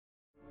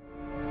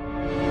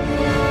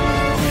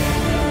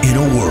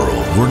a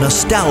world where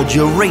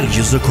nostalgia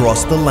rages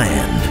across the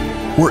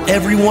land, where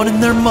everyone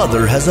and their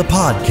mother has a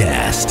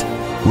podcast,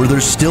 where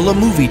there's still a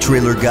movie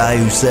trailer guy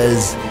who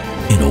says,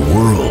 in a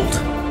world,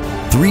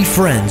 three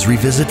friends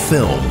revisit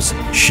films,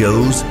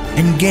 shows,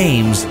 and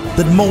games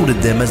that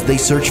molded them as they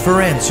search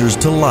for answers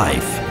to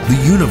life,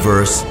 the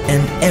universe,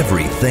 and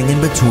everything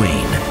in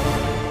between.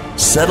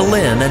 Settle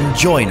in and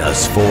join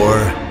us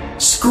for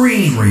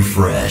Screen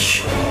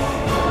Refresh.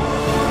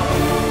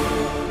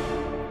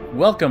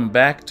 Welcome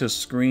back to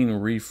Screen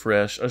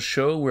Refresh, a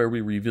show where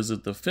we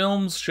revisit the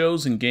films,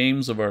 shows, and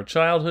games of our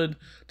childhood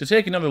to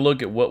take another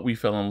look at what we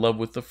fell in love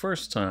with the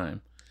first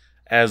time.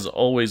 As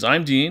always,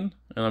 I'm Dean,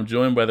 and I'm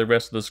joined by the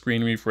rest of the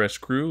Screen Refresh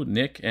crew,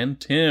 Nick and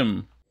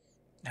Tim.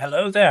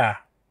 Hello there.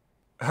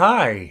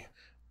 Hi.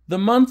 The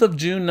month of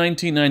June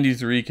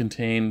 1993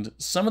 contained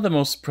some of the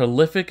most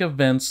prolific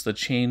events that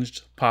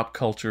changed pop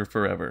culture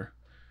forever.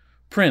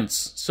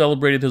 Prince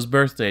celebrated his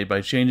birthday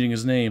by changing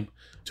his name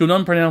to an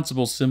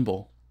unpronounceable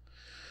symbol.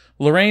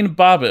 Lorraine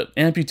Bobbitt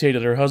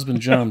amputated her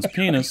husband John's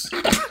penis.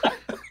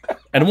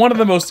 And one of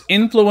the most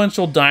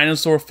influential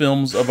dinosaur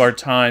films of our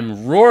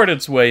time roared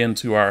its way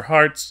into our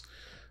hearts.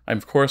 I'm,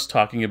 of course,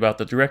 talking about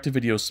the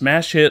direct-to-video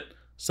smash hit,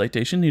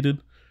 citation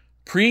needed,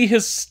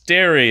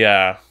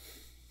 Prehysteria.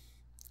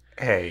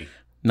 Hey.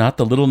 Not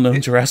the little-known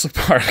Jurassic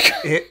Park.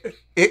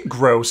 It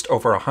grossed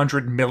over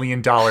 $100 million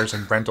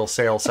in rental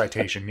sales,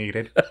 citation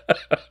needed.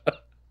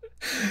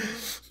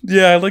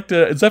 Yeah, I like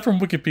to... Is that from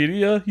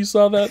Wikipedia? You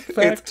saw that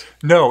fact?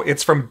 No,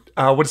 it's from,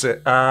 what is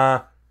it?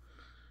 From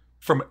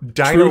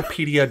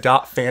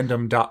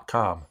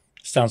dinopedia.fandom.com.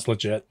 Sounds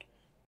legit.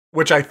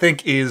 Which I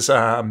think is,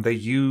 they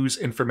use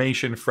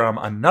information from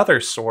another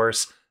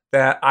source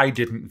that I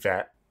didn't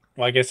vet.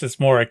 Well, I guess it's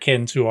more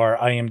akin to our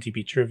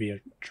IMDb trivia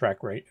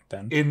track rate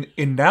then.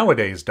 In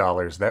nowadays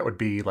dollars, that would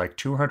be like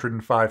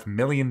 $205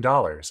 million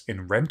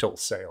in rental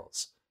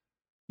sales.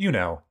 You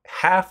know,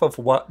 half of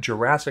what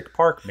Jurassic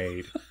Park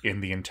made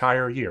in the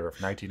entire year of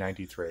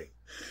 1993.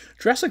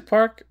 Jurassic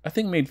Park, I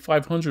think, made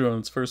 $500 on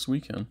its first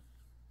weekend.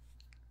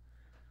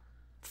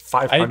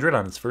 500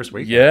 on its first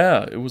weekend?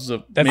 Yeah, it was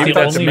a... Maybe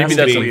that's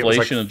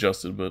inflation like,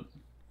 adjusted, but...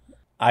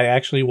 I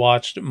actually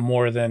watched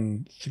more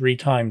than 3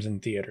 times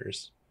in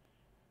theaters.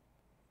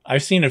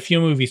 I've seen a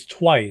few movies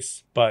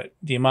twice, but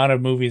the amount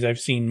of movies I've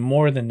seen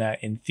more than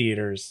that in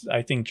theaters,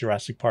 I think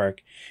Jurassic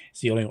Park is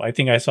the only one. I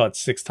think I saw it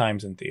 6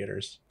 times in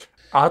theaters.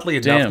 Oddly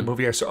enough, the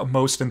movie I saw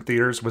most in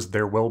theaters was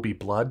There Will Be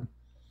Blood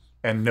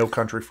and No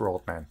Country for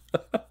Old Men.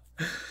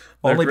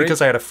 Only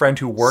because I had a friend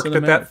who worked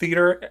at that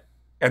theater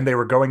and they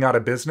were going out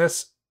of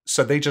business,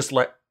 so they just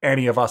let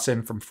any of us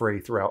in from free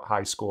throughout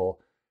high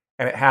school.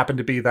 And it happened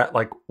to be that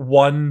like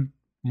 1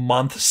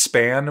 month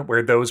span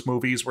where those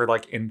movies were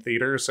like in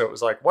theaters, so it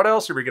was like, what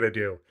else are we going to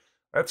do?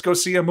 Let's go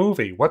see a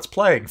movie. What's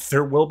playing?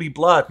 There Will Be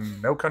Blood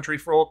and No Country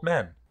for Old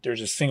Men. They're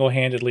just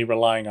single-handedly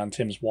relying on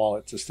Tim's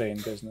wallet to stay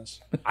in business.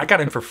 I got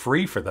in for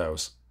free for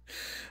those.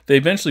 They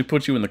eventually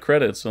put you in the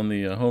credits on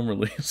the home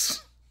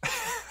release.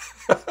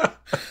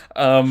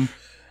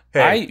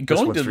 Hey,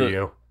 going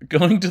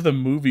to the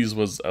movies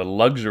was a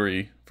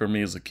luxury for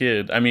me as a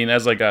kid. I mean,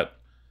 as I got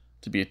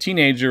to be a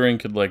teenager and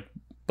could like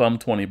bum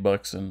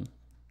 $20 and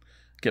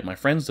get my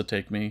friends to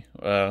take me,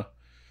 I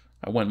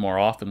went more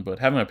often. But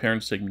having my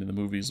parents take me to the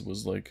movies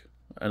was like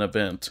an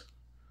event.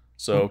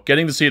 So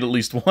getting to see it at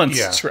least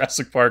once,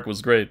 Jurassic Park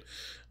was great.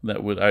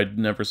 I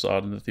never saw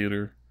it in the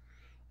theater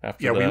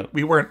after that.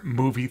 We weren't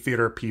movie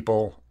theater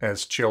people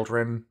as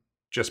children,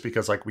 just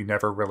because like we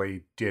never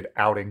really did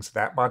outings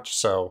that much.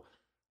 So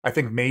I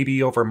think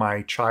maybe over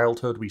my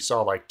childhood we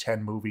saw like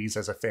 10 movies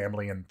as a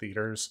family in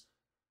theaters.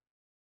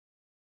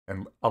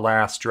 And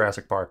alas,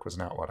 Jurassic Park was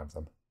not one of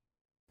them.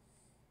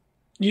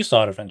 You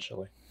saw it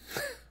eventually.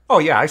 Oh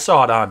yeah, I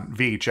saw it on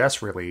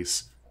VHS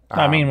release.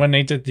 I mean, when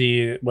they did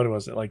the, what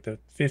was it, like the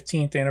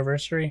 15th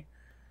anniversary?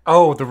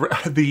 Oh,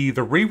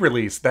 the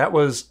re-release, that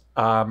was,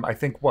 I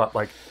think, what,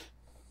 like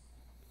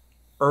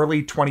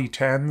early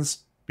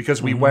 2010s?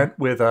 Because we went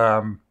with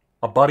a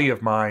buddy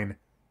of mine.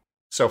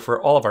 So for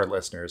all of our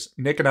listeners,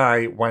 Nick and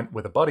I went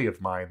with a buddy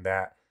of mine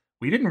that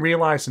we didn't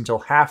realize until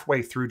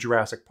halfway through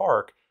Jurassic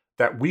Park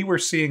that we were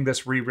seeing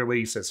this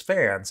re-release as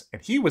fans,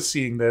 and he was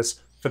seeing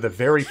this for the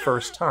very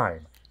first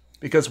time.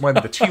 Because when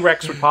the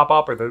T-Rex would pop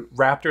up or the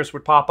Raptors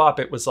would pop up,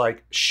 it was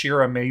like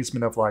sheer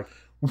amazement of like,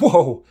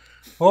 whoa,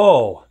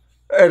 oh.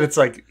 And it's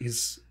like,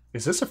 is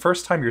this the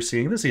first time you're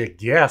seeing this? He's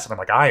like, yes. And I'm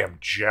like, I am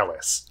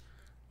jealous.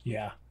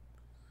 Yeah.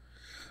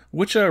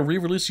 Which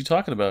re-release are you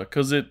talking about?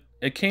 Because it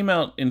came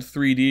out in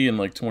 3D in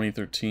like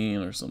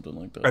 2013 or something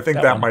like that. I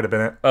think that might have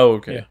been it. Oh,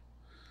 okay.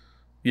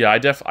 Yeah,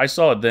 I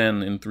saw it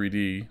then in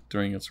 3D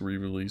during its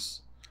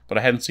re-release. But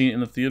I hadn't seen it in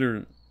the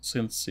theater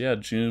since,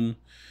 June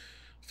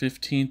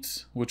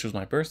 15th, which was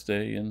my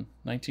birthday in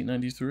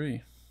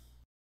 1993.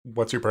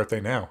 What's your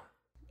birthday now?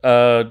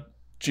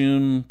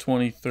 June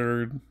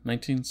 23rd,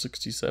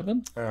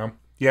 1967.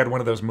 You had one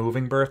of those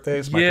moving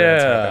birthdays? My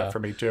parents had that for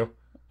me too.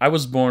 I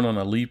was born on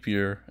a leap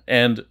year,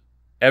 and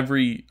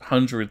every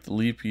 100th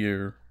leap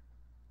year,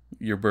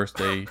 your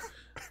birthday,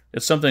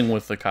 it's something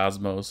with the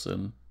cosmos,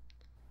 and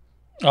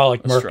Oh,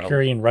 like astrology.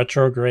 Mercury in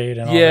retrograde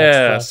and all that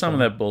Yeah, stuff. some of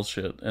that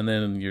bullshit. And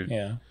then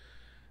Yeah.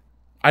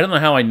 I don't know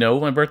how I know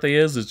my birthday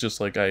is. It's just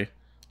like I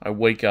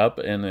wake up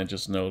and I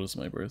just know it's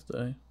my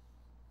birthday.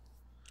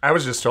 I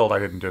was just told I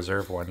didn't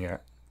deserve one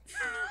yet.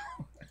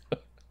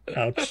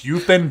 Ouch.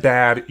 You've been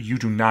bad. You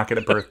do not get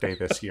a birthday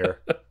this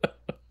year.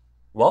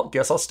 Well,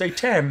 guess I'll stay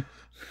 10.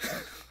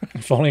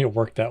 If only it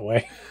worked that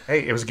way.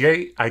 Hey, it was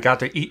great. I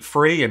got to eat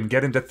free and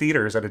get into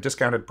theaters at a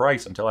discounted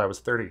price until I was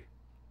 30.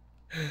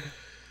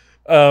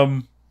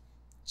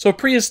 So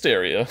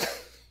Prehysteria.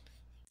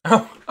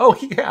 Oh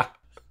yeah.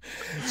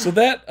 So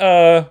that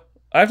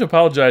I have to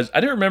apologize. I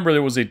didn't remember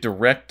there was a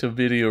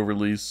direct-to-video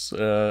release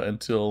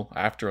until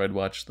after I'd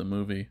watched the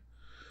movie.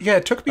 Yeah,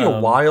 it took me a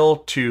while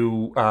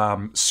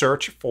to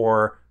search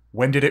for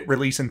when did it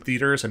release in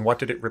theaters and what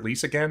did it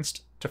release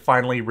against to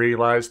finally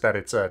realize that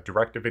it's a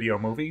direct-to-video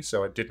movie,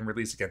 so it didn't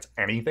release against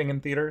anything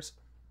in theaters.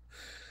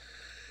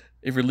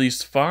 It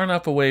released far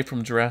enough away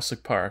from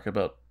Jurassic Park,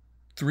 about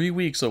 3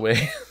 weeks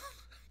away,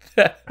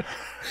 that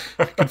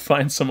I could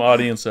find some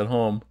audience at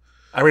home.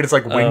 I mean, it's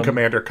like Wing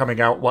Commander coming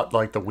out,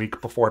 like the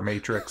week before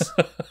Matrix?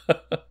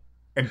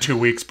 And 2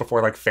 weeks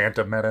before, like,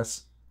 Phantom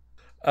Menace?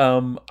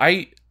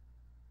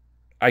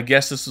 I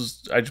guess this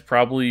is,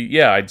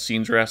 I'd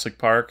seen Jurassic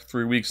Park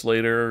 3 weeks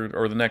later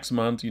or the next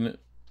month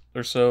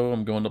or so.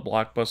 I'm going to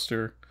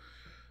Blockbuster.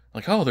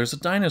 Like, oh, there's a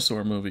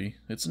dinosaur movie.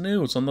 It's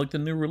new. It's on like the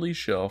new release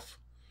shelf.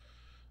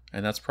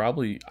 And that's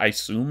probably, I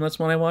assume that's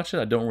when I watched it.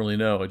 I don't really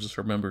know. I just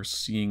remember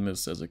seeing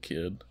this as a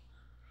kid.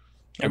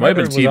 It might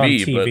have been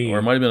TV, or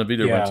it might have been a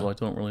video rental. I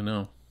don't really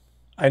know.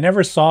 I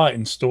never saw it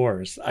in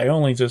stores.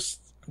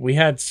 We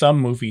had some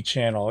movie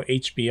channel,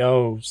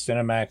 HBO,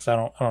 Cinemax. I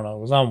don't know.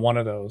 It was on one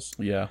of those.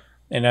 Yeah.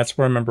 And that's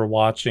where I remember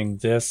watching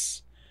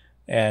this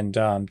and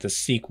the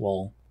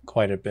sequel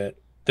quite a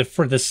bit.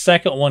 For the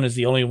second one is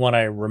the only one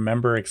I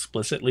remember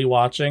explicitly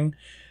watching.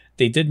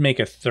 They did make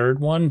a third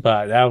one,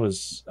 but I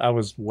was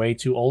way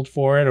too old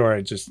for it, or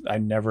I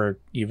never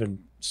even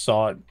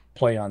saw it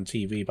play on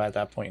TV by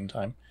that point in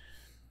time.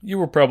 You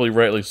were probably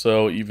rightly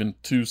so, even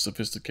too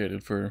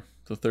sophisticated for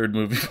the third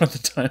movie by the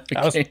time it came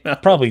out. I was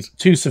probably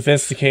too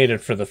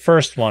sophisticated for the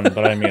first one,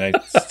 but I mean,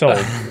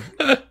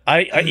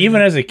 I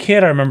even as a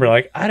kid, I remember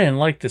like I didn't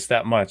like this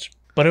that much,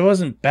 but it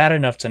wasn't bad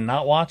enough to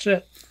not watch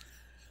it.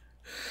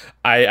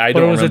 I but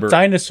don't it was remember. A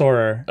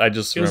dinosaur. I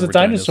just it was a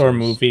dinosaur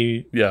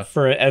movie. Yeah.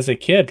 For as a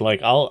kid,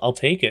 like I'll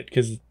take it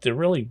because there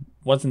really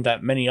wasn't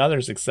that many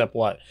others except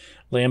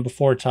Land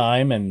Before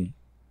Time and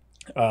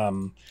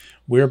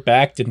We're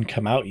Back didn't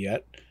come out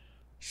yet.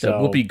 So that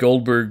Whoopi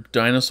Goldberg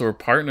dinosaur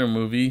partner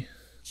movie,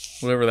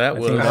 whatever that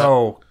was.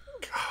 Oh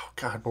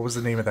God, what was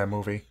the name of that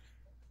movie?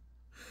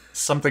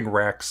 Something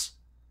Rex.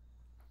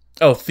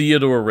 Oh,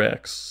 Theodore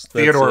Rex.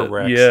 Theodore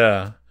Rex.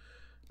 Yeah.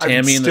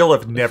 I still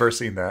have never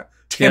seen that.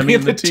 Tammy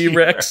and the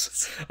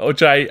T-Rex,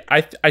 which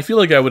I feel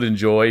like I would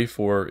enjoy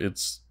for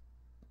its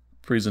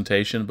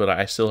presentation, but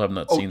I still have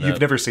not seen that.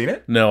 You've never seen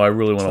it? No, I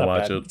really want to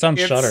watch it. It's on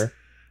Shudder.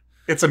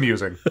 It's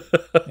amusing.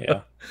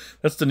 Yeah.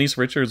 That's Denise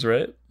Richards,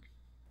 right?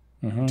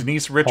 Mm-hmm.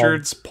 Denise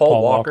Richards,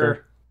 Paul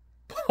Walker.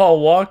 Paul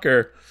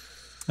Walker.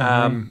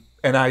 And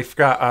I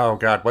forgot, oh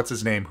God, what's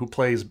his name? Who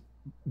plays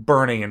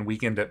Bernie in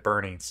Weekend at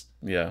Bernie's?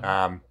 Yeah.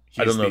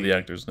 I don't know the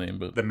actor's name,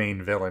 but the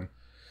main villain.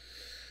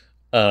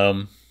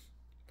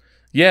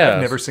 Yeah.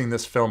 I've never seen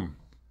this film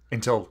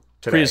until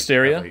today.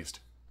 Prehysteria? At least.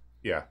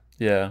 Yeah.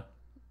 Yeah.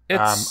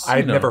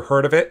 I'd never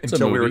heard of it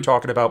until we were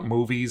talking about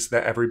movies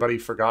that everybody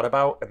forgot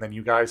about, and then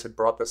you guys had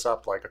brought this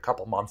up like a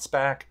couple months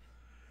back.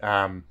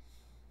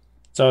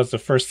 So it's the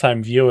first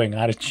time viewing.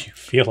 How did you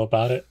feel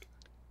about it?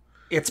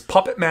 It's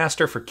Puppet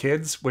Master for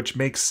kids, which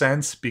makes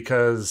sense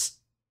because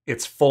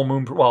it's Full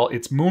Moon. Well,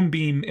 it's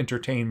Moonbeam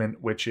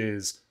Entertainment, which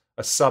is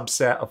a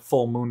subset of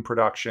Full Moon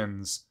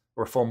Productions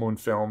or Full Moon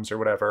Films or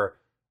whatever.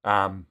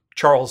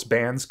 Charles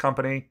Band's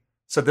company.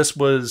 So this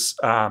was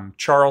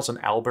Charles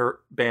and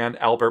Albert Band.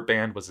 Albert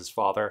Band was his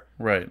father.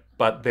 Right.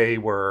 But they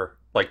were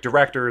like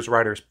directors,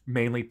 writers,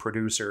 mainly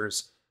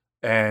producers.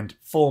 And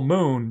Full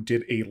Moon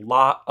did a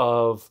lot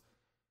of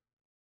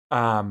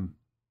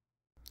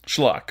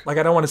schlock. Like,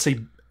 I don't want to say...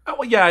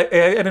 Oh, yeah, I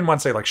didn't want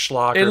to say like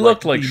schlock. It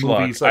looked like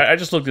schlock. Movies, like, I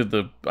just looked at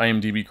the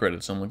IMDb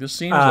credits. I'm like, this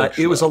seems like schlock.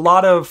 It was a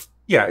lot of...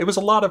 Yeah, it was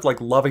a lot of like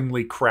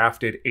lovingly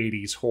crafted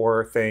 80s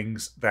horror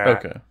things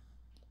that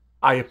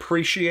I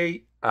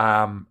appreciate.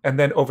 And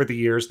then over the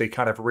years, they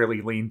kind of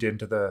really leaned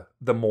into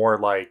the more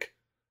like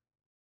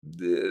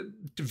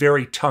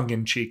very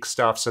tongue-in-cheek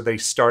stuff. So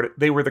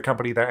they were the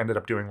company that ended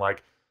up doing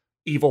like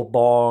Evil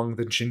Bong,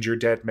 The Ginger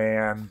Dead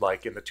Man,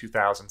 like in the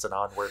 2000s and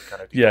onward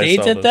kind of deal. Yeah, they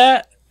did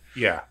that?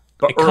 Yeah.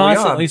 But I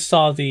constantly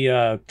saw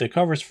the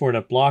covers for it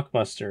at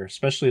Blockbuster,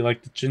 especially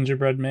like the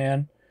Gingerbread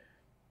Man.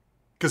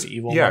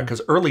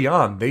 Because early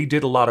on, they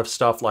did a lot of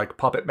stuff like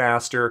Puppet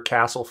Master,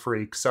 Castle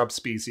Freak,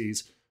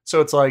 Subspecies. So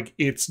it's like,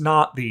 it's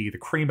not the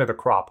cream of the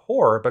crop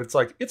horror, but it's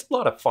like, it's a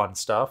lot of fun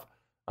stuff.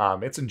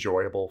 It's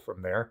enjoyable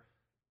from there.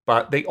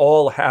 But they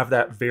all have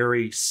that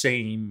very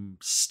same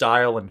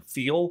style and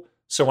feel.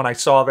 So when I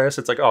saw this,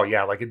 it's like, oh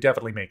yeah, like it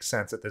definitely makes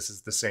sense that this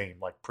is the same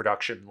like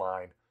production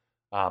line.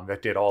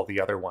 that did all the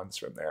other ones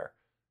from there.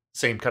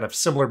 Same kind of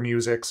similar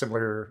music,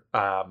 similar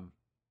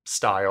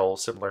style,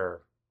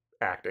 similar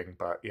acting,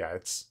 but yeah,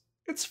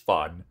 it's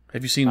fun.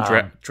 Have you seen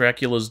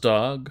Dracula's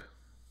Dog?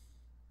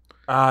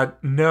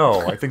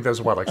 No, I think that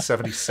was like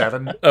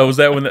 77. Oh, was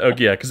that one?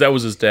 Yeah, because that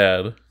was his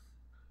dad.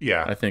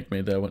 Yeah, I think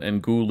made that one,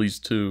 and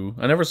Ghoulies too.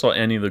 I never saw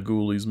any of the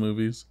Ghoulies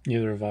movies.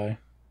 Neither have I.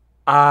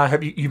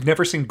 Have you've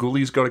never seen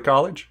Ghoulies Go to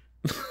College?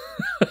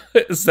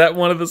 Is that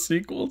one of the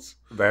sequels?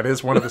 That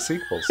is one of the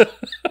sequels.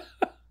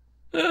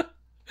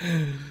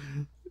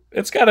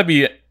 It's got to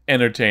be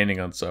entertaining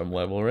on some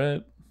level,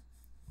 right?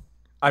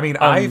 I mean,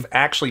 I've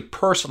actually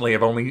personally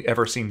have only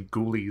ever seen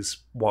Ghoulies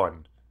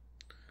 1.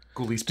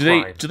 Ghoulies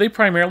Prime. Do they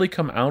primarily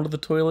come out of the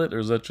toilet, or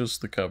is that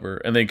just the cover?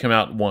 And they come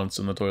out once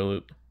in the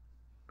toilet?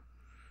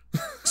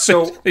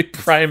 So they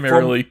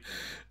primarily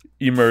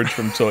emerge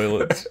from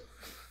toilets.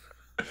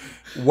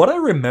 What I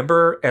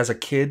remember as a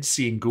kid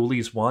seeing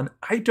Ghoulies 1,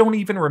 I don't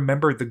even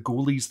remember the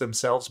Ghoulies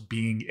themselves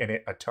being in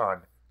it a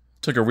ton.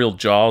 Took a real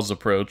Jaws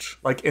approach.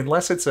 Like,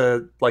 unless it's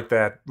like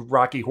that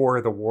Rocky Horror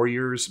of the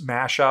Warriors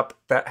mashup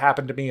that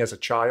happened to me as a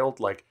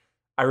child. Like,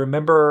 I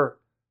remember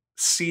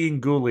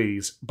seeing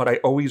Ghoulies, but I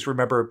always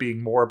remember it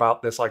being more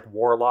about this like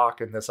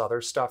warlock and this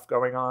other stuff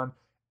going on.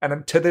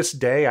 And to this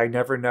day, I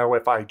never know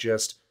if I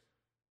just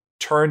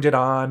turned it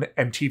on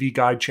and TV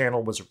Guide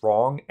channel was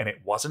wrong and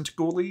it wasn't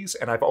Ghoulies,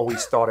 and I've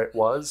always thought it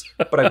was,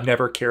 but I've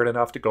never cared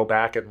enough to go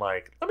back and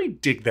like, let me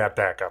dig that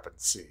back up and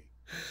see.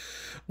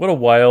 What a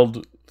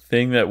wild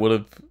thing that would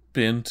have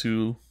been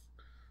to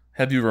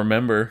have you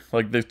remember.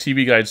 Like, the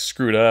TV Guide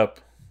screwed up.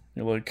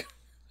 You're like,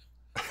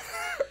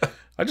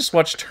 I just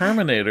watched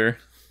Terminator,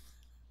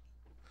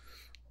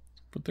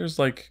 but there's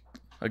like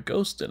a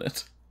ghost in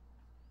it.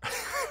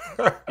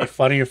 It'd be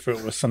funny if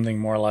it was something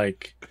more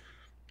like,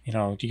 you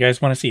know, do you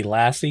guys want to see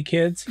Lassie,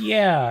 kids?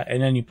 Yeah.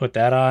 And then you put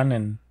that on,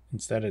 and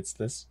instead it's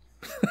this.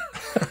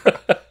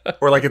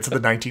 Or like it's the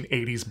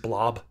 1980s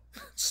Blob.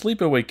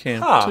 Sleepaway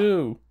Camp,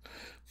 too.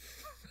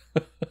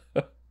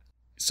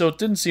 So it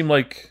didn't seem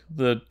like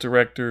the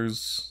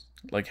directors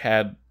like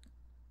had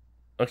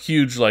a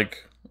huge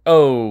like,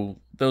 oh,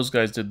 those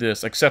guys did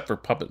this, except for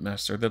Puppet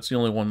Master. That's the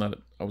only one that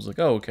I was like,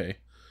 oh, okay.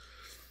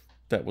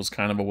 That was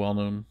kind of a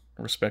well-known,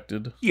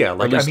 respected. Yeah,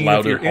 like, I mean,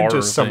 if you're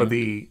into some thing. of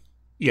the,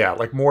 yeah,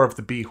 like more of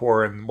the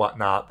B-horror and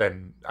whatnot,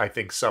 then I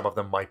think some of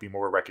them might be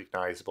more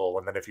recognizable.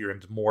 And then if you're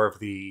into more of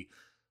the,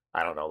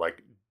 I don't know,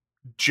 like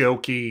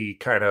jokey,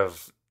 kind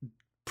of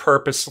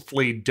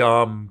purposefully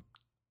dumb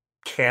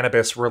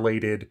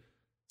cannabis-related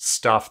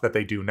stuff that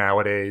they do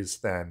nowadays,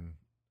 then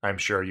I'm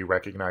sure you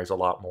recognize a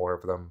lot more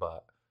of them,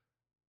 but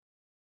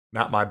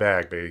not my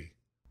bag, baby.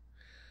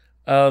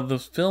 The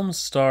film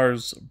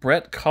stars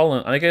Brett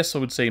Cullen. I guess I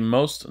would say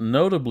most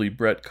notably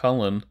Brett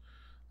Cullen.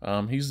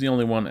 He's the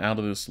only one out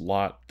of this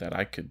lot that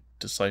I could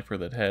decipher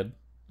that had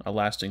a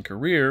lasting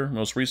career.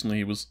 Most recently,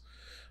 he was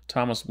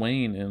Thomas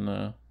Wayne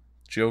in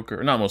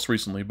Joker. Not most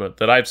recently, but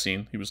that I've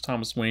seen. He was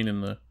Thomas Wayne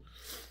in the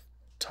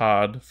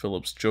Todd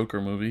Phillips Joker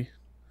movie.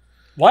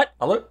 What?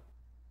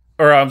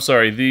 Or I'm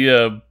sorry,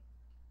 the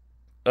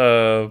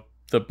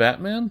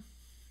Batman?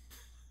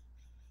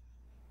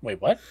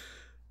 Wait, what?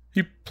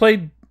 He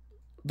played.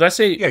 Did I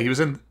say? Yeah, he was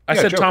in. I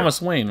said Joker. Thomas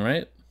Wayne,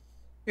 right?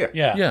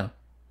 Yeah.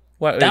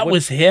 What,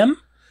 was him?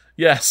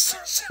 Yes.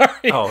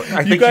 Sorry. Oh,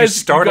 I think you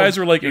guys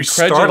were like incredulous.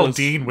 Startled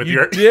Dean with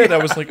you did. I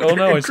was like, oh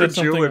no, I said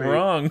something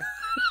wrong.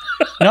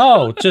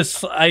 No,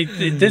 just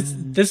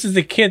this is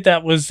the kid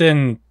that was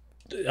in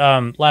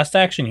Last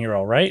Action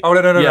Hero, right? Oh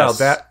no, Yes,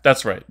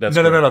 that's right.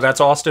 No.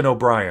 That's Austin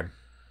O'Brien.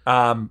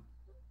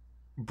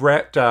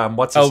 Brett,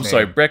 what's his name? Oh,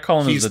 sorry, Brett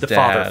Cullen is the dad.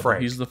 father,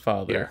 Frank. He's the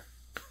father. Yeah.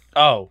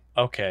 Oh,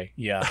 okay,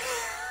 yeah.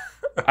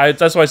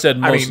 That's why I said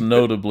most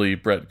notably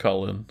Brett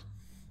Cullen.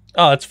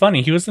 Oh, it's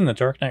funny. He was in The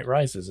Dark Knight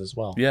Rises as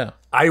well. Yeah.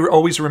 I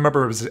always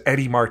remember it was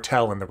Eddie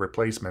Martell in The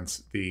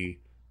Replacements, the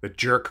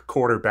jerk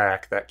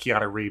quarterback that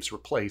Keanu Reeves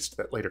replaced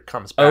that later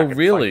comes back. Oh, and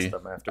really? fights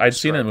them after I'd the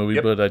seen that strike. movie,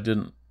 Yep. but I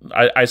didn't.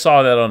 I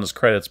saw that on his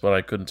credits, but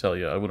I couldn't tell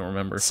you. I wouldn't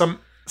remember.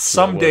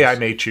 Someday I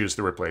may choose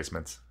The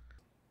Replacements.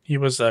 He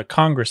was a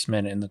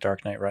congressman in The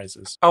Dark Knight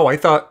Rises. Oh, I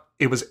thought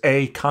it was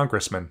a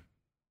congressman.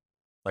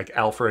 Like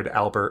Alfred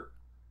Albert.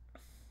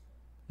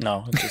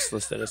 No, it's just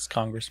listed as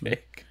congressman.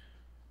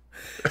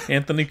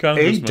 Anthony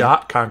Congressman.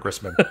 A.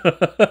 Congressman.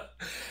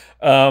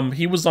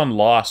 He was on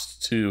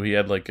Lost too. He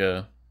had like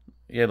a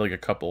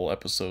couple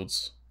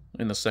episodes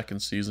in the second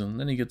season.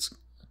 Then he gets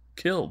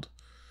killed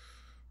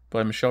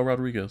by Michelle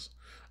Rodriguez.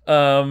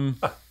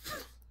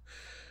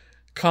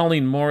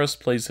 Colleen Morris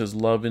plays his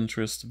love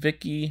interest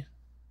Vicky,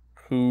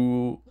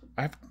 who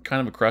I have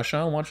kind of a crush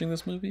on watching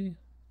this movie,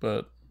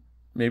 but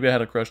maybe I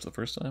had a crush the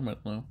first time. I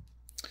don't know.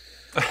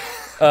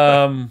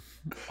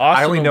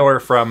 I only know her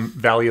from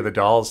Valley of the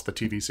Dolls, the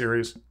TV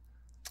series.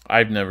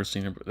 I've never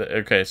seen her.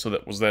 Okay, so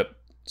that was that.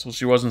 So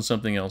she wasn't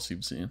something else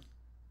you've seen.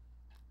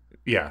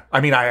 Yeah,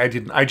 I mean, I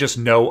didn't. I just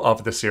know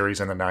of the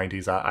series in the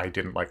 '90s. I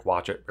didn't like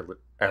watch it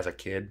as a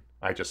kid.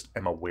 I just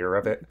am aware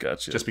of it.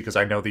 Gotcha. Just because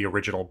I know the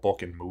original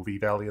book and movie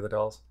Valley of the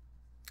Dolls.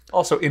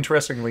 Also,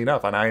 interestingly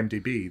enough, on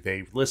IMDb,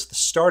 they list the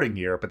starting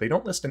year, but they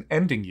don't list an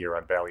ending year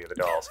on Valley of the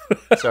Dolls.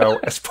 So,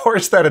 as far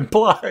as that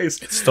implies,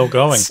 It's still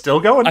going. Still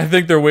going. I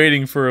think they're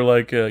waiting for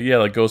like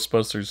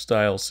Ghostbusters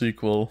style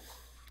sequel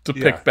to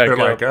pick back they're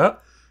up. like,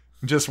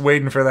 just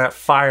waiting for that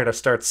fire to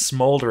start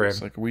smoldering.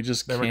 It's like we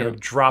just Then can't. we're going to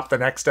drop the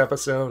next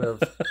episode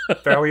of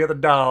Valley of the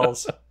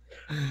Dolls.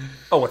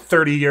 Oh, a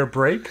 30-year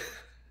break?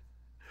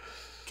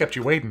 Kept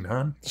you waiting,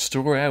 hon. The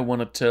story I want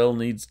to tell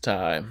needs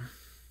time.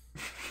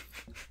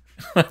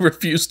 I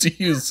refuse to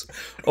use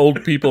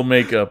old people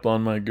makeup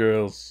on my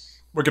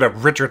girls. We're going to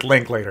Richard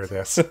Linklater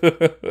this.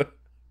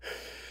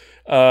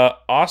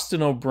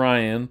 Austin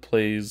O'Brien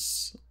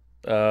plays,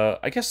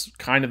 I guess,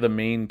 kind of the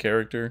main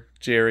character,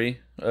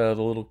 Jerry, the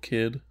little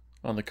kid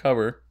on the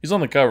cover. He's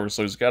on the cover,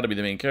 so he's got to be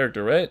the main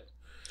character, right?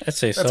 I'd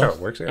say That's so. how it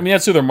works, yeah. I mean,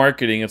 that's who they're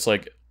marketing. It's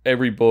like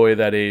every boy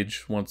that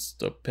age wants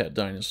a pet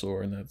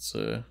dinosaur, and that's...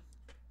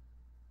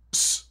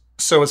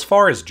 So as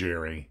far as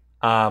Jerry,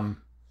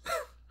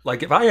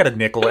 like if I had a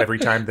nickel every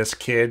time this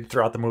kid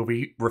throughout the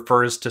movie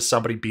refers to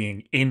somebody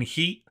being in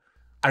heat,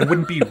 I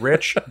wouldn't be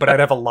rich, but I'd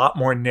have a lot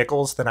more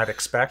nickels than I'd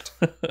expect.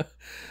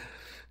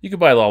 You could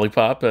buy a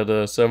lollipop at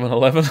a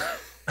 7-Eleven.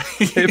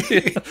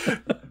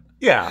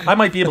 Yeah, I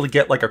might be able to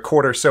get like a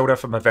quarter soda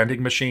from a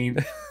vending machine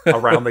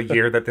around the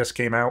year that this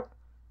came out.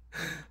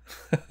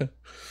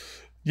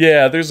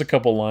 Yeah, there's a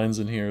couple lines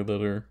in here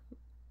that are...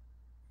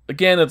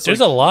 Again, There's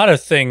a lot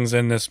of things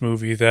in this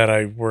movie that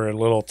I were a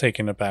little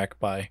taken aback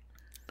by.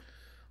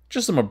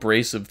 just some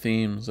abrasive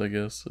themes, I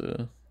guess.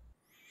 Yeah.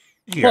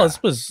 Well,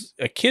 this was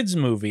a kids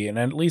movie, and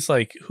at least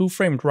like Who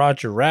Framed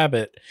Roger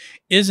Rabbit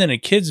isn't a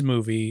kids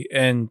movie,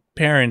 and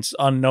parents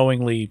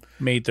unknowingly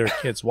made their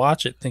kids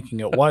watch it thinking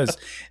it was.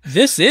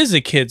 This is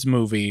a kids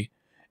movie,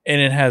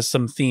 and it has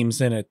some themes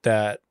in it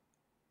that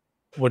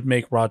would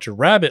make Roger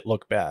Rabbit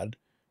look bad,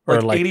 or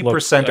like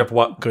 80% of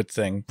what good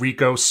thing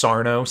Rico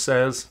Sarno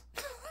says.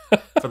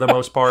 For the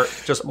most part,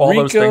 just all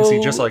those things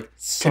he just like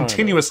Sarno.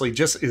 continuously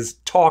just is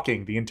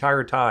talking the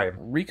entire time.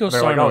 Rico They're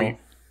Sarno. like,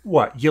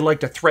 what, you like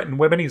to threaten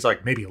women? He's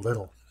like, maybe a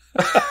little.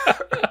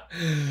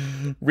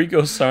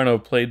 Rico Sarno,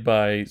 played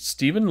by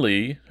Stephen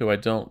Lee, who I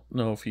don't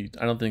know if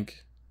I don't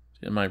think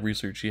in my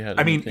research he had.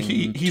 I mean,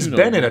 anything he's too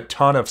been in notable. a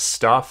ton of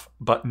stuff,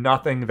 but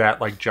nothing that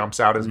like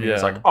jumps out as me.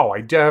 It's Yeah. like, oh, I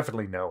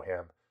definitely know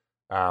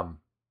him.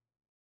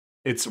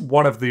 It's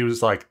one of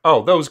those like,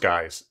 oh, those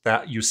guys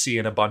that you see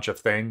in a bunch of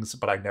things,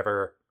 but I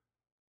never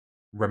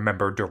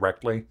remember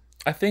directly.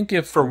 I think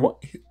if For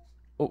what?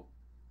 go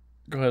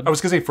ahead. I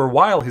was gonna say, for a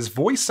while, his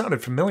voice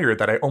sounded familiar.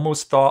 That I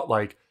almost thought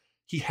like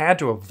he had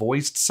to have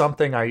voiced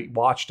something I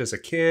watched as a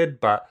kid,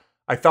 but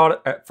I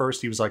thought at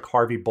first he was like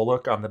Harvey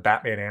Bullock on the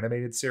Batman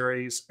animated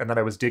series, and then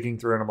I was digging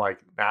through and I'm like,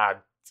 nah,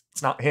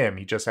 it's not him.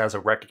 He just has a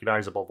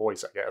recognizable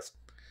voice, I guess.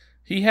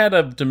 He had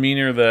a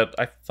demeanor that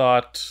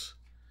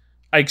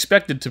I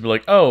expected to be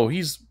like, oh,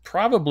 he's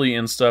probably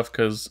in stuff,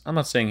 because I'm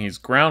not saying he's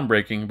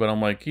groundbreaking, but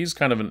I'm like, he's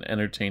kind of an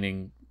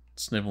entertaining,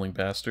 sniveling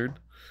bastard.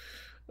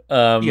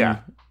 Yeah.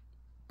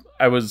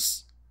 I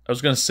was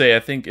going to say,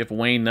 I think if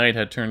Wayne Knight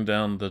had turned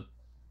down the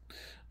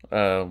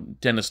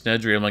Dennis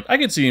Nedry, I'm like, I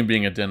could see him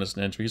being a Dennis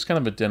Nedry. He's kind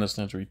of a Dennis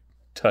Nedry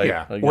type,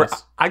 Yeah, I or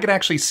guess. I could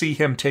actually see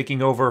him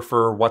taking over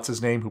for what's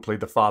his name, who played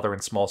the father in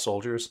Small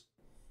Soldiers.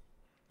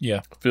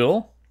 Yeah.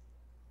 Phil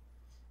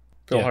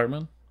Yeah.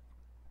 Hartman?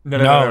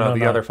 No,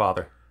 the other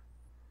father,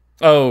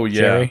 Oh,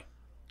 yeah. Jerry.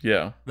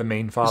 Yeah. the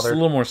main It's a father.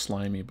 little more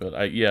slimy, but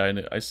I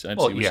see Well,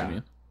 what yeah. you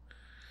mean.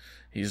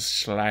 He's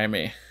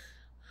slimy.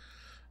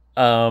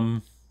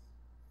 And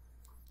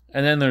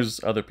then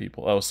there's other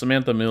people. Oh,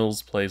 Samantha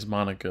Mills plays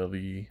Monica,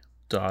 the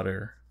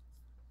daughter,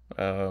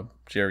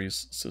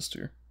 Jerry's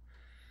sister.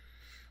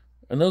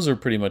 And those are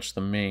pretty much the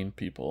main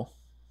people.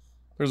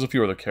 There's a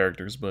few other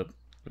characters, but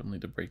we don't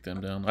need to break them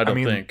down. I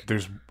don't think.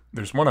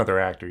 There's one other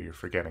actor you're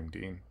forgetting,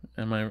 Dean.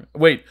 Am I?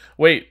 Wait.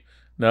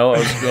 No, I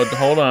was going to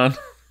hold on.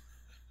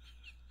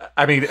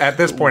 I mean, at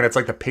this point, it's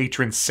like the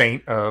patron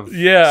saint of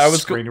Yeah, I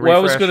was. screen What I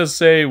was refresh. going to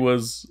say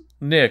was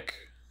Nick.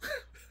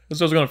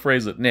 That's what I was going to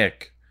phrase it.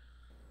 Nick.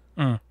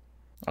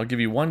 I'll give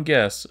you one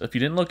guess. If you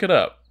didn't look it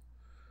up,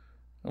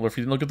 or if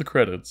you didn't look at the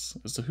credits,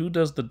 as to who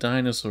does the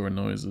dinosaur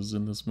noises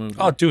in this movie.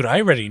 Oh, dude,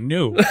 I already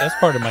knew. That's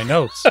part of my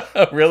notes.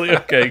 Really?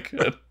 Okay,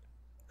 good.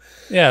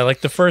 Yeah,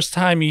 like the first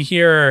time you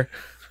hear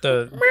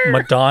the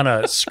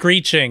Madonna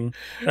screeching,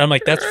 and I'm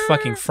like, that's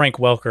fucking Frank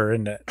Welker,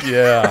 isn't it?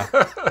 Yeah.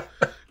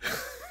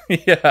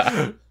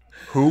 Yeah.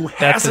 Who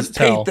That's his hasn't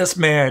tell. paid this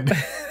man?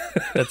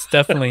 That's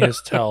definitely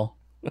his tell.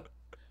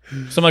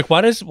 So I'm like,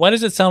 why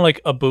does it sound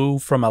like Abu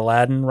from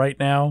Aladdin right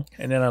now?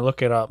 And then I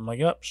look it up. I'm like,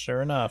 yep,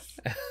 sure enough.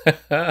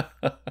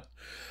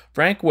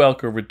 Frank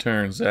Welker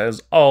returns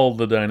as all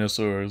the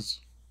dinosaurs.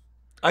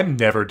 I'm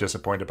never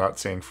disappointed about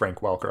seeing Frank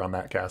Welker on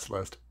that cast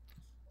list.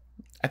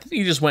 I think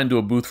he just went into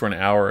a booth for an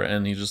hour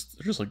and they're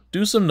just like,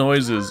 do some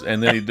noises,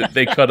 and then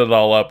they cut it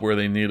all up where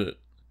they need it.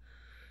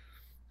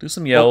 Do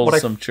some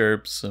yells, some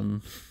chirps,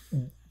 some...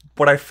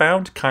 What I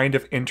found kind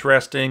of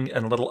interesting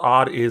and a little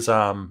odd is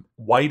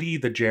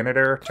Whitey, the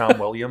janitor, Tom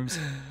Williams.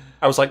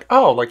 I was like,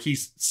 oh, like he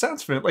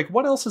sounds familiar. Like,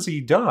 what else has he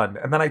done?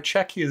 And then I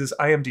check his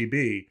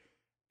IMDb,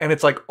 and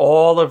it's like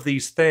all of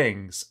these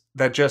things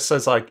that just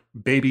says like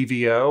Baby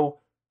VO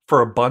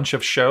for a bunch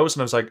of shows.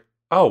 And I was like,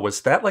 oh,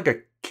 was that like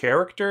a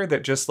character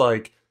that just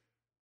like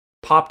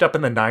popped up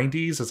in the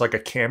 90s as like a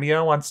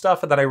cameo on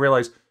stuff? And then I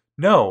realized,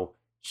 no,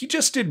 he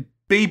just did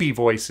baby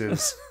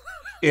voices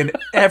in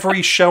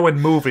every show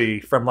and movie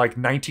from like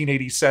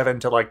 1987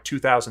 to like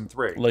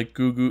 2003. Like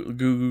Goo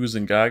Goos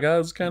and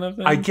Gagas kind of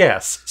thing? I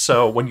guess.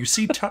 So when you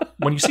see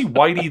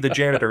Whitey the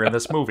janitor in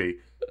this movie,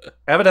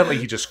 evidently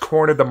he just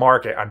cornered the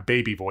market on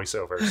baby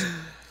voiceovers.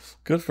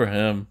 Good for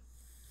him.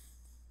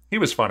 He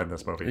was fun in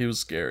this movie. He was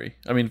scary.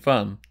 I mean,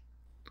 fun.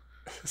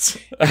 It's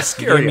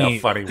scary how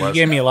funny he was.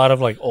 He gave me a lot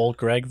of like old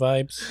Greg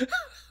vibes.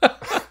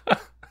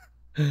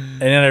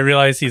 And then I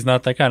realized he's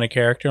not that kind of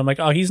character. I'm like,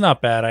 oh, he's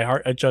not bad.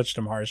 I judged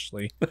him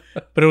harshly,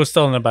 but it was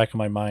still in the back of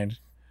my mind.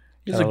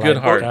 He's a good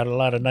heart. Got a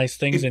lot of nice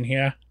things in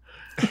here.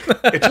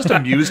 It just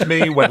amused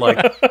me when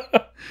like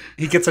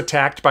he gets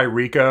attacked by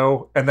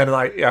Rico, and then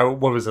like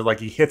what was it, like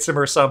he hits him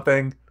or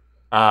something?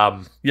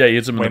 Yeah, he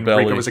hits him in the belly.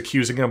 When Rico was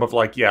accusing him of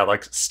like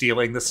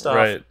stealing the stuff,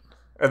 right?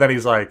 And then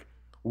he's like,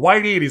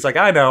 Whitey, and he's like,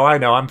 I know,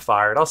 I'm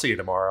fired. I'll see you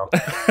tomorrow.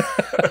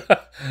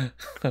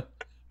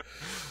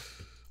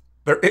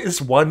 There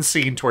is one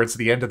scene towards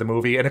the end of the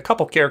movie, and a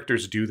couple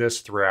characters do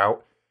this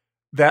throughout,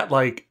 that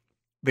like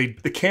the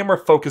camera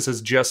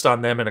focuses just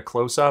on them in a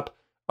close-up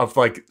of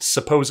like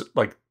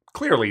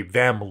clearly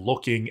them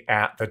looking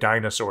at the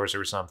dinosaurs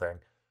or something.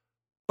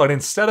 But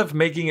instead of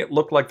making it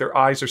look like their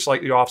eyes are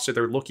slightly off so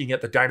they're looking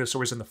at the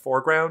dinosaurs in the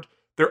foreground,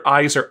 their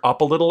eyes are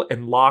up a little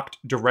and locked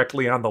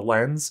directly on the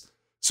lens.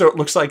 So it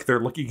looks like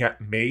they're looking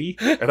at me.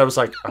 And I was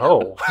like,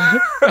 oh.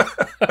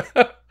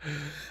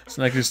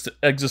 Some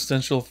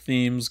existential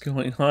themes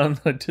going on.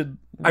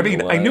 I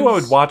mean, I knew I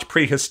would watch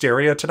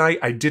Prehysteria tonight.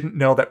 I didn't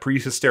know that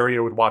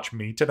Prehysteria would watch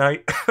me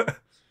tonight.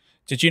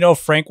 Did you know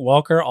Frank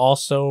Welker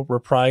also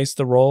reprised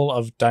the role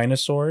of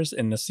dinosaurs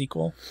in the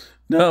sequel?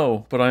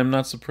 No, but I'm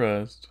not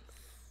surprised.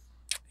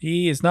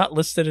 He is not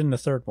listed in the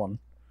third one.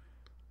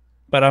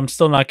 But I'm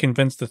still not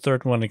convinced the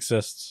third one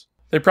exists.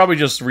 They probably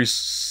just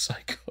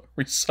recycled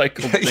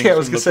things I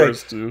was from the gonna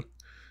first two.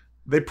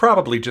 They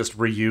probably just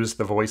reused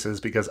the voices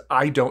because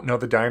I don't know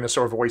the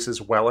dinosaur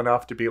voices well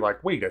enough to be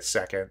like, wait a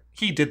second,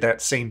 he did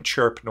that same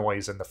chirp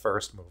noise in the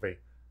first movie.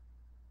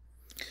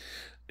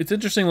 It's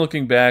interesting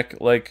looking back,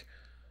 like,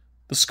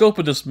 the scope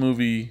of this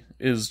movie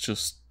is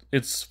just,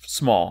 it's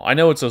small. I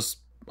know it's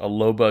a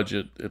low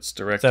budget, it's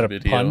direct to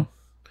video. Pun?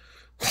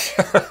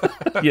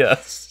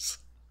 Yes.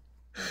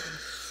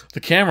 The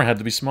camera had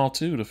to be small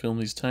too to film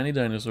these tiny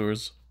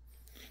dinosaurs.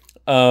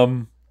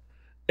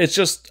 It's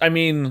just, I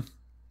mean,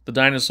 the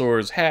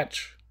dinosaurs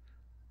hatch,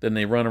 then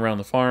they run around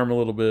the farm a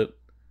little bit,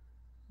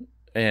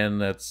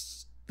 and then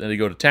they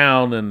go to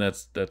town, and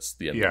that's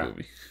the end of the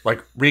movie.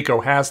 Like,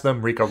 Rico has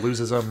them, Rico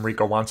loses them,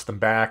 Rico wants them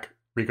back,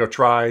 Rico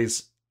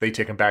tries, they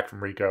take him back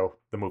from Rico,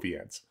 the movie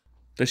ends.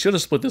 They should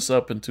have split this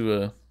up into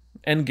a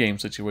endgame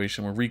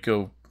situation where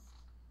Rico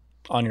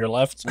on your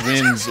left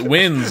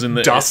wins in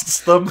the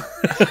dusts them.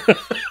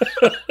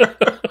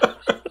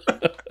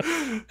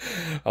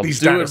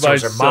 These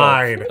dinosaurs are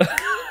mine.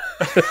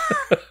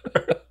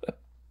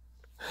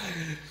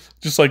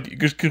 Just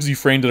because he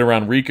framed it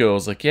around Rico, I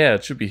was like, yeah,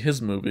 it should be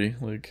his movie.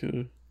 Like,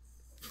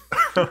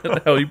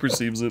 how he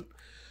perceives it.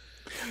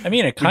 I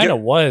mean, it kind of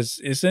was.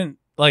 Isn't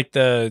like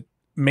the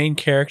main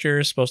character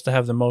is supposed to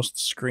have the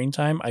most screen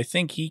time? I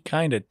think he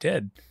kind of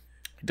did.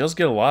 He does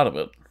get a lot of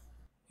it.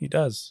 He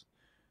does.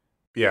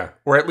 Yeah,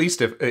 or at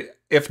least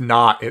if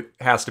not, it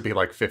has to be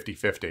like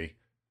 50-50.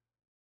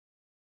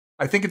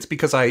 I think it's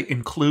because I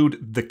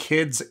include the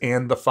kids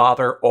and the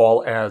father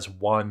all as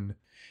one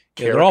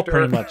character. Yeah, they're all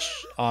pretty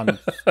much on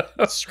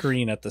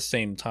screen at the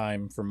same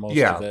time for most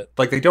of it.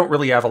 Like they don't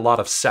really have a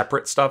lot of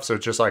separate stuff, so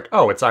it's just like,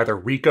 oh, it's either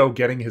Rico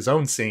getting his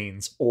own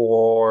scenes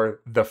or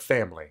the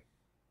family.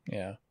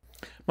 Yeah.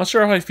 I'm not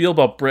sure how I feel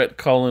about Brett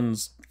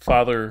Cullen's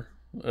father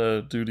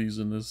duties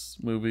in this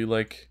movie.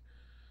 Like,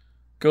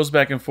 goes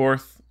back and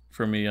forth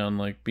for me on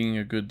like being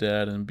a good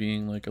dad and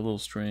being like a little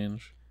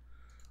strange.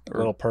 A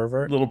little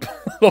pervert. Little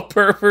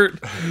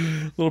pervert.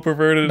 Little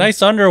perverted.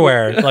 Nice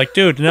underwear. Like,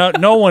 dude,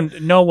 no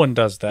one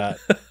does that.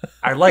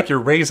 I like your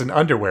raisin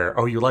underwear.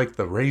 Oh, you like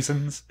the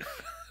raisins?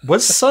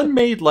 Was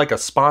Sunmaid like a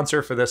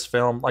sponsor for this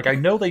film? Like, I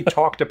know they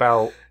talked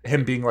about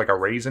him being like a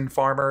raisin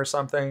farmer or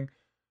something,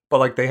 but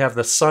like they have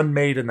the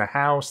Sunmaid in the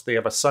house. They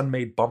have a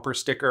Sunmaid bumper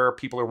sticker.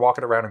 People are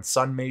walking around in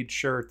Sunmaid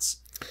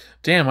shirts.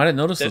 Damn, I didn't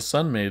notice the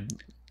Sunmaid.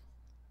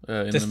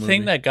 The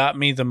thing that got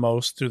me the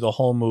most through the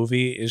whole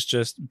movie is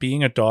just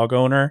being a dog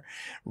owner.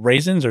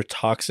 Raisins are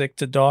toxic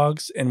to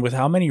dogs, and with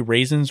how many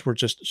raisins were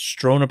just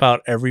strewn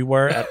about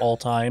everywhere at all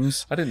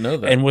times. I didn't know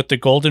that. And with the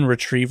golden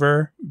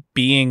retriever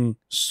being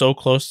so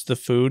close to the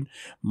food,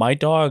 my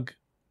dog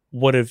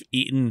would have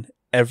eaten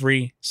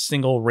every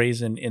single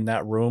raisin in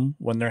that room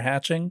when they're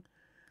hatching.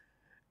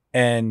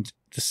 And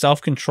the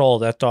self-control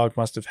that dog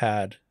must have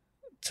had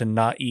to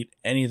not eat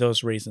any of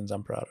those raisins,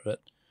 I'm proud of it.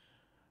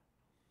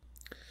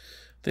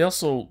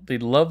 They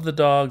love the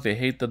dog, they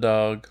hate the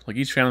dog. Like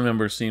each family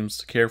member seems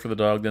to care for the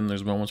dog. Then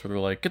there's moments where they're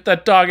like, "Get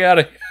that dog out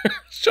of here!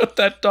 Shut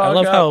that dog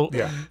up!" I love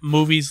how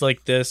movies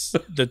like this,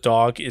 the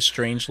dog is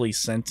strangely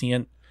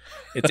sentient.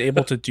 It's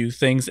able to do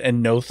things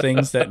and know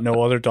things that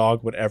no other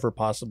dog would ever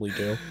possibly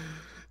do.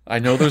 I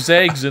know there's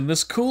eggs in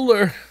this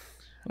cooler.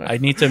 I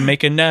need to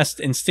make a nest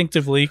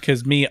instinctively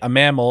because me, a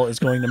mammal, is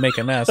going to make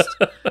a nest.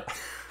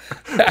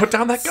 Put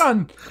down that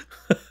gun.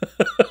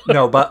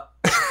 No, but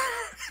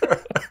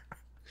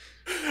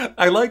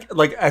I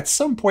like at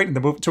some point in the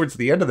movie, towards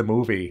the end of the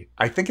movie,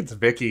 I think it's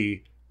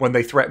Vicky when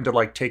they threaten to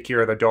like take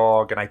care of the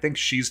dog, and I think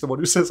she's the one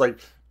who says like,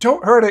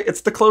 "Don't hurt it.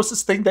 It's the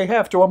closest thing they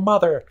have to a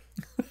mother."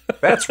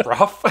 That's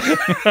rough.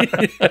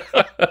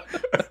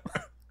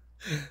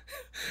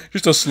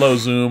 Just a slow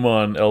zoom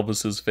on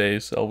Elvis's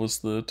face.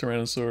 Elvis the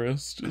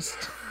Tyrannosaurus. Just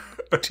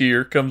a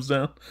tear comes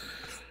down.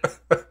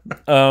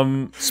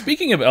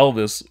 Speaking of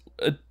Elvis,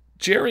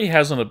 Jerry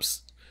has an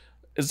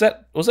was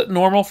that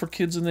normal for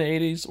kids in the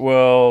 80s?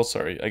 Well,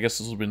 sorry, I guess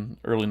this would have been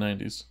early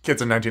 90s.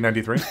 Kids in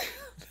 1993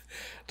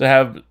 to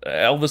have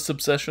Elvis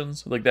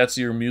obsessions, like that's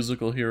your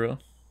musical hero.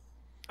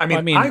 I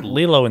mean,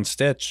 Lilo and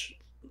Stitch,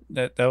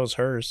 that was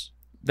hers.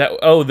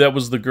 That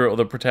was the girl,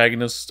 the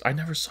protagonist. I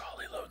never saw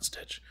Lilo and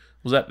Stitch.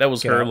 That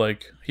was her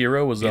like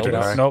hero? Was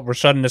Elvis? No, we're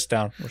shutting this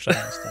down.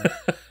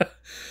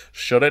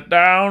 Shut it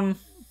down.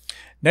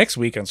 Next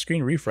week on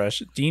Screen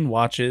Refresh, Dean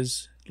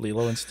watches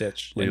Lilo and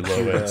Stitch.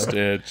 Lilo and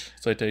Stitch.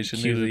 Citation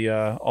cue needed.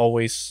 The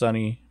Always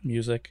Sunny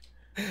music.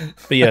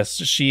 But yes,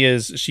 she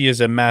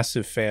is a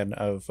massive fan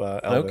of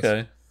Elvis.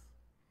 Okay.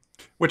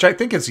 Which I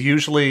think is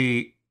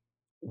usually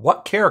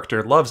what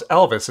character loves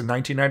Elvis in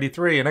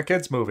 1993 in a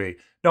kid's movie.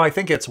 No, I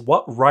think it's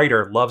what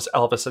writer loves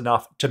Elvis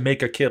enough to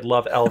make a kid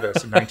love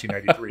Elvis in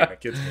 1993 in a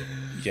kid's movie.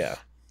 Yeah.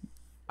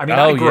 I mean,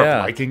 I grew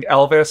up liking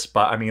Elvis,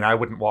 but I mean, I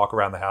wouldn't walk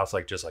around the house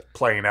like just like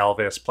playing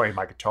Elvis, playing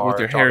my guitar, with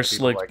your hair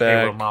slicked like, back, "Hey,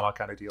 little mama,"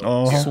 kind of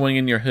deal,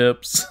 swinging your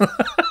hips,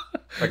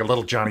 like a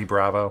little Johnny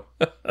Bravo.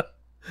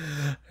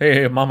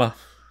 Hey, mama!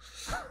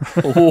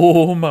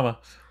 Oh, mama!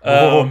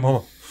 Oh,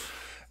 mama!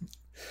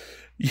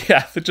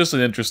 Yeah, it's just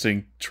an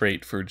interesting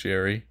trait for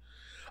Jerry.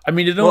 I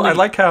mean, I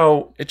like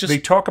how they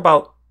talk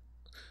about.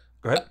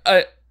 Go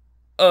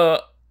ahead.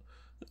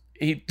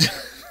 He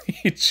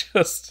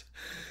just.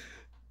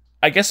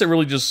 I guess it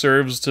really just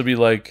serves to be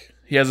like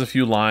he has a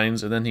few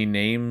lines and then he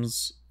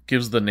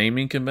gives the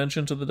naming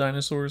convention to the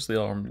dinosaurs. They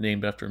all are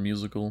named after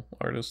musical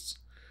artists,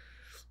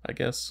 I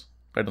guess.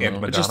 I don't know.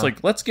 Madonna. It's just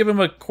like, let's give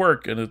him a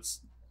quirk, and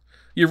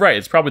you're right.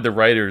 It's probably the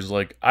writers.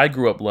 Like, I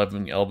grew up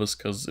loving Elvis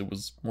because it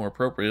was more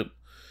appropriate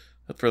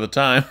for the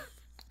time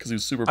because he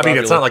was super popular. I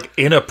mean, it's not like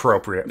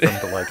inappropriate for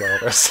him to like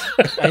Elvis.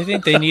 I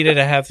think they needed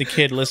to have the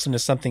kid listen to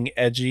something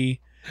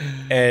edgy.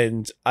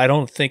 And I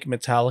don't think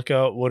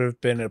Metallica would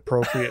have been an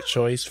appropriate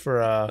choice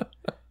for a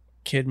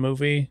kid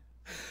movie.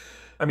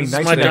 I mean,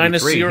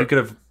 1993,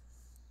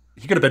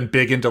 he could have been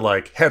big into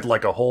like Head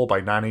Like a Hole by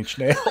Nine Inch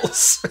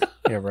Nails.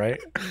 Yeah, right.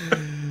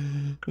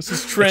 This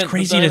is Trent. It's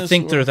crazy to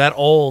think they're that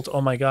old.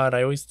 Oh my god,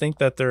 I always think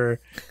that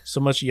they're so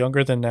much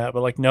younger than that,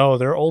 but like no,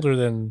 they're older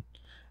than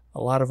a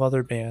lot of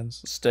other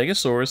bands.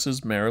 Stegosaurus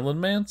is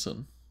Marilyn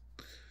Manson.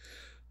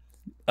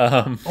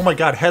 Oh my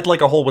god, Head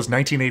Like a Hole was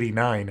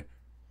 1989.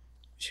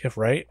 Yeah,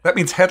 right? That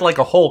means Head Like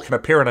a Hole can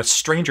appear in a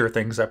Stranger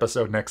Things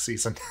episode next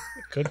season.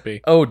 It could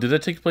be. Oh, did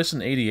that take place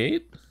in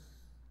 88?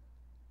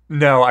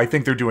 No, I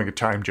think they're doing a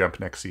time jump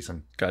next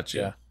season. Gotcha.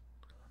 Yeah.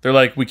 They're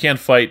like, we can't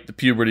fight the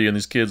puberty in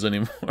these kids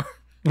anymore.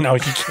 No,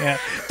 you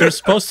can't. They're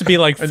supposed to be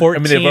like 14. I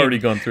mean, they've already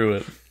gone through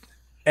it.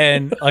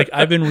 And like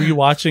I've been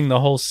rewatching the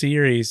whole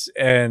series,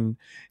 and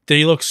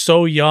they look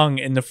so young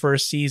in the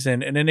first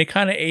season, and then they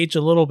kind of age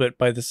a little bit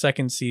by the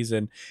second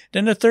season.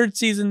 Then the third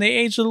season, they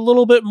aged a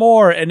little bit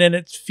more, and then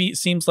it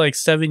seems like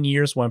 7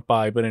 years went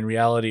by, but in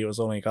reality, it was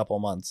only a couple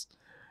months.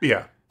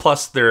 Yeah.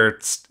 Plus,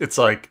 it's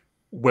like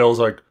Will's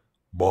like,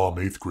 "Mom,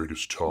 8th grade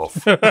is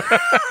tough."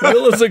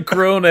 Will is a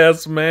grown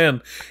ass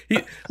man.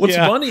 What's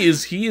funny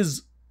is he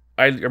is.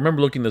 I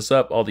remember looking this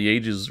up, all the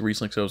ages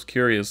recently, because I was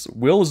curious.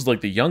 Will is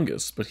like the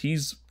youngest, but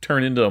he's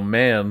turned into a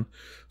man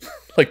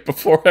like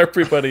before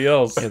everybody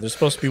else. Yeah, they're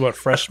supposed to be,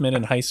 freshmen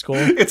in high school?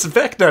 It's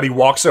Vecna. He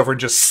walks over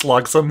and just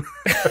slugs him.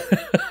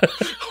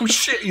 Oh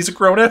shit, he's a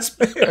grown-ass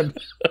man.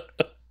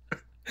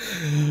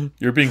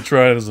 You're being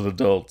tried as an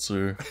adult,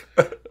 sir.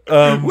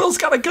 Will's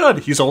got a gun.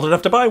 He's old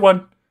enough to buy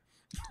one.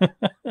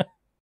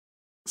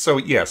 So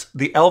yes,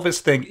 the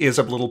Elvis thing is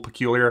a little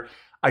peculiar.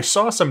 I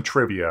saw some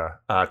trivia.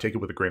 Take it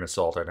with a grain of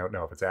salt. I don't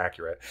know if it's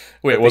accurate.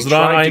 Wait, was it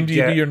on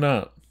IMDb or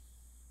not?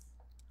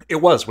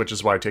 It was, which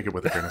is why I take it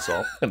with a grain of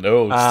salt.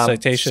 No,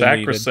 citation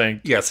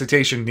sacrosanct. Yeah,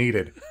 citation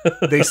needed.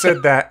 They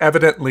said that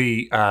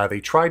evidently they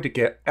tried to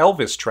get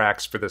Elvis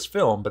tracks for this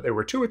film, but they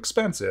were too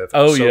expensive.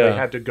 So they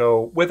had to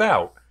go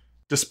without,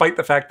 despite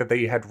the fact that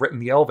they had written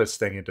the Elvis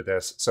thing into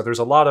this. So there's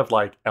a lot of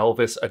like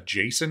Elvis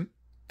adjacent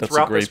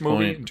throughout this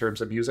movie in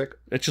terms of music.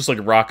 It's just like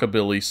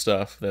rockabilly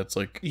stuff that's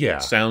like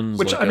sounds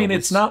which like I mean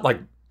Elvis.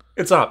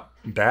 it's not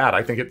bad.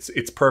 I think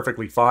it's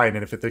perfectly fine.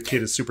 And if the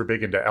kid is super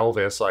big into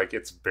Elvis, like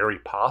it's very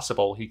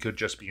possible he could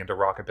just be into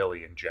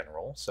rockabilly in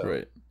general. So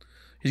Right.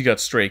 He's got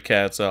Stray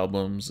Cats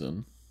albums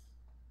and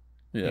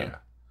yeah.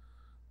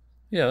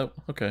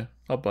 Okay,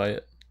 I'll buy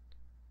it.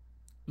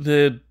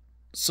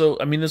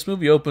 This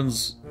movie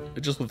opens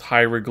just with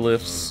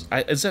hieroglyphs.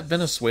 Is that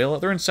Venezuela?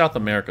 They're in South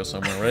America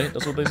somewhere, right?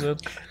 That's what they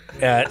said.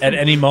 At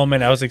any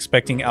moment, I was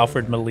expecting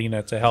Alfred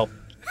Molina to help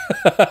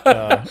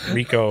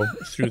Rico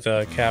through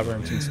the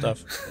caverns and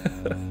stuff.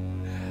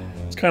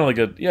 It's kind of like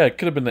it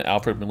could have been the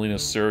Alfred Molina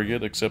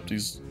surrogate, except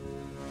he's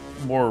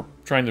more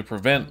trying to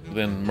prevent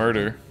than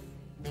murder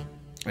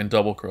and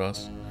double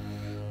cross.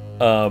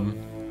 What's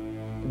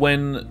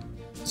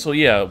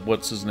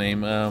his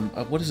name?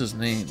 What is his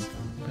name?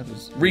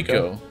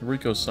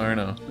 Rico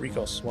Sarno.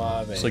 Rico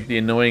Suave. It's like the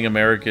annoying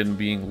American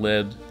being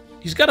led.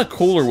 He's got a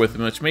cooler with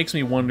him, which makes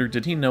me wonder,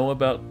 did he know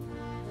about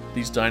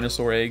these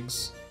dinosaur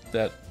eggs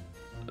that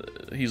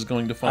he's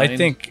going to find?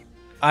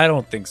 I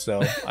don't think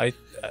so.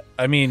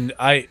 I mean,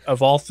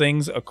 of all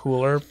things, a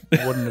cooler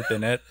wouldn't have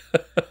been it.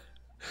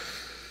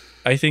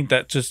 I think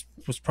that just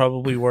was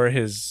probably where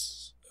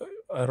his...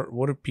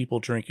 what do people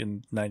drink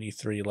in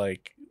 93?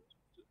 Like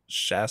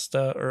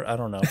Shasta, or I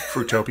don't know.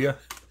 Fruitopia?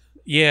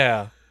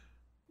 Yeah.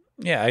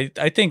 Yeah,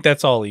 I think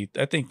that's all he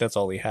had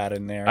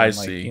in there. I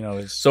see.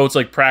 So it's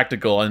like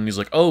practical, and he's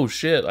like, "Oh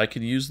shit, I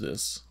can use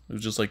this." It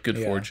was just like good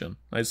fortune.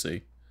 I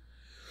see.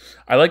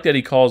 I like that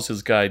he calls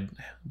his guide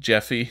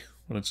Jeffy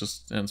when it's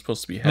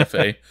supposed to be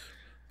Jefe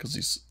because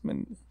he's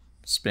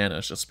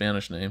Spanish, a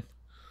Spanish name,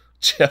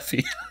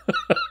 Jeffy.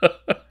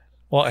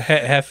 Well,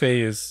 Jefe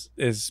is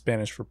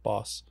Spanish for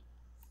boss.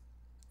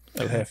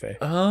 El Jefe.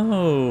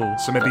 Oh,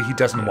 so maybe he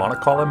doesn't want to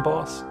call him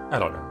boss. I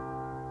don't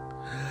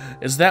know.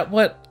 Is that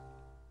what?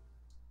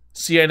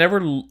 See, I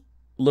never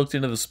looked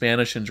into the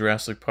Spanish in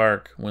Jurassic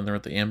Park when they're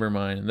at the amber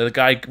mine, and the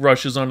guy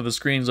rushes onto the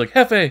screen. He's like,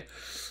 "Jefe."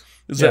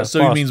 Is that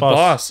so? He means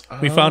boss.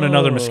 We found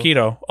another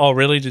mosquito. Oh,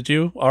 really? Did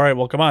you? All right.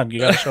 Well, come on. You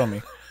got to show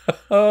me.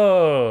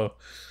 Oh,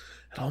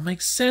 it all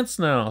makes sense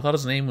now. I thought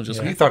his name was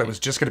just. We thought it was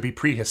just going to be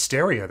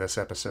Prehysteria this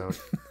episode.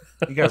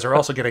 You guys are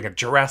also getting a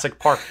Jurassic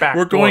Park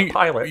backdoor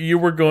pilot. You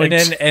were going,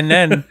 and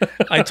then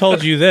I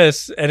told you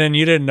this, and then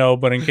you didn't know.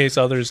 But in case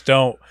others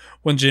don't,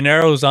 when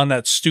Gennaro's on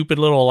that stupid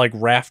little like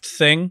raft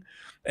thing,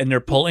 and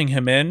they're pulling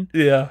him in,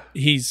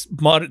 he's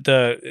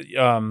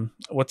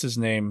what's his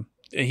name?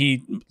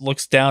 He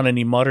looks down and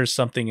he mutters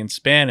something in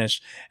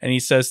Spanish, and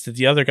he says to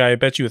the other guy, I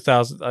bet you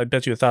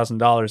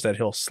 $1,000 that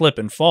he'll slip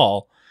and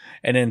fall.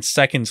 And then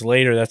seconds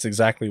later, that's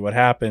exactly what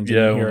happens. And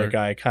you hear a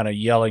guy kind of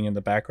yelling in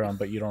the background,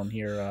 but you don't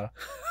hear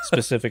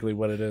specifically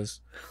what it is.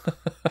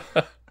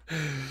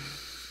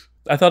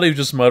 I thought he was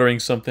just muttering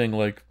something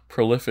like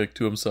prolific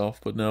to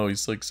himself, but no,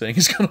 he's like saying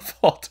he's going to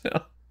fall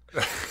down.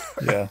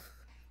 Yeah.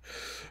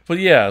 But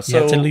yeah,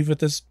 so...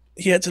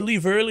 He had to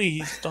leave early.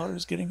 His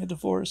daughter's getting a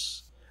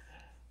divorce.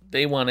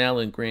 They want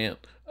Alan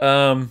Grant.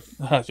 You'll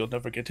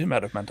never get him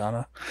out of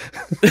Montana.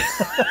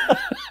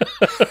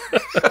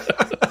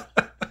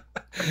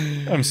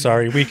 I'm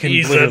sorry. We can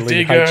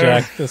literally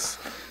hijack this.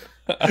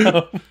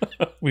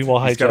 We will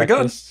hijack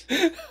this.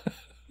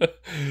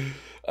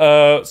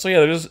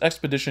 There's this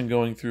expedition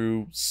going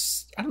through.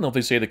 I don't know if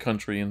they say the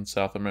country in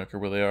South America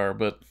where they are,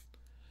 but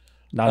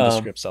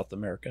nondescript South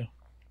America.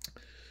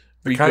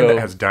 The kind that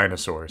has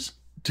dinosaurs.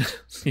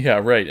 Yeah,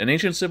 right. An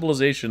ancient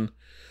civilization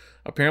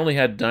apparently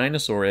had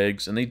dinosaur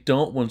eggs, and they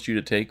don't want you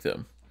to take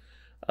them.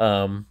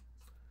 I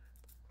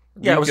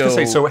was going to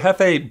say, so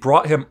Jefe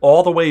brought him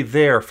all the way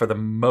there for the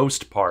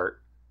most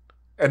part,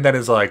 and then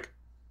is like,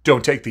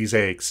 don't take these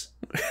eggs.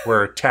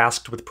 We're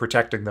tasked with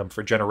protecting them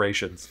for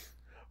generations.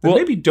 Then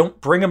maybe don't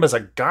bring him as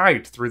a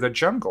guide through the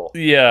jungle.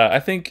 Yeah, I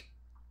think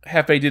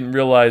Jefe didn't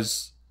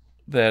realize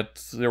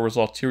that there was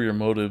ulterior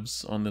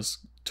motives on this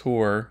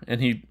tour, and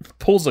he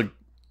pulls a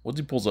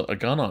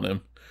gun on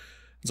him.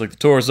 It's like, the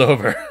tour's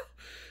over.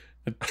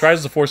 It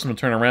tries to force him to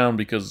turn around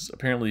because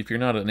apparently if you're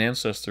not an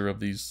ancestor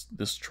of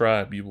this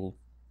tribe, you will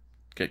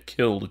get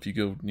killed if you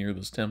go near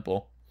this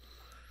temple.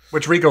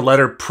 Which Rico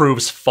later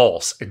proves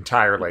false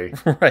entirely.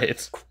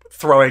 Right.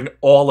 Throwing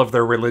all of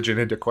their religion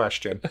into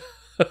question.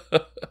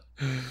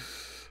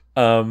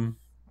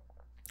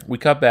 We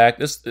cut back.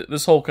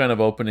 This whole kind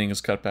of opening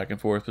is cut back and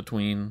forth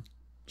between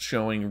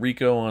showing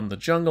Rico on the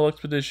jungle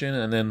expedition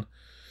and then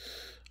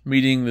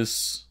meeting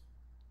this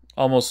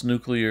almost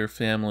nuclear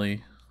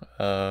family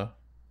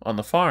on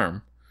the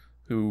farm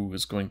who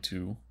is going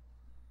to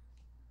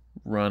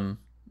run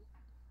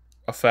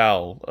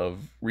afoul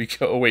of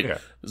Rico. Oh, wait,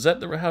 is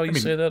that how you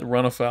say that?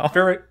 Run afoul?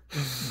 Very,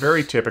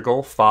 very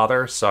typical.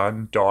 Father,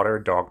 son, daughter,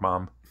 dog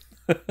mom.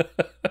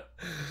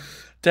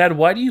 Dad,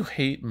 why do you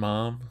hate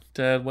Mom?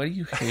 Dad, why do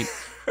you hate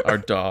our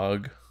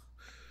dog?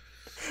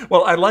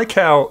 Well, I like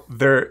how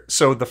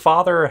so the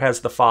father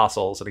has the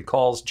fossils and he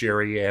calls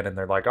Jerry in and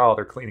they're like, oh,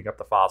 they're cleaning up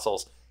the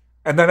fossils.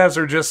 And then as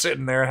they're just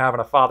sitting there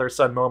having a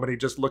father-son moment, he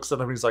just looks at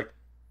him and he's like,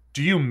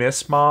 do you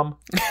miss Mom?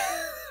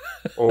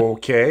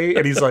 Okay.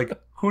 And he's like,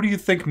 who do you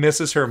think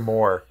misses her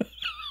more?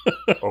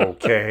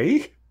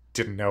 Okay.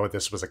 Didn't know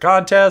this was a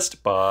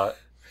contest, but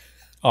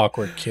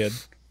Awkward kid.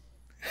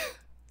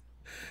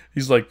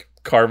 He's like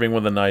carving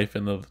with a knife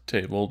into the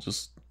table,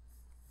 just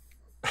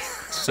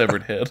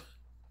severed head.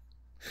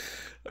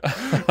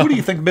 Who do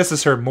you think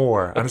misses her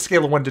more on a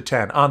scale of 1 to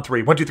 10? On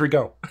 3. 1, 2, 3,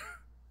 go.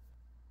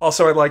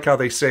 Also, I like how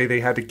they say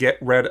they had to get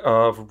rid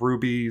of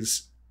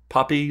Ruby's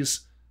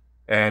puppies.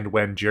 And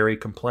when Jerry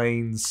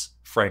complains,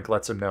 Frank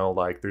lets him know,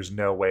 like, there's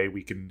no way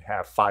we can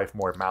have 5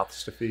 more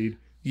mouths to feed.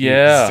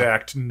 Yeah. The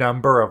exact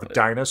number of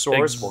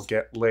dinosaurs we'll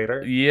get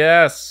later.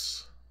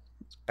 Yes.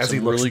 As Some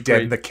he looks really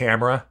dead in the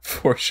camera.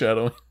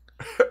 Foreshadowing.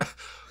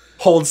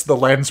 Holds the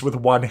lens with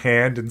one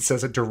hand and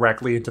says it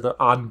directly into the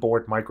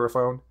onboard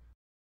microphone.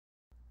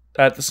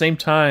 At the same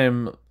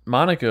time,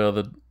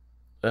 Monica,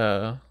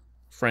 the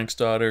Frank's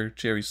daughter,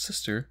 Jerry's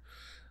sister,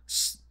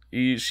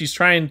 she's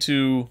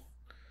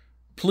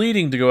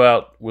pleading to go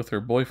out with her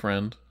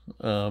boyfriend,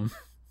 and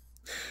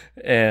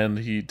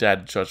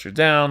Dad shuts her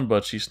down,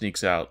 but she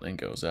sneaks out and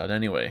goes out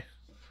anyway.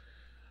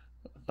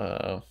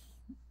 The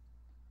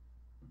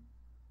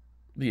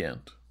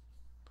end.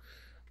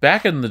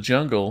 Back in the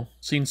jungle,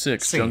 scene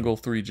 6, Jungle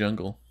 3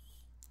 Jungle.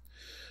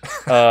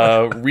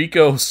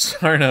 Rico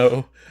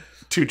Sarno.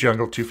 Too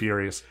jungle, too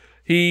furious.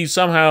 He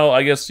somehow,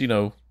 I guess, he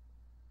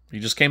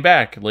just came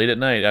back late at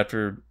night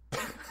after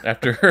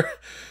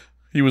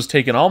he was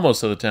taken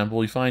almost to the temple.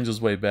 He finds his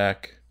way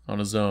back on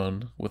his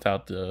own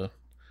without the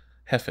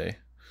Hefe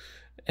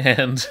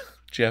and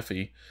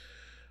Jeffy.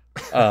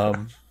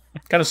 Kind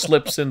of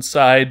slips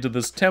inside to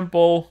this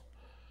temple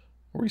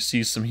where he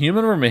sees some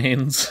human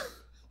remains.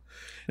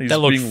 That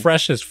look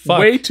fresh as fuck.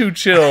 Way too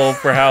chill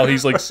for how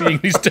he's like seeing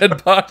these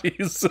dead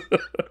bodies.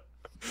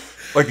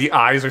 Like the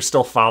eyes are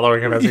still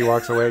following him as he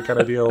walks away, kind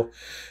of deal.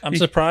 I'm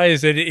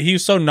surprised that he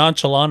was so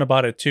nonchalant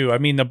about it too. I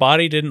mean, the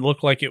body didn't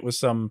look like it was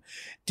some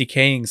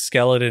decaying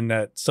skeleton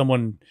that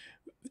someone,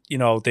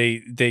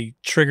 they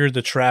triggered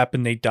the trap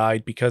and they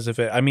died because of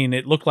it. I mean,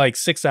 it looked like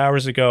 6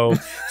 hours ago,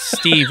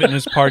 Steve and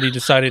his party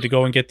decided to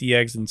go and get the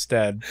eggs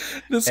instead.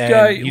 This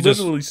guy,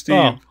 literally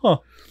Steve,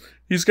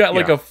 he's got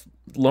like a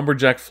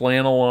lumberjack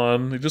flannel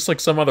on, just like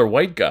some other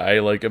white guy,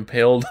 like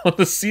impaled on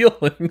the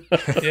ceiling.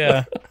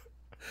 Yeah.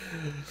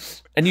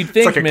 And you'd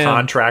think, it's like a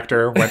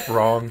contractor went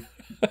wrong.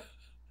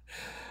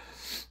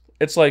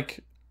 It's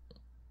like,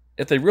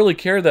 if they really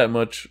cared that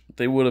much,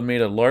 they would have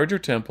made a larger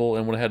temple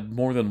and would have had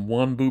more than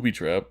one booby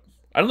trap.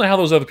 I don't know how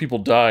those other people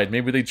died.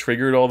 Maybe they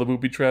triggered all the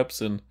booby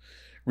traps and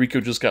Rico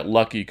just got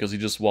lucky because he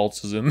just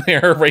waltzes in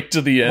there right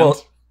to the end.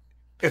 Well,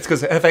 it's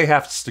because FA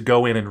has to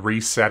go in and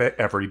reset it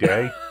every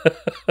day.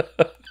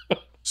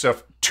 So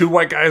if 2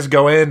 white guys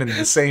go in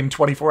the same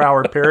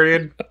 24-hour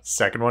period,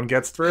 second one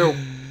gets through.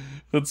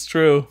 That's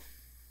true.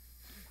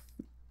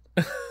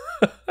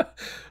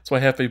 That's why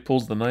Hefe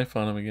pulls the knife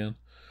on him again.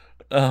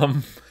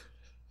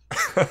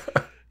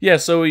 Yeah,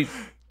 so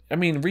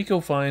Rico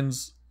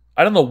finds,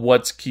 I don't know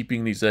what's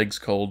keeping these eggs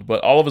cold,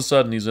 but all of a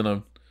sudden he's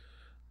in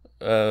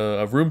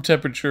a room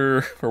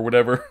temperature or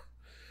whatever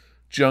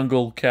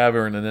jungle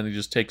cavern, and then he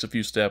just takes a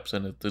few steps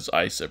and there's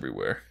ice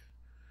everywhere.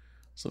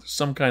 So there's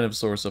some kind of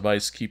source of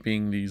ice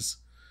keeping this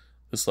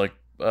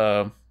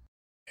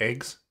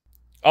eggs?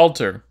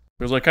 Altar.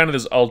 There's like kind of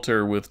this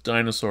altar with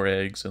dinosaur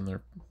eggs and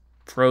they're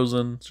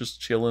frozen,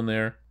 just chilling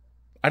there.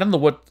 I don't know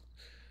what,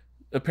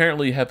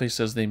 apparently Hefe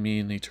says they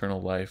mean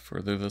eternal life,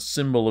 or they're the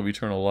symbol of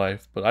eternal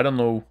life, but I don't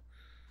know.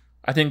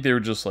 I think they were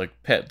just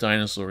like pet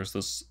dinosaurs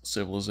this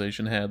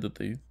civilization had that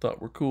they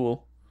thought were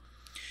cool.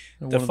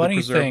 The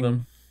funny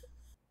thing,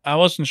 I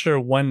wasn't sure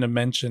when to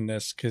mention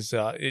this because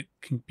it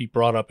can be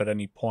brought up at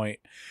any point,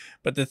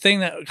 but the thing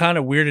that kind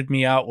of weirded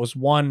me out was,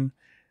 one,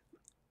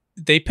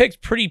 they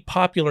picked pretty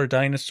popular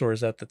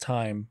dinosaurs at the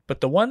time,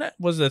 but the one that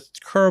was a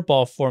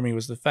curveball for me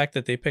was the fact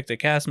that they picked a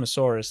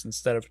Chasmosaurus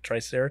instead of a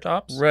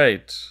Triceratops.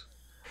 Right.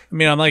 I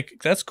mean, I'm like,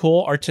 that's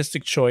cool,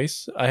 artistic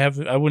choice. I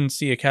wouldn't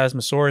see a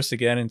Chasmosaurus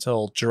again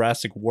until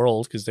Jurassic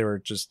World because they were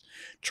just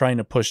trying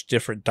to push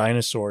different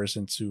dinosaurs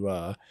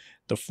into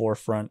the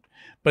forefront.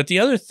 But the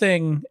other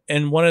thing,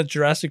 and one of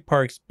Jurassic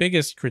Park's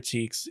biggest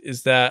critiques,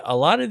 is that a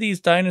lot of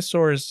these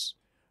dinosaurs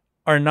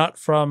are not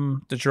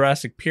from the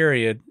Jurassic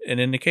period, and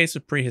in the case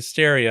of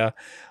Prehysteria,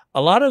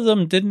 a lot of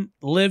them didn't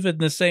live in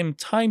the same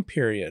time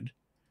period.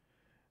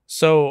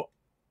 So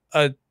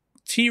a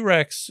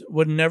T-Rex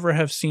would never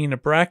have seen a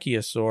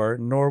Brachiosaur,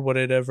 nor would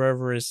it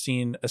ever have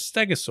seen a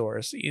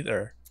Stegosaurus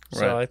either.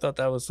 So right. I thought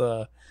that was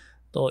a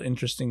little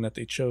interesting that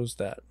they chose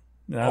that.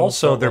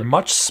 Also, they're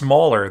much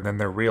smaller than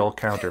their real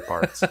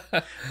counterparts.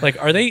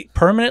 Like, are they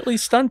permanently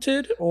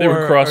stunted? Or they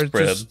were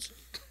crossbred.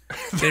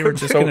 They were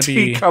just going to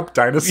be teacup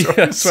dinosaurs.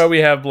 Yeah, that's why we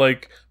have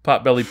like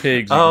potbelly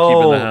pigs you can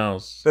keep in the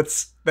house.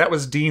 That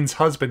was Dean's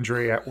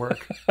husbandry at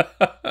work.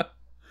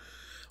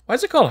 Why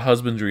is it called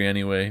husbandry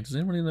anyway? Does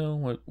anybody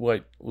know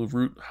what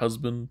root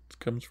husband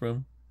comes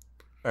from?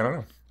 I don't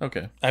know.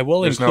 Okay, I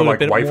will There's include no, a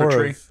bit more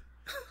wifery? of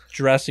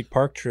Jurassic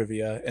Park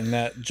trivia, and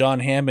that John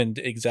Hammond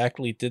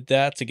exactly did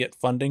that to get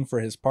funding for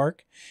his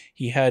park.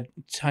 He had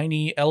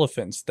tiny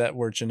elephants that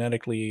were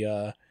genetically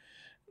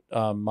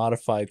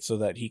modified so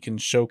that he can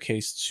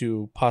showcase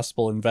to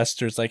possible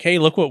investors, like, hey,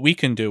 look what we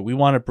can do. We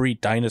want to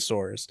breed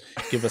dinosaurs.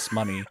 Give us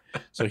money.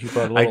 So he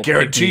brought a little I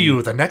guarantee pygmy.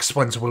 you the next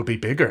ones will be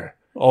bigger.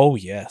 Oh,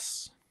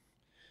 yes.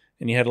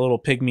 And he had a little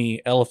pygmy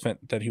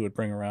elephant that he would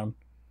bring around.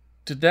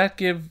 Did that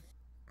give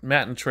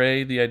Matt and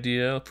Trey the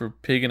idea for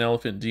pig and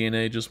elephant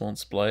DNA just won't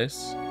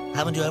splice?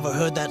 Haven't you ever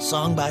heard that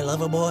song by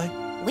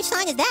Loverboy? Which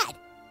song is that?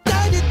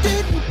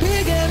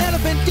 Pig and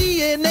elephant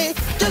DNA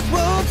just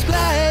won't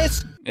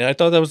splice. Yeah, I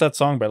thought that was that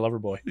song by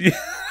Loverboy.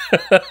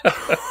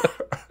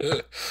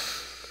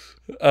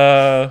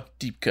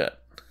 Deep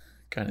cut.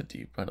 Kind of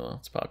deep. I don't know.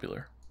 It's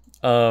popular.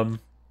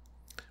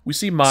 We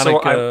see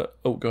Monica.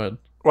 Oh, go ahead.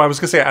 Well, I was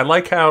going to say, I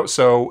like how,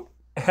 so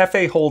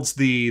Hefe holds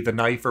the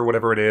knife or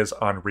whatever it is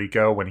on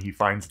Rico when he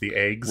finds the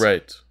eggs.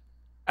 Right.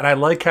 And I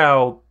like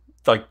how,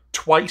 like,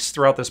 twice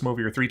throughout this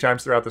movie, or 3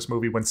 times throughout this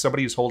movie, when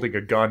somebody is holding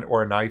a gun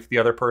or a knife, the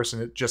other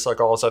person just, like,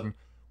 all of a sudden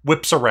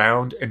whips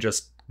around and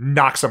just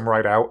knocks him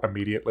right out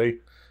immediately.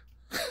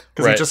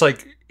 Because he just,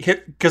 like,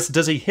 because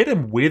does he hit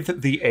him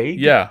with the egg?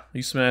 Yeah,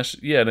 he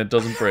smashed, and it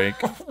doesn't break.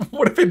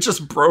 What if it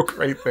just broke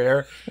right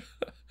there?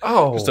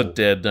 Oh. Just a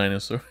dead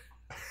dinosaur.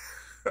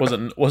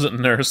 Wasn't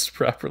nursed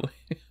properly.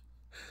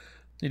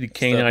 Needed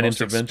canine It's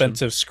the most intervention.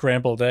 expensive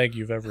scrambled egg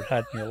you've ever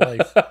had in your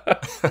life.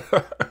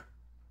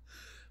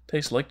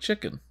 Tastes like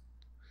chicken.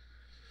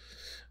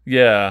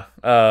 Yeah,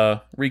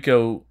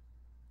 Rico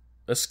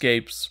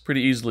escapes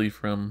pretty easily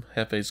from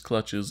Hefe's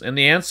clutches, and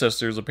the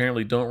ancestors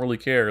apparently don't really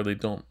care. They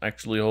don't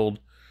actually hold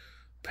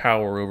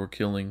power over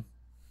killing.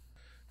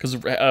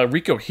 Because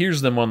Rico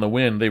hears them on the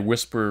wind. They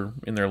whisper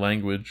in their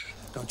language.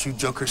 Don't you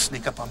jokers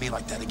sneak up on me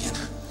like that again.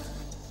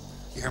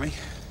 You hear me?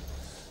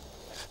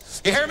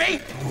 You hear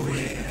me? Oh,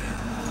 yeah.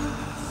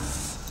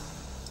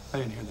 I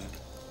didn't hear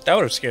that. That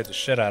would have scared the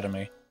shit out of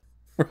me.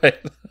 Right.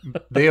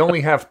 They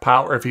only have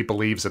power if he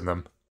believes in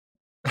them.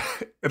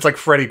 It's like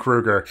Freddy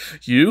Krueger.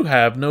 You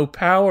have no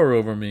power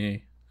over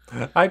me.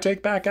 I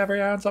take back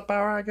every ounce of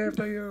power I give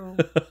to you.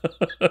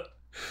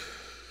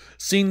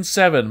 Scene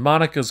 7,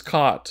 Monica's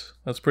caught.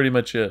 That's pretty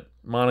much it.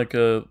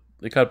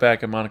 They cut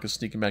back and Monica's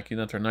sneaking back in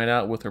after a night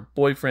out with her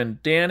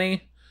boyfriend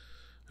Danny,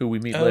 who we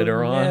meet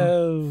later on.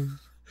 No.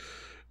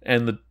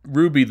 And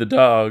Ruby, the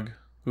dog,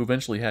 who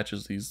eventually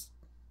hatches these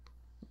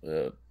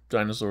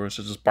dinosaurs,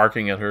 is just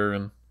barking at her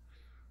and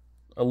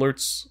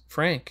alerts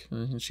Frank.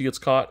 And she gets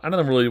caught. I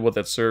don't know really what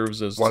that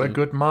serves as. What a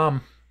good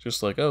mom.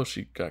 Just like, oh,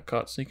 she got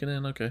caught sneaking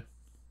in. Okay.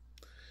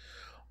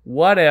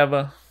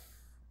 Whatever.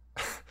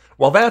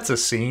 Well, that's a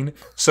scene.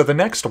 So the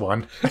next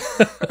one,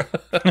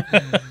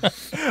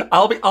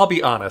 I'll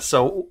be honest.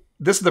 So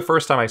this is the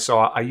first time I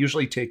saw it. I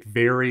usually take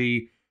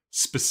very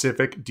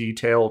specific,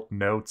 detailed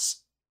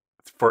notes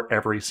for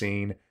every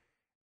scene.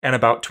 And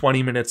about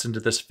 20 minutes into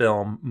this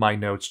film, my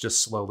notes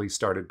just slowly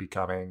started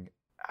becoming,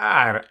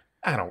 I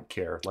don't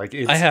care. Like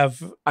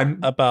I'm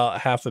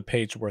about half a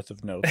page worth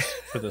of notes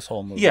for this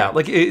whole movie. Yeah,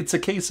 like it's a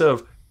case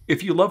of,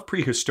 if you love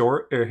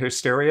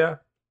Prehysteria,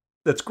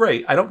 that's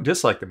great. I don't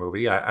dislike the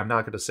movie. I'm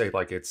not going to say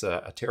like it's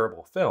a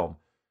terrible film,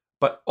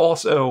 but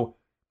also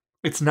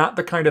it's not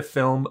the kind of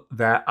film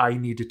that I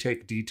need to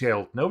take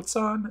detailed notes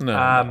on.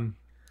 No.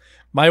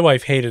 My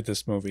wife hated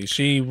this movie.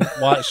 She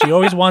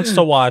always wants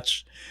to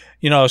watch.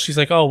 She's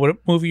like, "Oh, what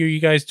movie are you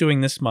guys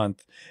doing this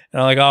month?"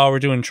 And I'm like, "Oh, we're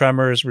doing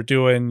Tremors. We're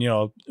doing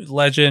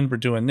Legend. We're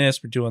doing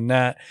this. We're doing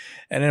that."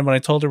 And then when I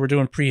told her we're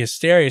doing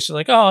Prehysteria, she's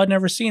like, "Oh, I've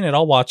never seen it.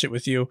 I'll watch it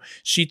with you."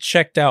 She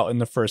checked out in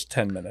the first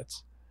 10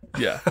 minutes.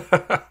 Yeah.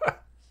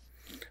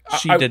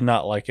 She did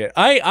not like it.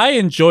 I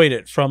enjoyed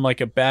it from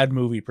like a bad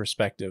movie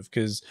perspective,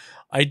 because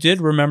I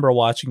did remember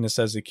watching this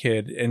as a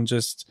kid and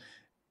just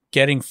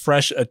getting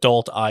fresh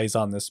adult eyes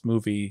on this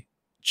movie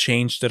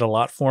changed it a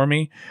lot for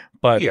me.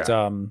 But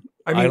yeah.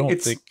 I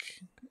don't think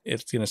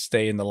it's going to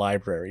stay in the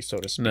library, so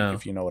to speak,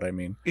 if you know what I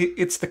mean.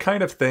 It's the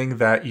kind of thing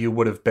that you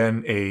would have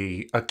been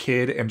a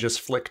kid and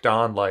just flicked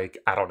on, like,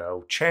 I don't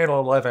know, Channel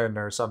 11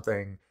 or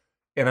something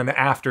in an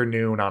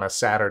afternoon on a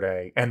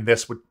Saturday, and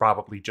this would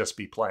probably just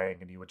be playing,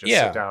 and you would just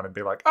sit down and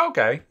be like,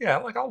 okay, yeah,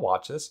 like, I'll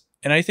watch this.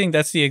 And I think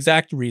that's the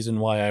exact reason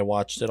why I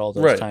watched it all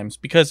those times,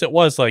 because it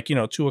was like,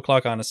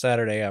 2:00 on a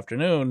Saturday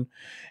afternoon,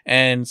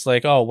 and it's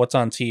like, oh, what's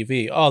on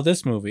TV? Oh,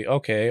 this movie.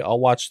 Okay, I'll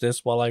watch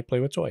this while I play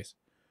with toys.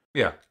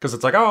 Yeah, because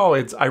it's like,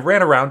 I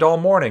ran around all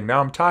morning. Now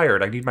I'm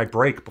tired. I need my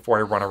break before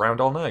I run around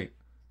all night.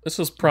 This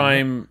is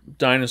prime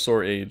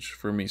dinosaur age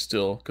for me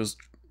still, because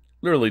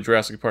literally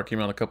Jurassic Park came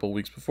out a couple of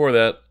weeks before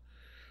that.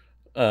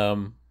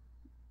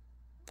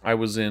 I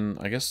was in,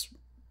 I guess,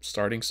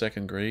 starting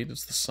second grade.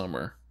 It's the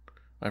summer.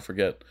 I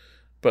forget.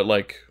 But,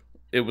 like,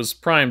 it was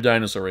prime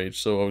dinosaur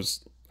age, so I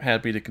was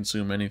happy to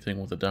consume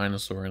anything with a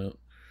dinosaur in it.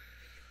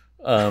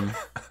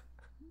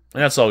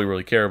 And that's all we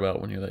really care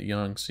about when you're that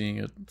young, seeing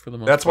it for the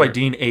most That's part. why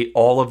Dean ate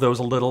all of those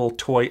little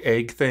toy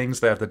egg things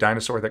that have the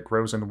dinosaur that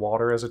grows in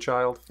water as a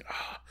child.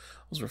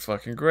 Those were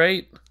fucking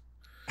great.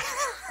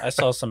 I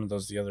saw some of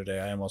those the other day.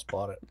 I almost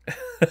bought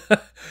it.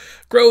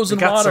 Grows It in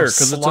got so water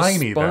because it's a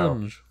slimy, though.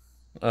 sponge.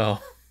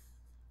 Oh.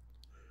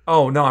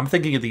 Oh, no, I'm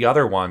thinking of the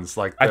other ones.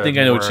 Like I think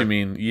I know what you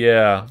mean.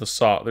 Yeah,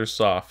 they're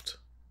soft.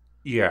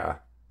 Yeah.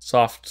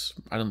 Soft,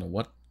 I don't know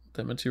what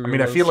that material I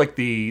mean, I was. feel like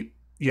the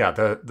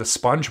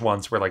sponge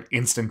ones were like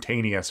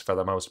instantaneous for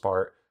the most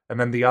part. And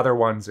then the other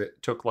ones,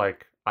 it took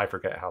like, I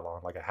forget how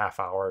long, like a half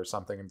hour or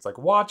something. And it's like,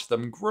 watch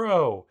them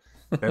grow,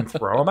 then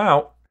throw them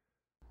out.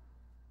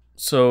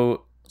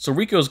 So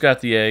Rico's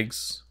got the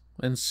eggs,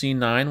 and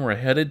C9 we're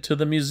headed to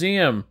the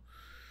museum.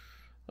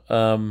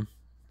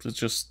 It's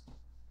just,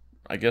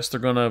 I guess they're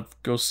gonna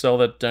go sell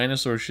that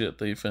dinosaur shit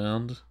they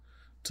found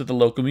to the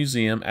local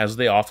museum, as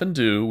they often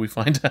do. We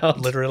find out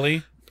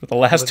Literally, for the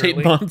last 8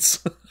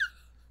 months,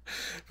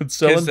 been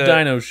selling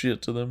dino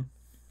shit to them.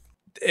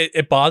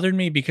 It bothered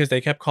me because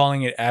they kept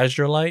calling it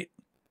azurite,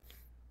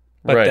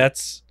 but Right.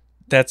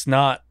 that's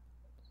not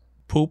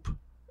poop.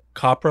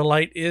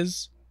 Coprolite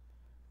is,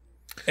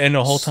 and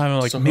the whole time I'm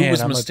like, so man, who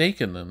was I'm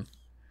mistaken then?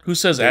 Who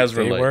says They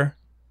azurite?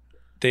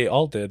 They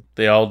all did.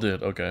 They all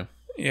did. Okay.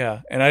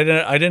 Yeah, and I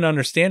didn't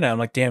understand that. I'm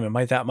like, damn, am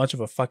I that much of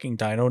a fucking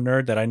dino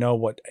nerd that I know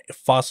what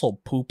fossil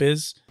poop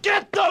is?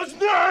 Get those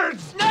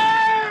nerds!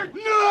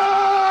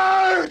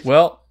 Nerds!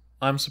 Well,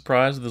 I'm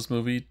surprised this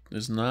movie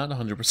is not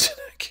 100%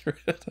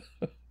 accurate.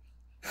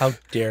 How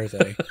dare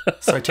they?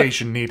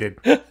 Citation needed.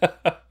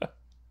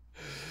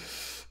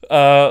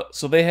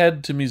 So they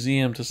head to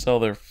museum to sell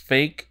their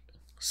fake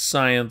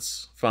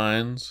science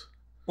finds.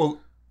 Well,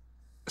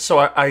 so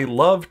I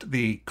loved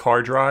the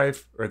car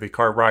drive or the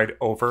car ride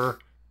over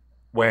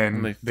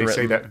when they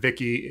say that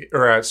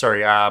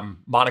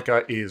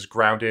Monica is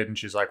grounded and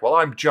she's like, well,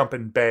 I'm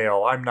jumping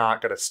bail. I'm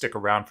not going to stick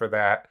around for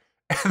that.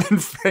 And then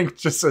Frank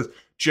just says,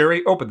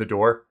 Jerry, open the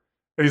door.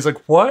 And he's like,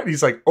 what? And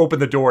he's like, open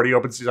the door. And he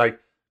opens, he's like,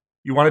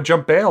 you want to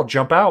jump bail?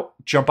 Jump out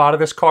of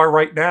this car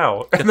right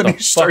now. And then he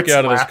starts Fuck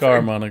out laughing. of this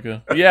car,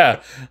 Monica.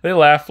 Yeah, they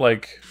laugh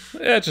like,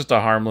 it's just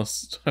a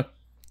harmless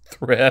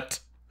threat.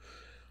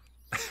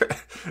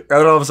 And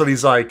then all of a sudden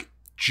he's like,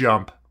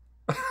 jump.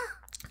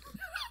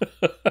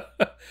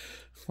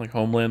 Like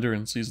Homelander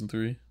in season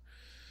 3.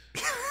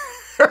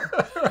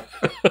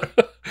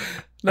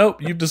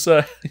 Nope, you've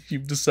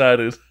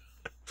decided.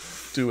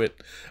 Do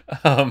it.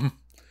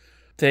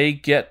 They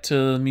get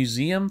to the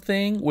museum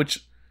thing,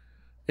 which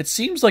it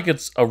seems like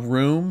it's a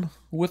room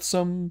with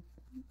some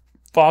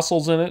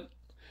fossils in it,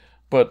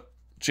 but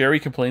Jerry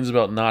complains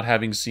about not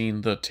having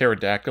seen the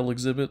pterodactyl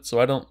exhibit, so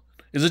I don't...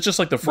 Is it just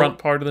like the front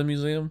part of the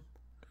museum?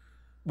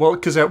 Well,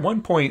 because at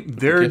one point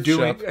they're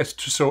doing...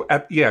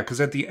 shop?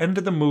 Because at the end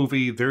of the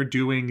movie, they're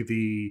doing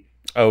the...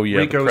 Oh, yeah.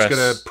 Rico's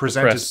going to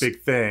present his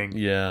big thing.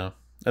 Yeah.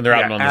 And they're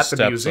out on the at steps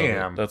the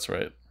museum. That's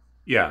right.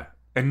 Yeah.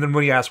 And then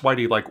when he asks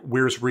Whitey, like,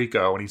 where's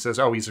Rico? And he says,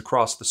 oh, he's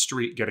across the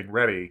street getting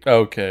ready.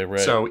 Okay, right.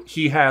 So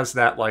he has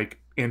that,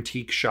 like,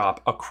 antique shop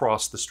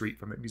across the street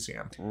from the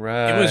museum.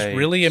 Right. It was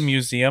really a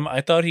museum.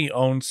 I thought he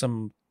owned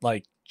some,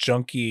 like,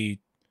 junky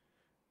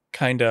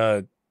kind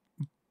of,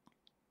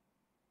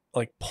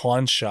 like,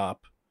 pawn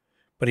shop.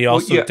 But he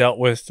also dealt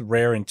with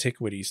rare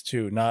antiquities,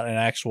 too. Not an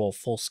actual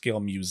full-scale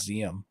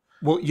museum.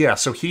 Well, yeah,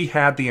 so he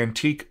had the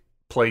antique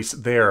place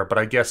there, but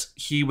I guess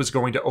he was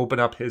going to open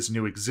up his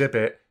new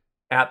exhibit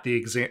at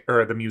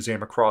the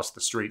museum across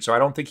the street. So I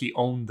don't think he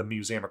owned the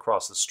museum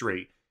across the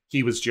street.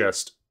 He was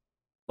just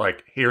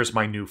like, here's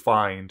my new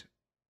find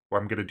where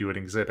I'm going to do an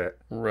exhibit.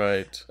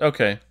 Right.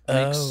 Okay.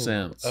 Makes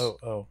sense.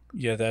 Oh.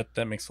 Yeah,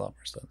 that makes a lot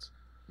more sense.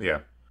 Yeah.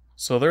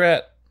 So they're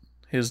at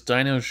his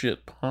dino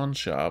shit pawn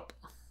shop.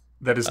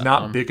 That is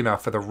not big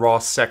enough for the raw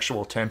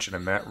sexual tension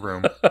in that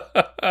room.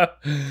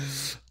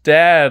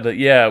 Dad,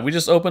 yeah, we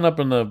just open up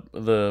in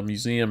the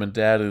museum and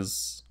Dad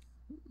is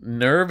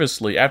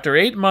nervously, after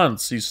 8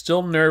 months, he's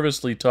still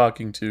nervously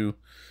talking to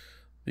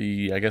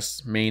the, I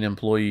guess, main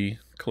employee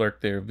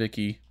clerk there,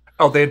 Vicky.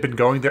 Oh, they had been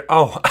going there?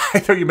 Oh, I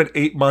thought you meant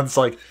 8 months,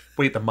 like,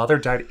 wait, the mother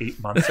died 8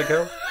 months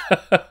ago?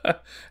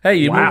 Hey,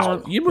 you move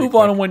on. You move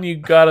on when you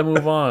gotta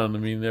move on. I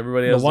mean,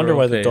 everybody has No wonder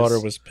why the daughter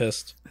was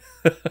pissed.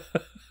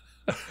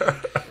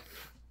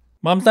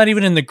 Mom's not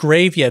even in the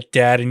grave yet,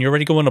 Dad, and you're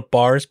already going to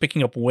bars,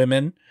 picking up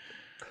women.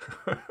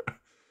 Look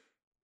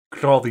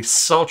at all these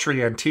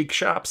sultry antique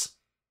shops.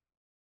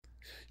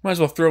 Might as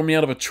well throw me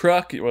out of a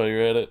truck while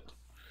you're at it.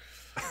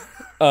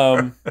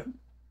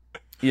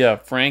 Yeah,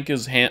 Frank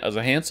is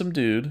a handsome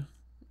dude,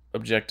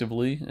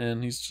 objectively,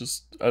 and he's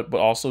just, but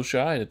also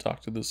shy to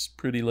talk to this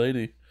pretty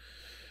lady.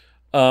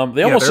 They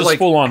almost just like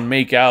full on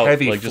make out,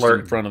 like just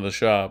in front of the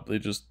shop. They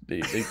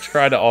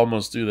try to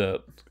almost do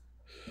that.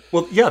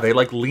 Well, yeah, they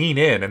like lean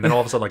in, and then all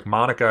of a sudden, like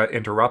Monica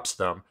interrupts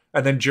them,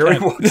 and then Jerry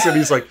walks in.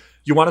 He's like,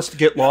 "You want us to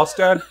get lost,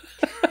 Dad?"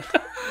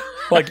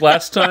 Like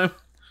last time.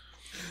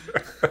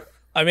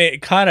 I mean,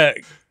 kind of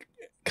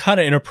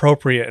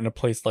inappropriate in a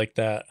place like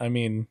that. I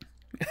mean,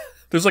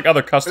 there's like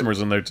other customers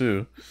in there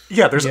too.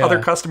 Yeah, there's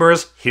other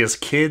customers, his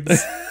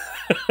kids.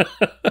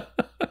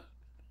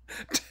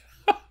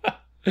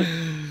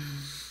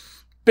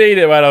 Beat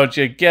it, why don't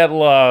you get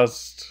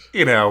lost?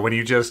 You know, when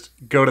you just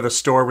go to the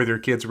store with your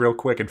kids real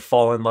quick and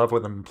fall in love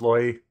with an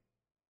employee.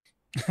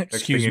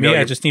 Excuse me,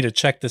 I just need to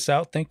check this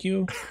out. Thank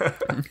you.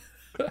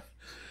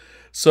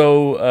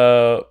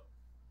 So,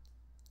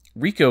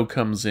 Rico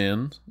comes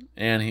in,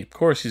 and of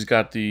course he's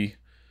got the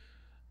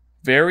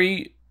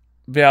very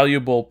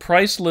valuable,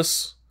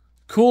 priceless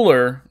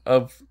cooler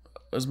of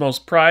his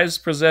most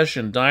prized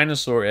possession,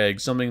 dinosaur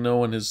eggs, something no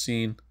one has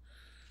seen.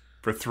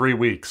 For 3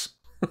 weeks.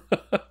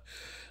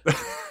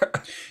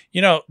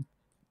 You know,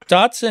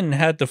 Dotson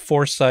had the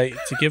foresight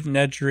to give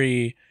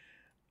Nedry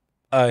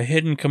a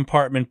hidden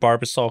compartment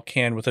Barbasol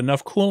can with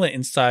enough coolant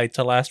inside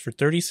to last for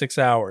 36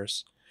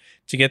 hours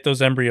to get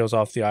those embryos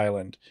off the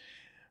island.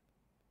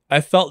 I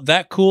felt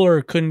that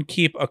cooler couldn't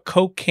keep a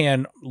Coke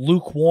can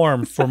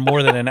lukewarm for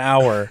more than an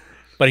hour,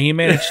 but he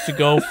managed to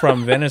go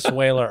from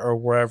Venezuela or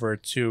wherever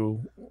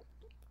to,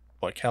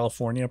 what,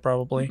 California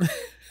probably?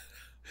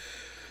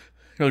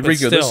 Like,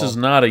 Rico, this is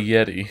not a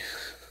Yeti.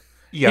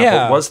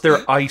 Yeah, but was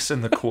there ice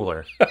in the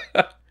cooler?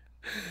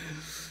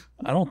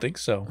 I don't think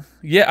so.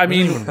 Yeah, I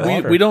mean,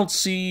 we don't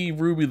see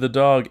Ruby the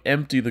dog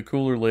empty the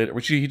cooler later,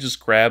 which he just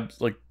grabs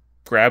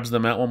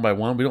them out one by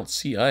one. We don't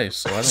see ice,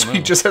 so I don't know.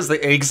 He just has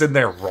the eggs in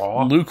there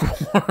raw.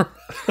 Lukewarm.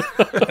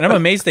 And I'm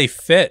amazed they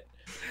fit.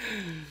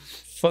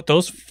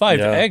 Those 5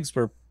 eggs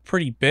were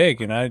pretty big,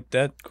 and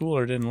that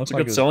cooler didn't look it's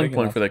like it was a good selling big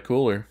point enough. for that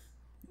cooler.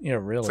 Yeah,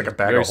 really. It's like a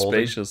bag Very of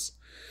holding. spacious.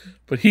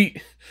 But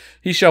he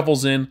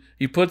shuffles in.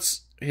 He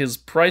puts his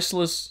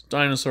priceless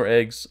dinosaur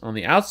eggs on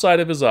the outside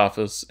of his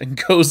office and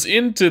goes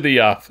into the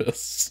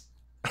office.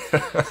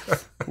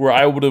 Where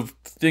I would have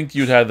think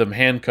you'd have them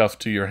handcuffed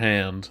to your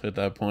hand at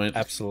that point.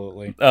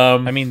 Absolutely.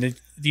 I mean,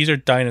 these are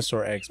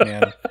dinosaur eggs,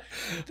 man.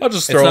 I'll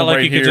just throw it's not them like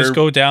right you could here just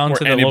go down where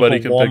to the anybody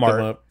local can pick them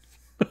Walmart. up.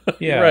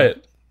 Yeah.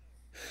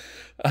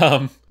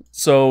 Right.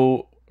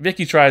 So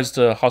Vicky tries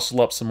to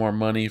hustle up some more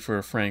money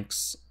for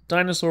Frank's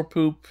dinosaur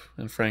poop,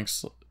 and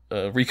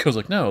Rico's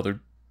like, no,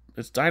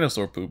 it's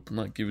dinosaur poop. I'm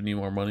not giving you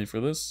more money for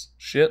this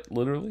shit,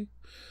 literally.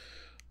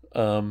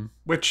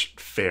 Which,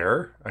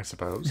 fair, I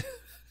suppose.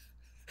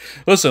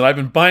 Listen, I've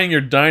been buying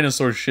your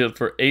dinosaur shit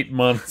for 8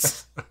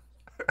 months.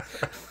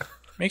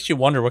 Makes you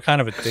wonder what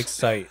kind of a dig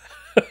site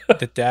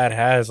that Dad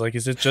has. Like,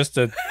 is it just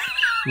a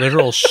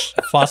literal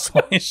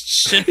fossilized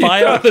shit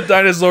pile? The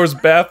dinosaur's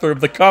bathroom,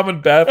 the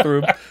common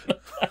bathroom.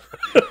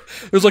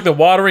 There's like the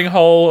watering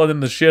hole and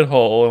then the shit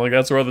hole, and like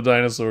that's where all the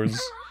dinosaurs.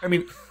 I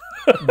mean,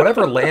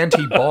 whatever land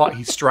he bought,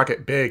 he struck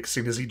it big,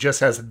 seeing as he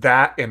just has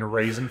that and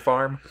Raisin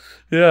Farm.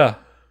 Yeah.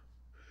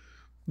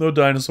 No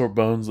dinosaur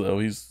bones though.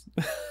 Does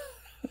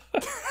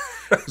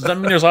that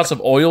mean there's lots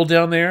of oil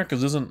down there?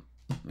 Because isn't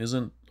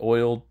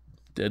oil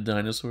dead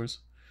dinosaurs?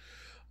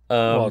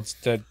 Well, it's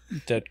dead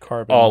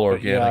carbon. All but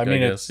organic, yeah, I mean,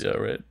 guess. Yeah,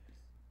 right.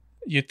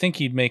 You'd think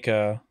he'd make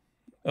a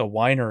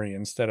winery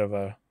instead of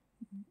a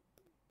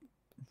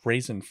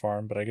raisin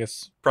farm, but I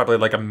guess Probably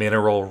like a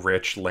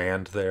mineral-rich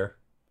land there.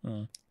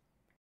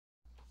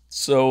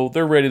 So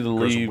they're ready to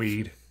Grows leave.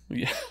 weed.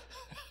 Yeah.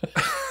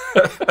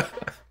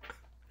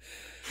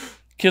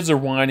 Kids are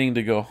whining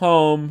to go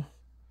home.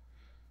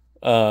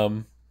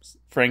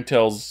 Frank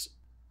tells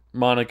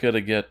Monica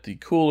to get the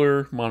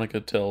cooler. Monica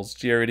tells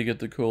Jerry to get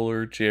the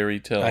cooler. Jerry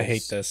tells I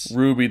hate this.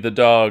 Ruby the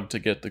dog to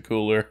get the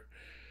cooler.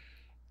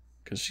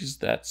 Because she's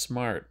that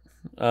smart.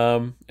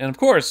 And of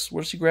course,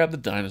 where does she grab the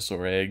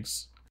dinosaur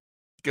eggs?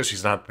 Because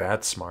she's not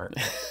that smart.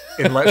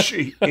 Unless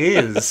she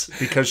is,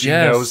 because she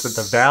Yes. knows that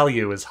the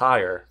value is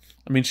higher.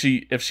 I mean,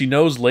 if she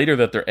knows later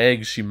that they're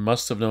eggs, she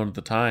must have known at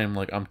the time,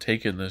 like, I'm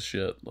taking this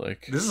shit.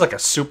 Like, This is like a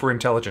super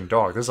intelligent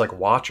dog. This is like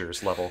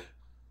Watchers level.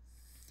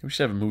 we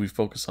should have a movie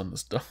focus on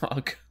this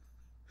dog.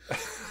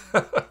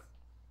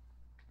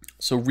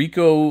 So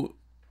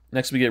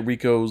next we get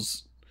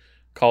Rico's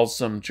calls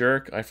some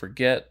jerk. I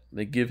forget.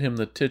 They give him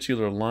the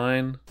titular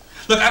line.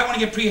 Look, I don't want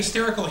to get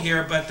prehysterical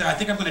here, but I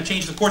think I'm going to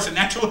change the course of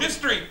natural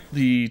history.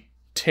 The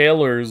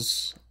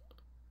Taylors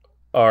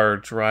are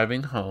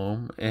driving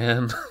home,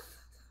 and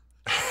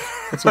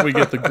that's when we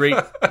get the great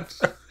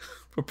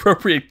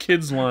appropriate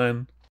kids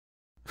line.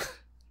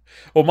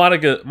 Well,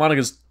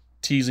 Monica's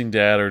teasing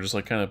Dad, or just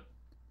like kind of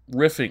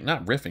riffing.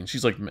 Not riffing.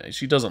 She's like,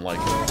 she doesn't like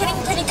it.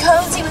 Getting pretty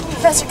cozy with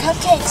Professor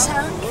Cupcakes,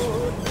 huh?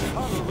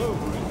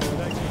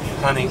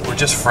 Honey, we're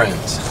just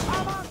friends.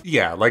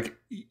 Yeah, like,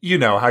 you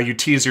know how you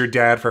tease your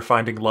dad for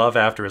finding love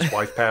after his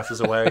wife passes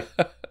away.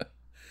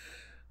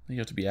 You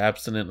have to be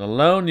abstinent and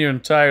alone your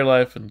entire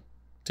life and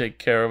take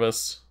care of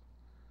us.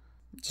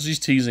 So she's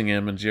teasing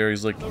him, and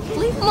Jerry's like,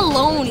 Leave him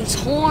alone, he's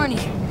horny.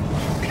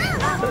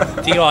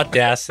 the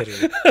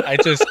audacity.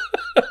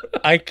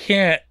 I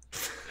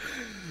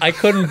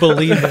couldn't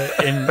believe it,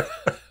 and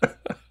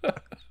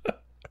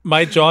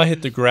my jaw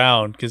hit the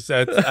ground, because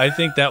I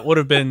think that would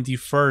have been the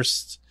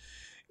first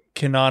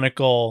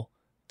canonical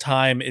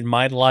time in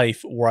my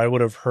life where I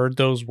would have heard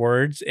those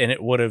words, and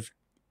it would have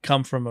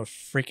come from a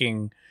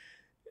freaking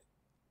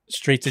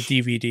straight to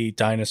DVD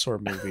dinosaur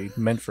movie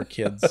meant for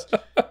kids.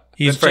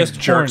 He's Frank just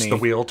jerks horny. the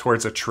wheel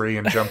towards a tree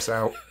and jumps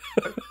out.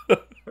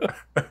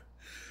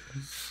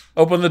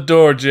 open the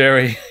door,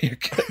 Jerry. You're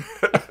kidding.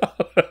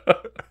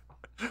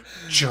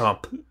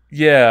 Jump.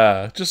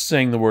 Yeah, just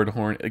saying the word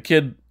horny. A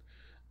kid,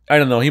 I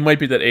don't know, he might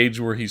be that age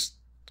where he's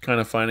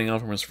kind of finding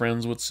out from his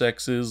friends what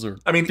sex is, or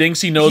I mean,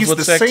 thinks he knows he's what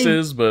the sex same-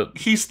 is, but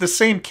He's the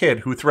same kid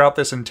who throughout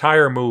this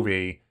entire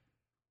movie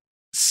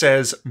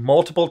says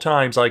multiple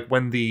times, like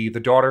when the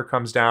daughter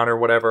comes down or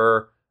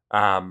whatever,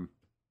 and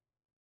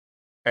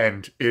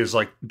is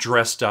like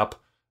dressed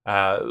up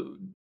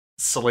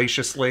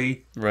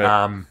salaciously,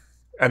 Right.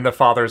 and the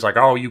father's like,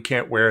 "Oh, you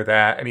can't wear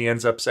that," and he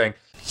ends up saying,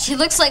 She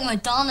looks like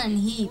Madonna in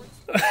Heat.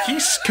 he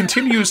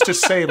continues to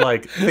say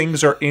like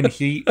things are in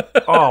heat.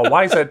 Oh,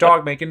 why is that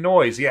dog making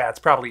noise? Yeah, it's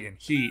probably in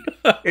heat.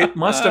 It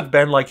must have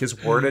been like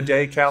his word a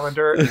day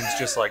calendar. And he's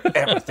just like,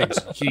 everything's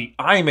in heat.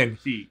 I'm in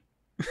heat.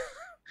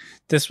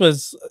 This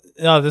was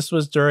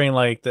during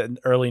like the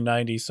early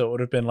 90s, so it would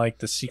have been like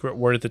the secret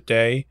word of the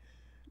day.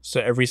 So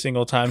every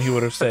single time he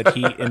would have said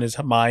heat, in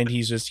his mind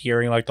he's just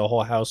hearing like the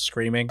whole house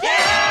screaming.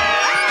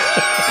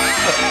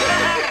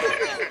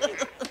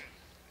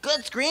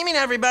 Good screaming,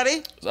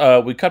 everybody.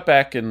 We cut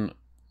back and,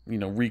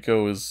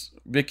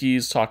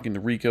 Vicky's talking to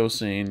Rico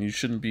saying, you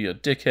shouldn't be a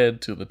dickhead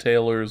to the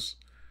Taylors.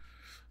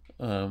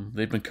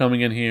 They've been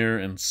coming in here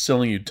and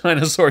selling you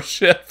dinosaur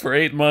shit for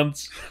 8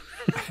 months.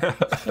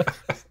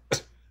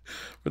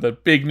 For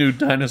that big new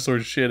dinosaur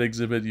shit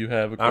exhibit you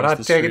have across I'm not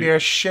the taking street. your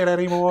shit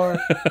anymore.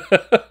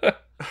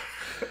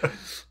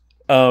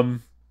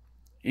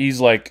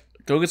 He's like,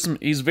 go get some.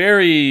 He's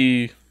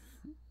very,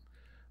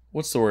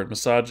 what's the word?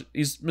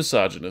 He's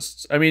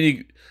misogynist. I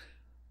mean,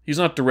 he's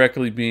not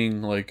directly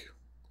being like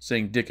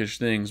saying dickish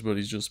things, but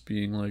he's just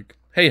being like,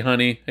 hey,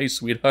 honey, hey,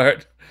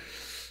 sweetheart,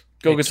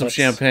 go get some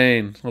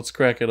champagne. Let's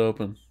crack it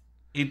open.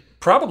 He'd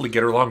probably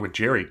get along with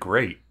Jerry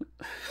great.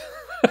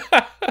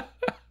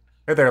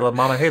 Hey there, little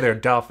mama. Hey there,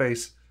 doll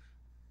face.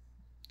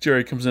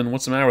 Jerry comes in.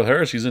 What's the matter with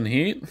her? She's in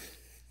heat.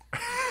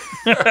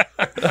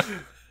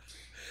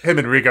 Him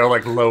and Rico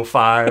like low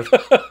five.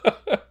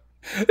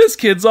 This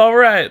kid's all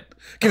right.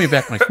 Give me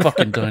back my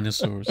fucking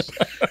dinosaurs.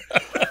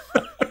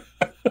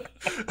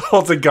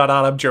 Holds a gun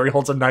on him. Jerry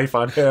holds a knife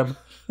on him.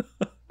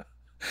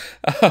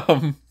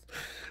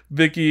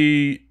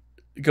 Vicky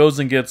goes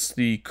and gets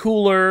the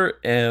cooler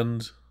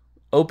and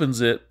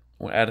opens it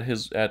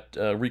at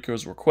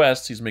Rico's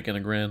request. He's making a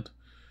grand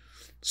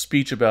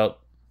speech about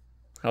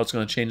how it's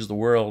going to change the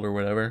world or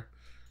whatever.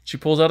 She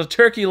pulls out a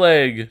turkey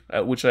leg,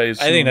 which I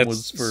assume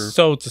was for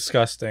so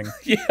disgusting.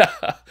 Yeah,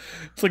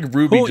 it's like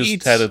Ruby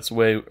had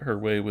her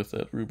way with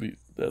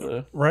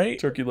that right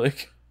turkey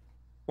leg.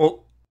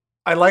 Well,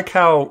 I like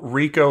how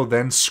Rico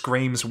then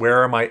screams,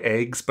 "Where are my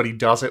eggs?" But he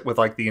does it with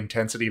like the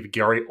intensity of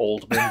Gary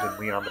Oldman and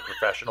Leon the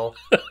Professional.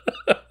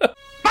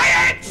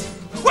 My eggs!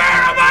 Where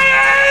are my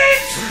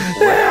eggs?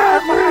 Where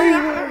are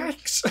my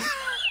eggs?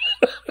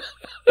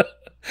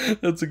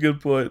 That's a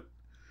good point.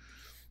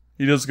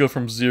 He does go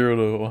from 0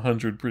 to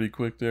 100 pretty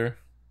quick there.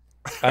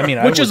 I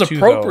mean, which is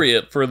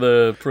appropriate for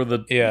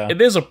the yeah. It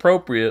is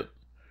appropriate.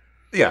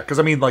 Yeah, because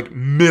I mean, like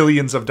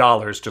millions of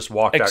dollars just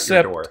walked out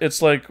your door.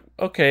 It's like,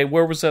 okay,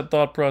 where was that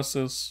thought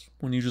process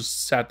when you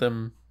just sat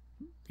them,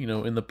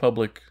 in the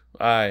public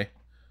eye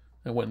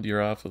and went into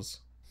your office?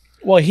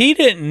 Well, he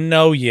didn't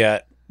know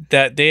yet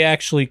that they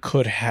actually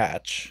could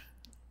hatch.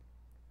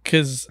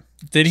 Because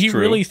did he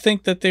really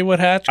think that they would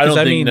hatch? I think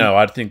that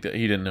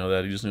he didn't know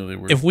that. He just knew they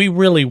were. If we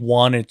really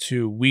wanted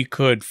to, we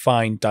could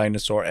find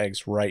dinosaur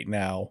eggs right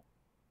now.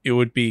 It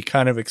would be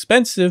kind of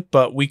expensive,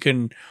 but we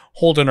can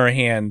hold in our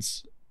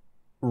hands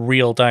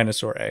real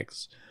dinosaur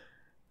eggs.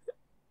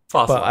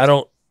 Fossilized. But I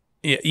don't.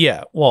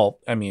 Yeah. Well,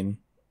 I mean,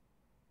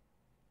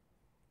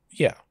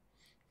 yeah.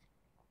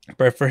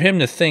 But for him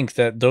to think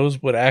that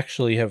those would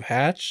actually have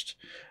hatched,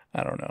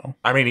 I don't know.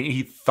 I mean,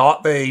 he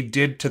thought they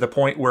did to the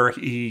point where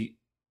he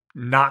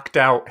knocked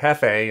out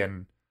Hefe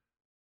and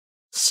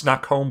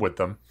snuck home with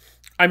them.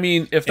 I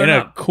mean, if they're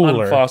not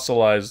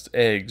unfossilized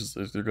eggs,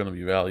 they're going to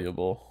be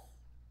valuable.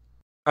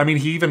 I mean,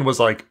 he even was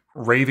like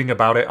raving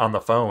about it on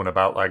the phone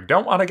about like,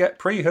 don't want to get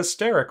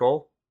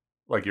pre-hysterical,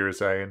 like you were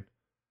saying.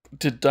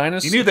 Did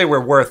dinosaurs? He knew they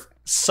were worth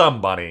some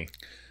money.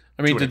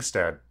 I mean, to an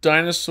extent.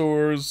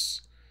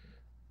 Dinosaurs?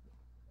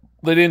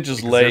 They didn't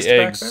just lay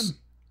eggs,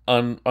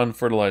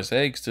 unfertilized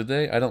eggs, did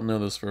they? I don't know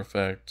this for a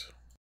fact.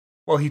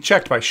 Well, he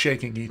checked by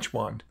shaking each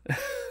one.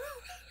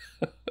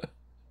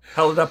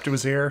 Held it up to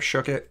his ear,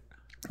 shook it.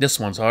 This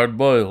one's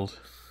hard-boiled.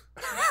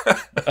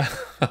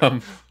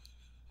 In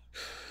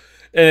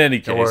any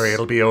case, don't worry,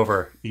 it'll be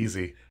over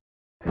easy.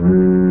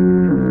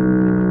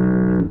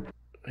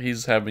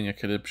 He's having a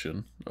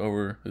conniption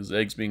over his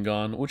eggs being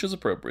gone, which is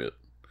appropriate.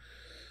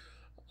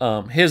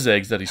 His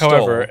eggs that he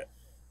stole.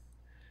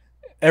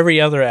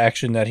 Every other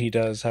action that he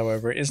does,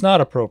 however, is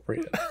not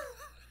appropriate.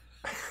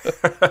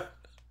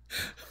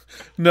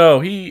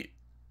 No,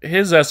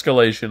 his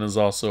escalation is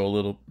also a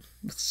little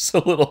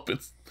bit.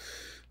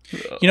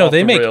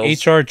 They make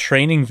HR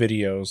training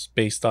videos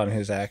based on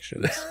his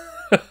actions.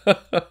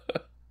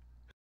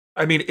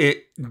 I mean,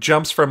 it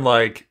jumps from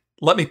like,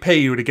 let me pay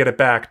you to get it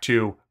back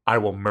to, I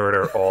will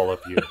murder all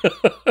of you.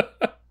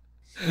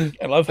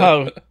 I love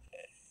how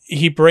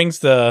he brings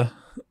the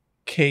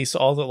case,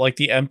 all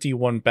the empty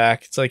one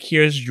back. It's like,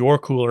 here's your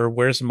cooler,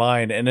 where's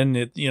mine? And then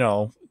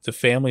the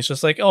family's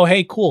just like, oh,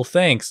 hey, cool,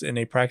 thanks. And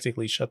they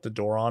practically shut the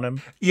door on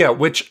him. Yeah,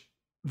 which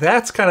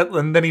that's kind of,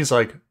 and then he's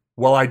like,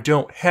 well, I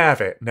don't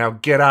have it. Now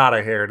get out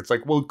of here. And it's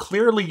like, well,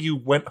 clearly you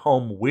went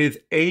home with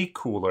a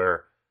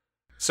cooler.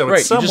 So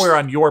it's somewhere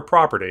on your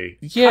property.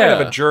 Yeah.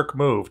 Kind of a jerk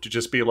move to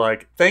just be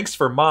like, thanks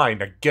for mine.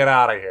 Now get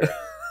out of here.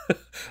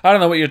 I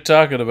don't know what you're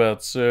talking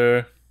about,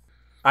 sir.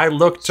 I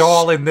looked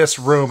all in this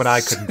room and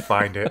I couldn't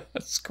find it.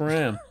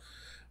 Scram.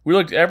 We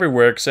looked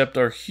everywhere except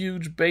our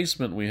huge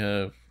basement we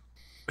have.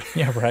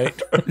 Yeah, right.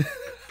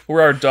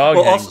 Where our dog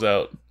hangs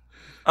out.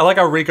 I like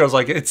how Rico's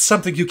like, it's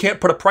something you can't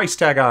put a price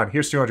tag on.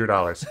 Here's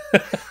 $200.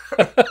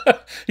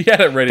 He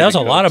had it ready. That was a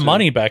lot of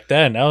money back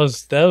then. That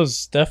was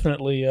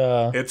definitely.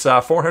 It's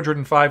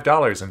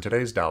 $405 in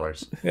today's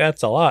dollars.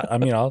 That's a lot. I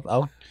mean,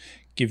 I'll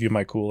give you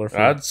my cooler.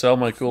 I'd sell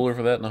my cooler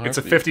for that in a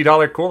heartbeat. It's a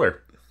 $50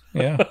 cooler.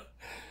 Yeah.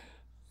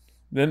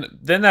 Then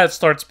that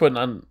starts putting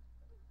on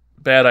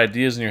bad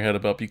ideas in your head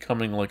about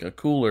becoming like a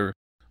cooler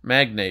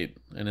magnate,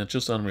 and it's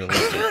just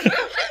unrealistic.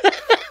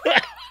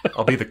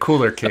 I'll be the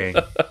cooler king,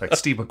 like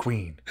Steve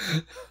McQueen.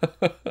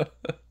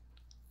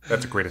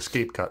 That's a great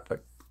escape cut.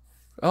 But...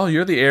 Oh,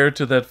 you're the heir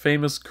to that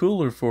famous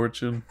cooler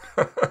fortune.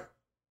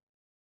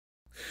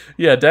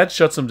 Yeah, Dad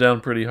shuts him down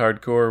pretty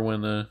hardcore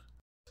when...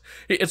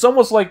 It's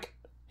almost like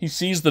he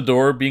sees the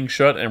door being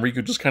shut, and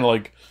Riku just kind of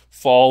like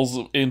falls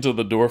into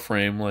the door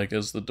frame, like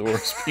as the door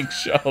is being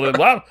shut.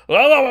 And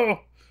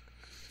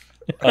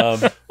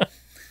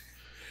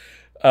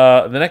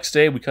the next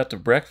day, we cut to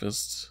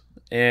breakfast,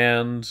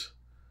 and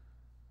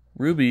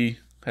Ruby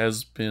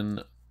has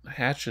been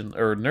hatching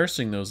or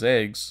nursing those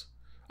eggs.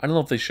 I don't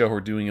know if they show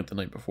her doing it the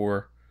night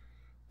before,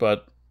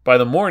 but by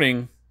the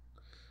morning,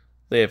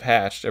 they have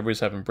hatched. Everybody's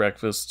having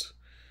breakfast.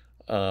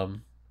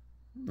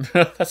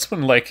 That's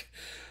when like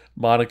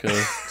Monica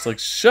is like,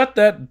 "Shut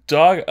that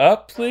dog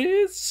up,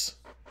 please."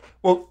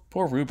 Well,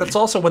 poor Ruby. That's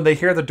also when they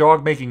hear the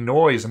dog making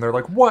noise, and they're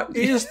like, "What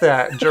is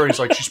that?" And Jerry's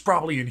like, "She's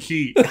probably in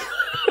heat."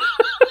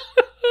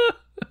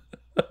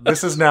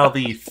 This is now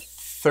the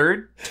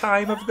third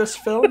time of this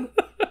film.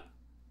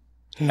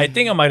 I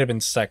think it might have been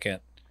second.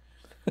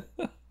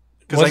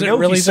 Because I know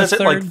really he says it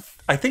like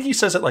I think he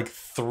says it like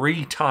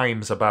 3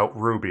 times about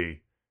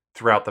Ruby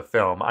throughout the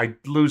film. I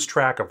lose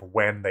track of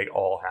when they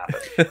all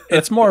happen.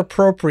 It's more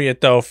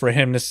appropriate though for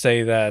him to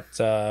say that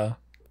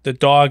the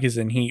dog is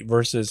in heat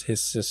versus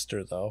his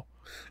sister, though.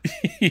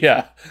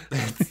 Yeah.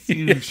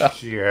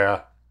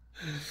 Yeah.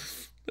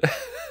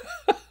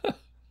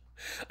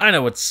 I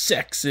know what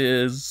sex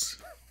is.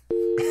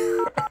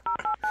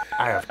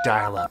 I have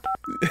dial-up.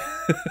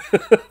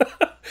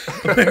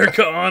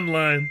 America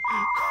Online.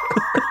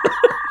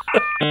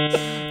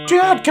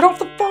 Dad, get off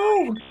the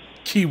phone.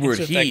 Keyword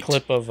it's heat. That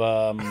clip of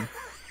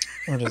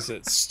what is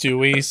it?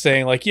 Stewie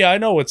saying like, "Yeah, I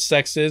know what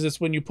sex is. It's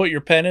when you put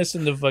your penis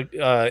in the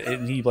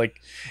and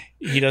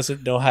he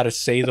doesn't know how to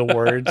say the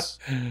words.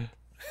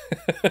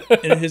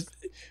 And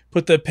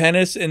put the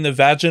penis in the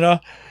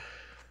vagina."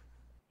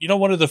 You know,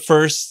 one of the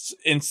first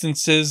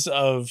instances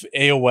of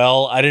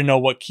AOL, I didn't know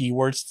what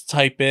keywords to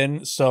type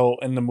in. So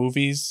in the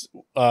movies,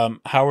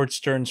 Howard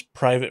Stern's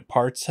Private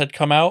Parts had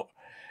come out.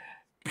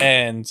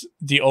 And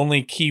the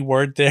only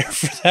keyword there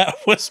for that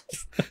was,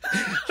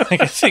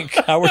 like, I think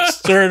Howard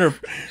Stern or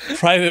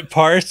Private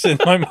Parts. And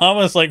my mom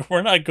was like,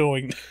 "We're not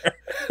going there."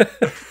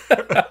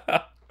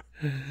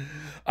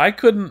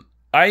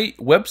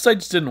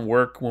 Websites didn't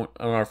work on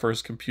our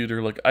first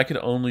computer. Like, I could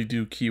only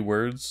do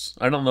keywords.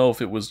 I don't know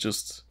if it was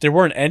just... There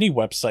weren't any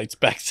websites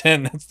back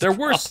then. That's there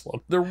were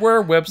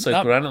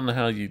websites, but I don't know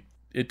how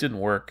it didn't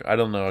work. I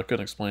don't know. I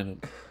couldn't explain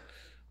it.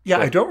 Yeah,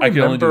 but I don't remember. I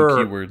could only do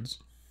keywords.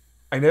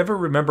 I never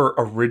remember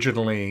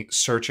originally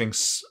searching,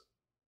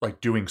 like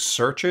doing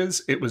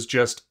searches. It was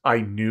just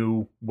I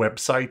knew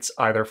websites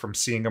either from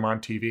seeing them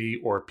on TV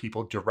or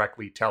people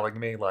directly telling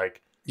me,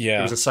 like... Yeah,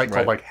 there was a site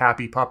called like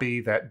Happy Puppy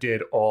that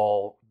did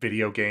all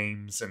video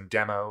games and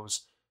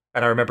demos.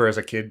 And I remember as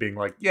a kid being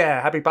like,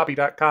 "Yeah,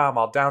 happypuppy.com.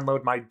 I'll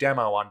download my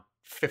demo on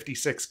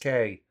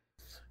 56K."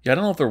 Yeah, I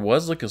don't know if there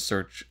was like a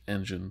search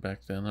engine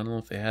back then. I don't know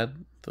if they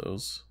had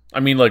those. I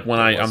mean, like when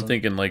I'm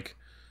thinking like,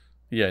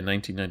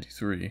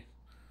 1993.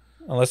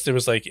 Unless there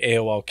was like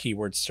AOL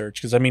keyword search,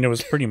 because I mean it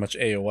was pretty much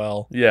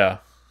AOL. Yeah.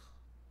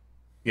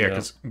 Yeah,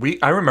 because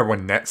I remember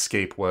when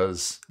Netscape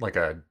was like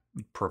a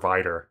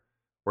provider,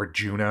 or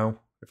Juno.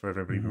 If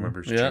everybody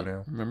remembers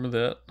Juno. Remember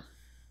that.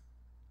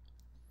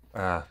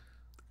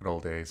 Good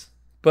old days.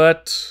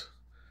 But,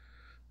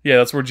 yeah,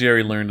 that's where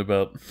Jerry learned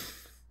about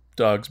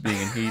dogs being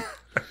in heat.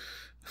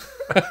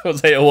 That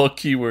was AOL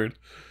keyword.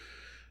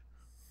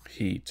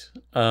 Heat.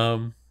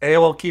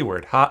 AOL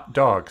keyword, hot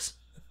dogs.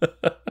 If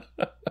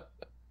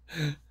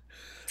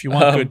you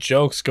want good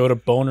jokes, go to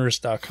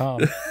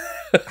boners.com.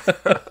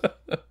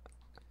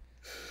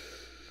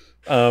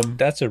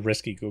 That's a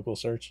risky Google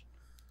search.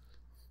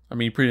 I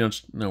mean, you pretty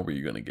much know where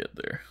you're going to get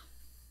there.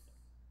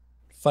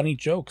 Funny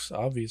jokes,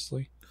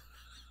 obviously.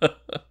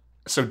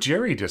 So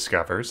Jerry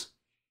discovers.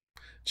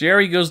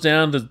 Jerry goes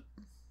down to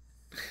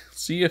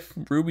see if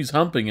Ruby's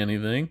humping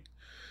anything.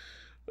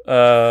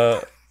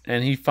 And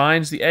he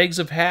finds the eggs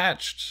have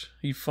hatched.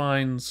 He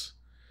finds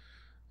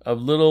a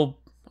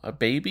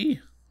baby,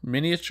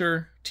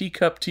 miniature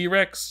teacup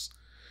T-Rex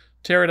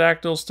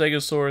Pterodactyl,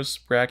 Stegosaurus,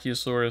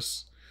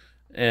 Brachiosaurus,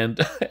 and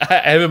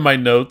I have in my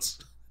notes,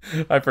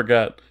 I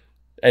forgot,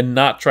 and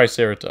not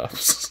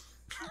Triceratops.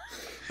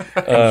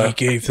 And he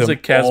gave them all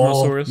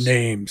Chasmosaurus?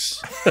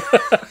 names.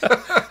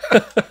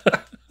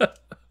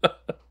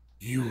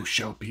 You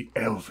shall be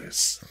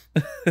Elvis.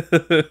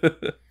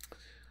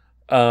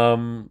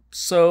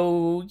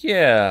 So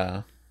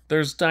yeah,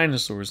 there's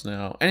dinosaurs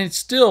now, and it's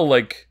still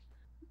like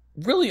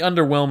really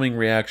underwhelming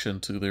reaction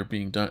to there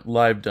being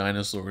live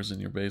dinosaurs in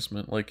your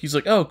basement. Like he's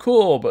like, "Oh,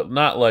 cool," but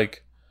not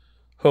like,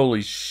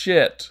 "Holy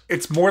shit!"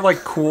 It's more like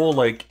cool,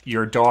 like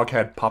your dog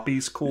had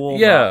puppies. Cool,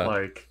 Yeah. Not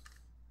like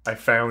I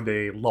found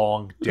a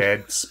long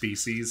dead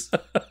species.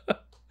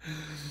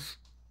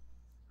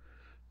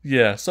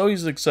 Yeah, so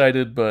he's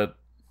excited, but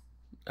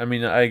I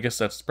mean, I guess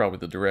that's probably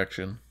the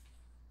direction.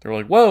 They're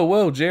like, "Whoa,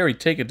 whoa, Jerry,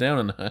 take it down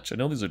a notch. I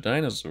know these are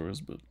dinosaurs,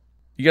 but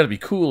you got to be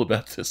cool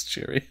about this,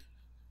 Jerry."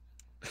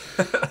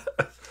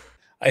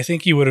 I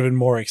think he would have been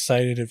more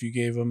excited if you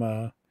gave him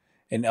an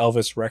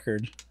Elvis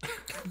record.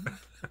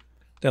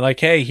 They're like,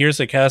 hey, here's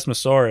a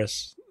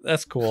Chasmosaurus.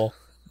 That's cool.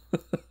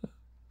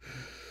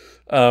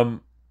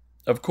 Of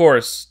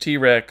course,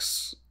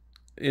 T-Rex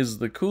is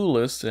the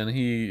coolest, and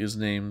he is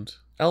named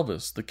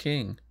Elvis, the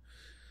king.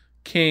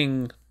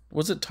 King,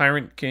 was it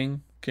Tyrant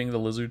King? King of the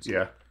Lizards?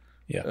 Yeah.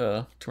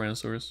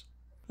 Tyrannosaurus.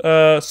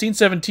 Scene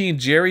 17,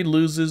 Jerry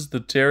loses the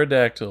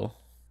pterodactyl.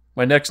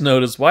 My next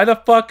note is, why the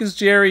fuck is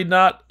Jerry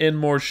not in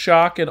more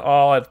shock and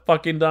awe at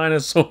fucking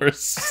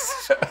dinosaurs?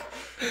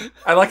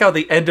 I like how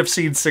the end of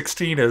scene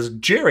 16 is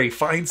Jerry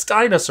finds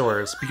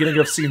dinosaurs. Beginning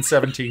of scene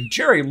 17,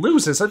 Jerry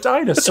loses a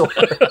dinosaur.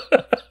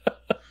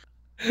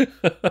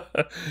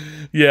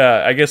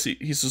 Yeah, I guess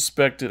he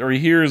suspected, or he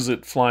hears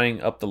it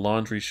flying up the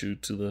laundry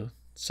chute to the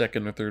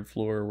second or third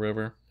floor or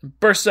wherever.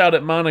 Bursts out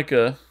at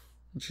Monica,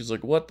 and she's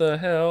like, what the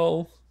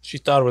hell? She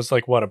thought it was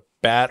like, what, a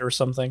bat or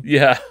something?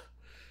 Yeah.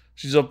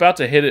 She's about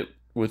to hit it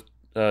with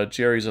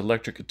Jerry's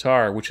electric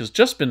guitar, which has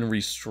just been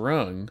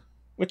restrung.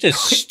 Which is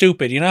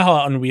stupid. You know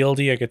how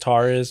unwieldy a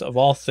guitar is? Of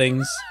all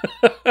things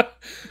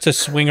to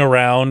swing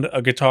around,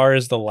 a guitar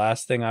is the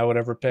last thing I would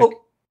ever pick.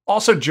 Well,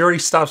 also, Jerry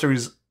stops her.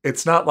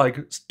 It's not like,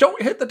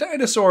 don't hit the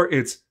dinosaur.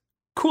 It's,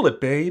 cool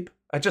it, babe.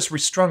 I just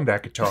restrung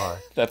that guitar.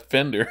 That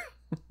Fender.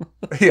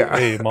 Yeah.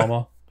 Hey,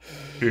 mama.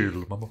 Hey,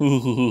 little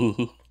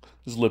mama.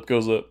 His lip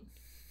goes up.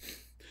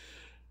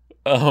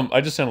 I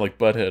just sound like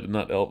Butthead and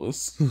not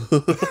Elvis.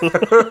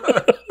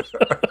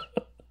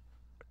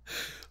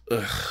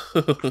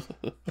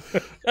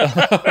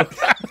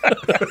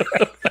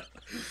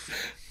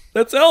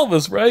 That's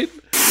Elvis, right?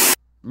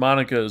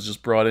 Monica is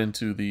just brought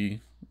into the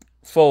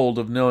fold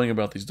of knowing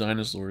about these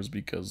dinosaurs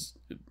because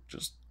it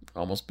just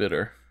almost bit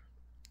her.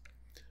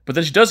 But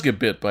then she does get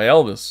bit by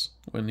Elvis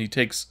when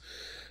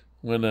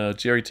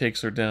Jerry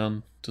takes her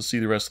down to see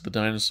the rest of the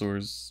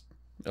dinosaurs.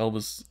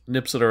 Elvis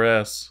nips at her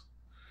ass.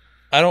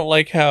 I don't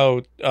like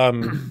how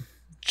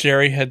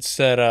Jerry had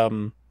said,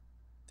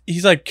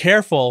 he's like,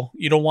 careful,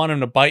 you don't want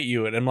him to bite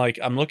you. And I'm like,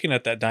 I'm looking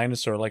at that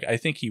dinosaur, like, I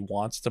think he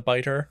wants to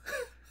bite her.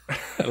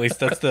 At least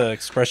that's the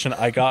expression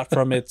I got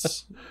from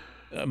its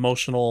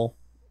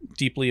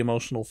deeply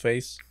emotional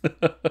face.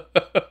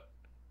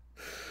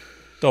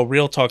 Though,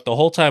 real talk, the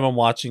whole time I'm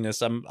watching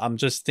this, I'm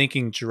just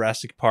thinking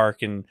Jurassic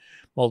Park, and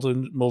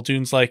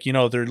Muldoon's like,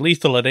 they're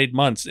lethal at 8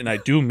 months, and I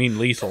do mean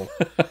lethal.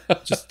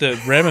 Just the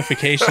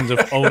ramifications of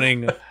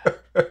owning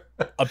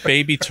a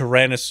baby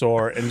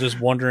tyrannosaur and just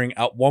wondering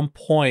at one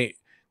point,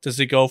 does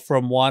it go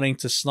from wanting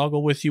to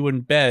snuggle with you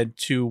in bed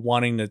to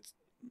wanting to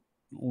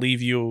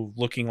leave you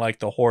looking like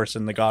the horse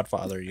in The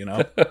Godfather,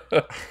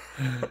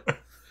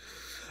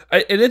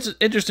 And it's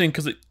interesting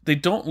because they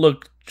don't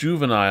look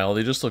juvenile,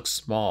 they just look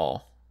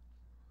small.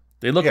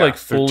 They look like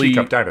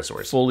teacup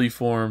dinosaurs. Fully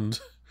formed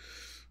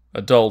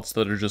adults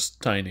that are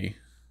just tiny.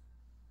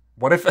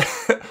 What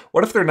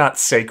if they're not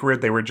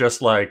sacred? They were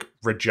just like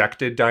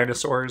rejected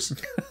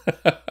dinosaurs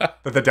that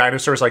the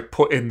dinosaurs like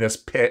put in this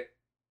pit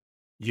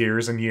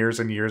years and years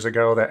and years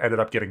ago that ended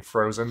up getting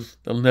frozen.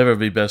 They'll never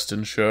be best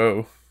in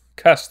show.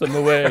 Cast them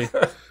away.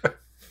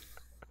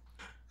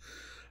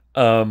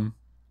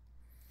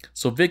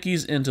 So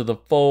Vicky's into the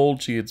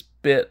fold. She gets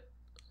bit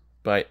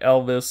by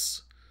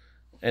Elvis,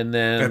 and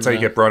then that's how you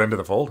get brought into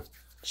the fold.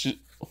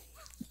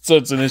 So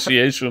it's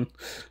initiation.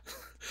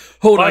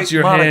 Hold on to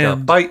your Monica,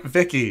 hand. Bite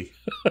Vicky.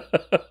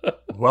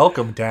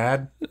 Welcome,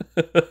 Dad.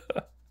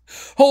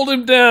 Hold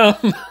him down.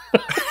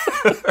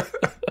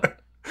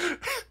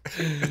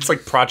 It's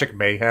like Project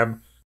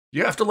Mayhem.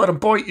 You have to let him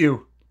bite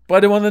you.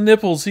 Bite him on the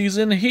nipples. He's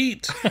in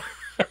heat.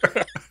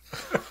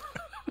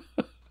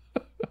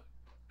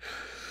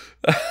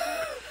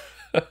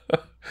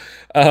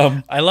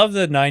 I love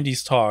the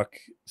 90s talk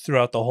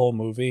throughout the whole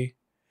movie,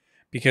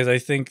 because I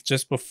think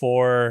just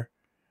before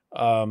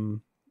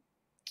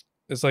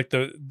it's like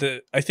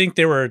I think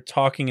they were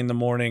talking in the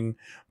morning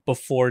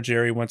before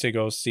Jerry went to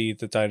go see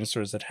the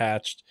dinosaurs that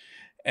hatched,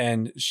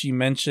 and she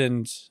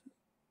mentioned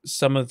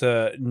some of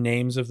the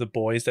names of the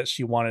boys that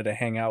she wanted to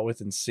hang out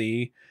with and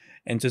see,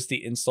 and just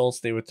the insults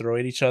they would throw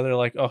at each other,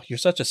 like, "Oh, you're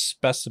such a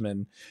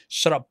specimen.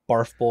 Shut up,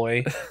 barf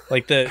boy."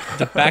 Like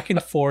the back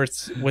and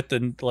forths with the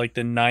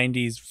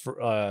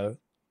 90s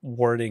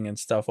wording and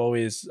stuff. I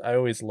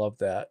always loved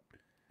that.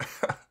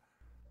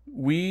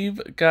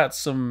 We've got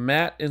some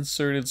matte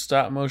inserted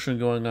stop motion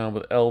going on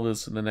with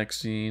Elvis in the next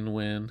scene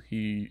when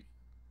he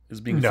is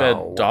being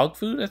fed dog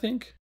food, I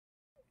think.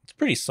 It's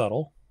pretty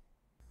subtle.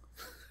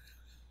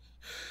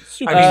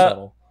 Super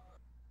subtle.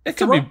 It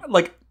could be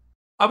like,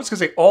 I was gonna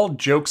say, all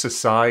jokes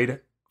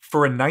aside,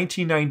 for a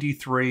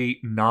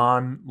 1993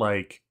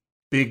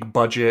 big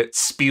budget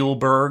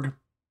Spielberg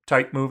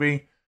type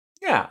movie,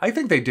 yeah, I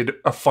think they did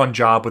a fun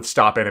job with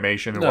stop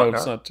animation and whatnot. No,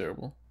 it's not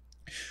terrible.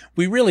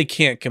 We really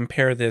can't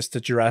compare this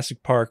to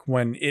Jurassic Park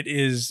when it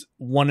is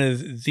one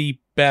of the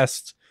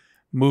best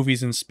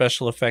movies in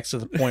special effects, to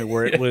the point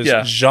where it was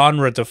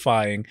genre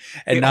defying,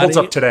 and it holds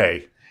up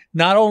today.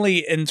 Not only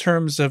in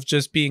terms of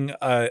just being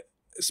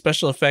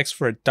special effects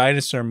for a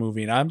dinosaur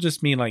movie, and I'm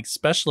just mean like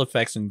special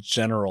effects in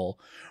general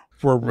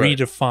were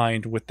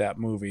redefined with that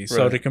movie.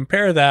 So to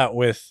compare that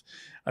with,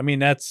 I mean,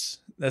 that's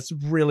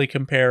really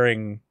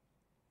comparing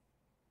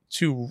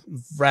two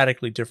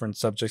radically different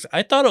subjects.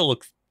 I thought it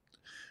looked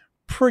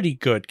pretty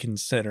good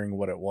considering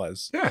what it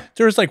was. Yeah.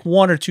 There was like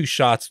one or two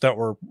shots that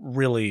were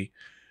really,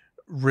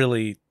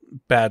 really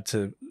bad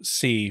to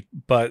see,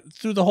 but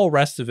through the whole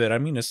rest of it, I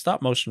mean, the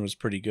stop motion was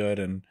pretty good,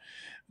 and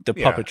the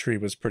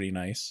puppetry was pretty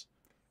nice.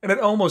 And it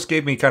almost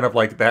gave me kind of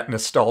like that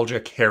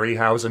nostalgic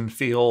Harryhausen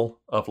feel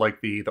of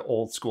like the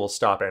old school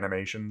stop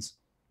animations.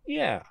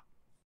 Yeah.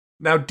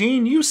 Now,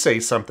 Dean, you say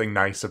something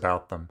nice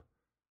about them.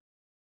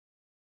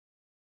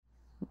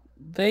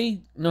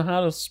 They know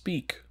how to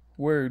speak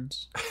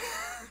words.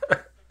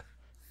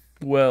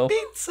 Well,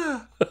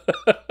 pizza.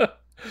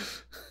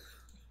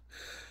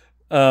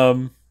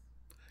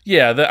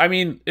 Yeah, I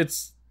mean,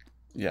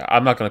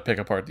 I'm not going to pick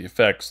apart the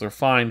effects. They're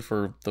fine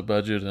for the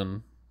budget,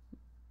 and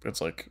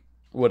it's like,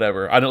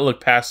 whatever. I don't look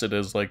past it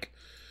as like,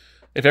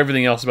 if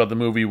everything else about the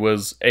movie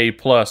was A+,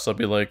 I'd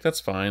be like,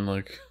 that's fine.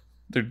 Like,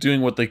 they're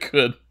doing what they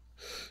could.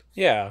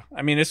 Yeah,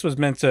 I mean, this was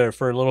meant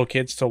for little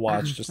kids to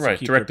watch, just to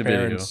keep direct their to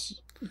parents.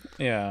 Video.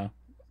 Yeah.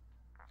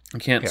 You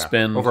can't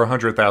spend over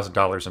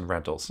 $100,000 in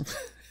rentals.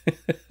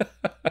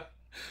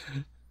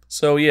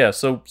 So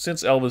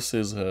since Elvis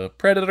is a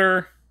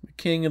predator, the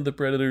king of the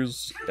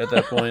predators at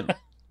that point,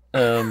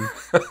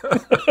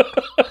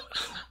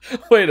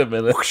 wait a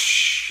minute.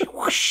 Whoosh,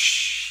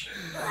 whoosh.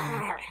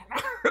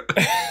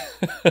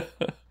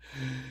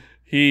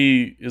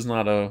 He is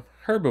not a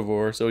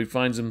herbivore, so he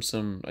finds him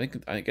some,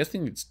 I guess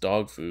it's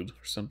dog food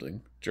or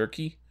something.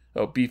 Jerky?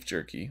 Oh, beef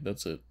jerky.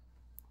 That's it.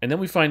 And then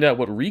we find out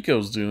what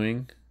Rico's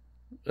doing.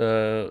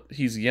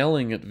 He's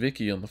yelling at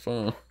Vicky on the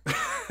phone.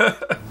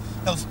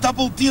 Those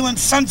double-dealing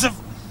sons of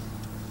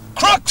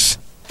crooks!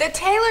 The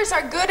Taylors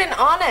are good and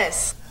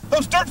honest.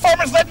 Those dirt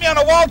farmers led me on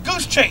a wild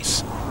goose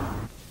chase.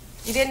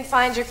 You didn't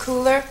find your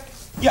cooler?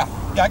 Yeah,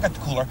 I got the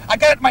cooler. I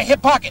got it in my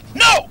hip pocket.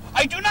 No,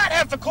 I do not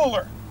have the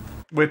cooler.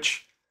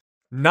 Which,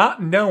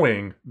 not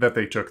knowing that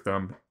they took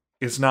them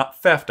is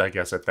not theft, I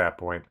guess, at that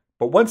point.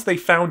 But once they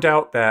found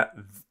out that,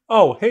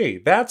 oh, hey,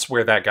 that's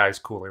where that guy's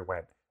cooler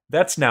went,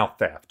 that's now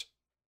theft.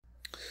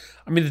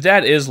 I mean, the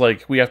dad is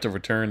like, we have to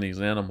return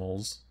these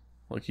animals.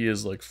 Like, he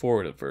is like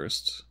for it at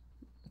first.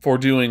 For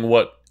doing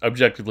what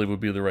objectively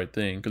would be the right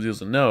thing. Because he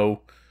doesn't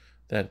know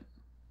that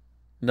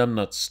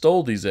Numbnuts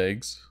stole these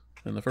eggs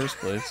in the first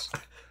place.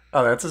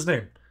 Oh, that's his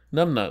name.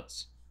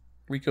 Numbnuts.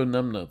 Rico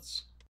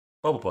Numbnuts.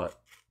 Bubble butt.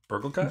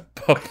 Burgle cut?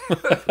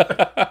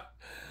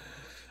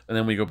 And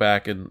then we go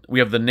back and we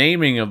have the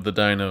naming of the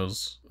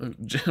dinos.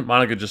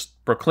 Monica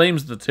just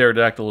proclaims the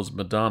pterodactyl as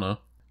Madonna.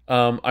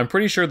 I'm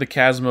pretty sure the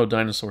Casmo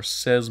dinosaur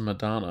says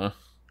Madonna.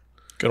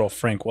 Good old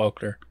Frank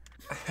Welker.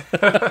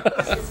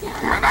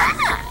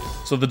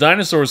 So the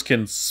dinosaurs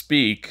can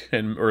speak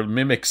or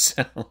mimic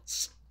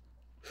sounds.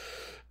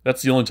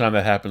 That's the only time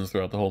that happens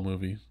throughout the whole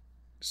movie.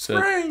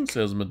 Frank,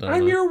 says Madonna.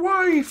 I'm your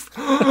wife.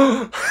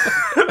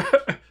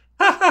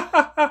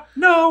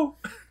 No.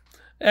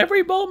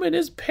 Every moment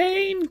is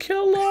pain.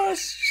 Kill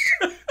us.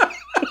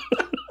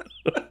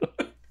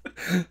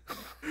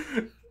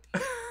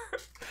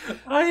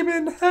 I'm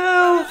in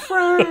hell,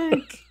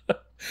 Frank.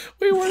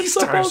 We weren't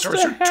supposed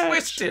to hatch.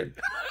 Twisted.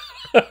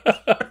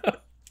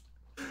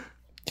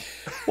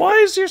 Why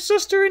is your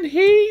sister in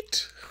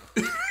heat?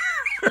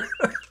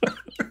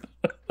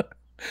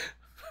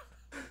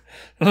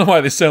 I don't know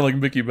why they sound like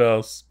Mickey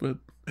Mouse, but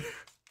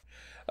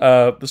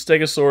the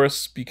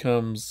Stegosaurus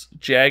becomes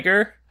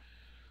Jagger.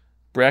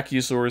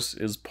 Brachiosaurus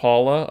is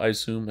Paula, I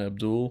assume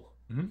Abdul.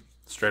 Mm-hmm.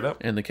 Straight up.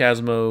 And the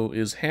Casmo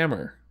is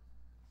Hammer,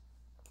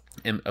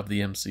 of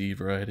the MC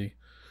variety.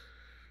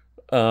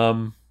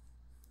 And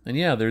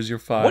yeah, there's your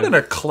 5. What an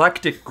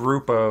eclectic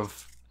group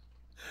of,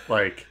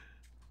 like,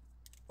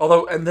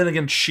 although, and then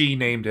again, she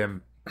named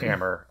him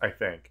Hammer, I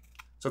think.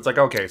 So it's like,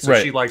 okay, so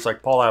she likes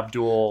like Paul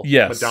Abdul,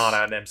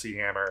 Madonna, and MC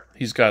Hammer.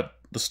 He's got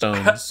the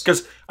stones.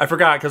 Because I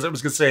forgot, because it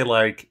was going to say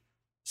like,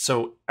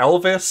 so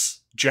Elvis,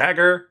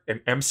 Jagger, and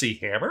MC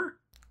Hammer?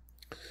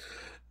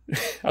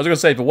 I was gonna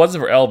say, if it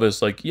wasn't for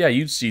Elvis, like, yeah,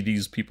 you'd see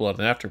these people at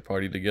an after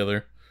party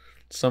together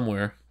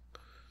somewhere.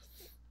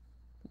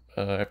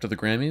 After the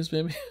Grammys,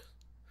 maybe?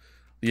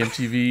 The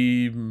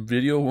MTV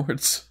Video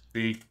Awards?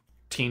 The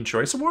Teen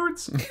Choice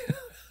Awards?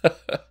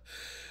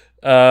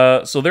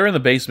 So they're in the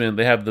basement.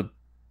 They have the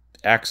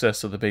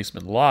access to the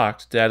basement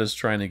locked. Dad is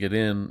trying to get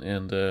in,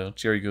 and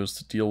Jerry goes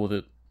to deal with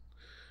it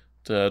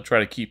to try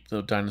to keep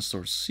the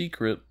dinosaurs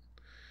secret.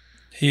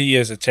 He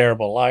is a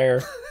terrible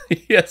liar.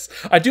 Yes.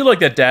 I do like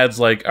that Dad's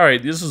like, all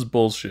right, this is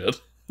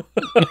bullshit.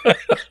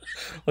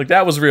 Like,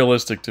 that was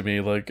realistic to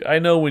me. Like, I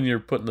know when you're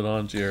putting it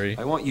on, Jerry.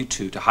 I want you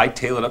two to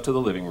hightail it up to the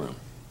living room.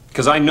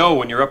 Because I know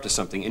when you're up to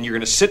something, and you're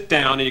going to sit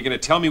down and you're going to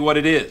tell me what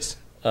it is.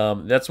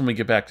 That's when we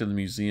get back to the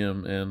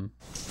museum, and...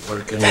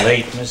 Working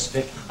late, Miss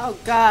Vic? Oh,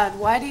 God.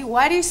 Why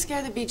do you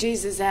scare the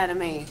bejesus out of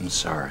me? I'm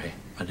sorry.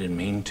 I didn't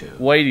mean to.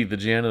 Whitey, the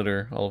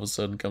janitor, all of a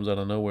sudden comes out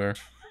of nowhere.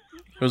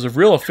 There's a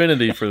real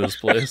affinity for this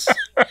place.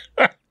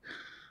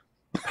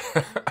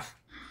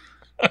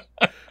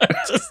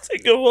 Just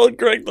think of old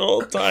Greg the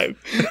whole time.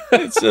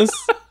 It's just...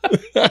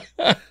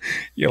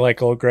 You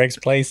like old Greg's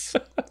place?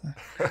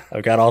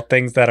 I've got all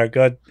things that are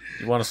good.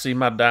 You want to see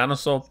my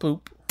dinosaur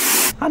poop?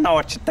 I know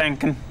what you're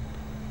thinking.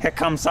 Here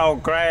comes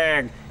old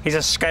Greg. He's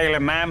a scaly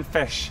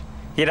manfish.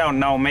 You don't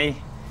know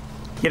me.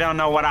 You don't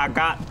know what I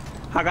got.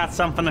 I got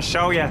something to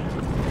show you.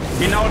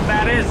 You know what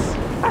that is?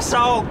 That's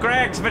old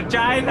Greg's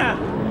vagina.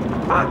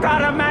 I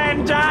got a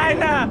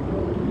mangina.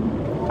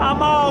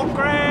 I'm old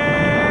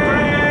Greg.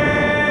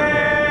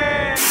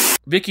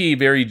 Vicky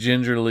very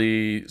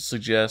gingerly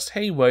suggests,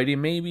 hey, Whitey,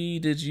 maybe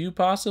did you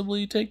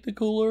possibly take the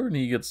cooler? And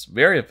he gets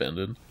very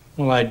offended.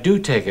 Well, I do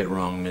take it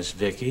wrong, Miss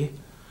Vicky.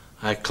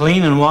 I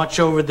clean and watch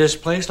over this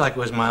place like it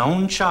was my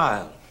own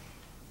child.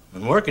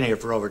 Been working here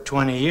for over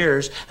 20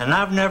 years, and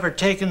I've never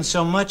taken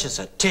so much as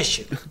a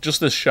tissue. Just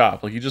this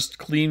shop. Like, he just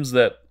cleans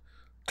that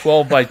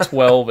 12 by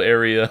 12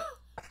 area.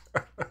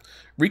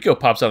 Rico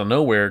pops out of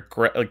nowhere,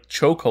 like,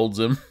 chokeholds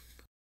him.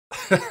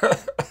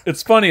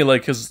 It's funny,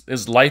 like,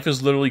 his life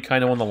is literally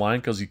kind of on the line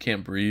because he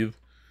can't breathe.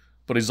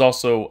 But he's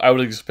also, I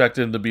would expect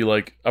him to be,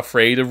 like,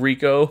 afraid of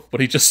Rico,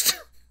 but he just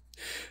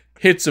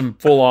hits him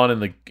full on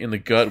in the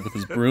gut with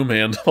his broom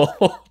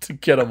handle to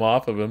get him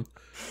off of him.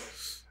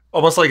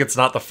 Almost like it's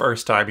not the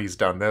first time he's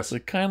done this.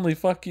 Like, kindly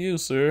fuck you,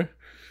 sir.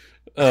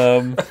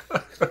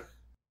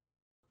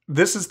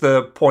 This is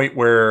the point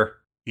where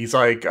he's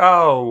like,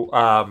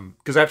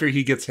 because after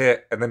he gets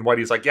hit, and then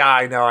Whitey's like, yeah,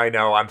 I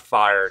know, I'm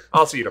fired.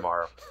 I'll see you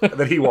tomorrow. And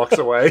then he walks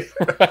away.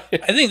 Right.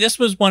 I think this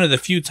was one of the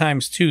few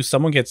times, too,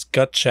 someone gets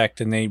gut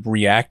checked and they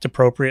react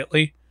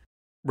appropriately.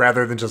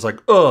 Rather than just like,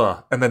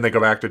 ugh, and then they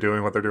go back to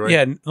doing what they're doing.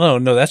 Yeah, no,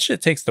 that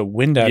shit takes the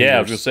wind out of Yeah, I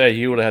was going to say,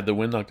 he would have had the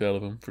wind knocked out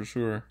of him, for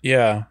sure.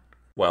 Yeah.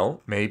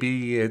 Well,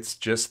 maybe it's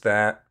just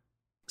that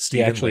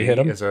Stephen Lee hit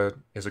him? is a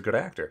good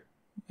actor.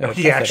 Yeah, No,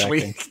 he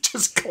actually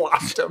just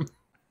clocked him.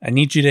 I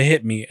need you to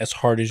hit me as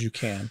hard as you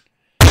can.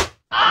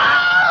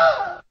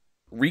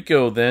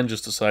 Rico then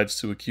just decides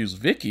to accuse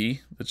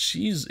Vicky that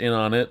she's in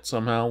on it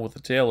somehow with the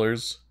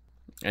Taylors,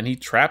 and he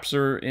traps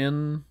her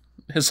in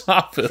his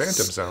office.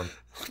 Phantom Zone.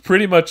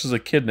 Pretty much as a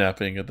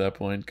kidnapping at that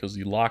point, because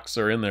he locks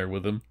her in there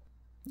with him.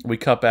 We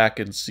cut back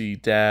and see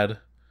Dad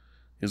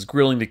is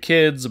grilling the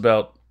kids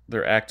about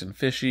they're acting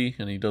fishy,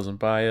 and he doesn't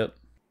buy it.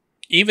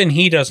 Even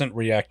he doesn't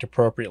react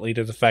appropriately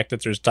to the fact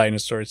that there's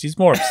dinosaurs. He's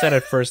more upset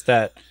at first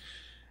that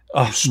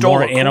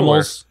more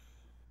animals.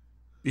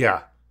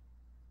 Yeah.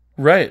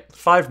 Right.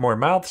 5 more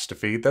mouths to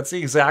feed. That's the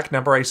exact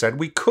number I said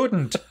we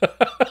couldn't.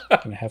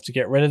 Gonna have to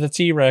get rid of the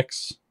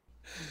T-Rex.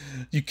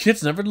 You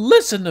kids never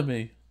listen to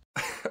me.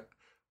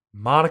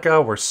 Monica,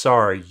 we're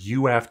sorry.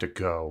 You have to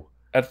go.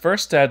 At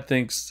first, Dad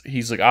thinks,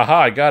 he's like,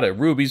 aha, I got it.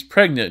 Ruby's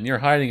pregnant, and you're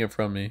hiding it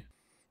from me.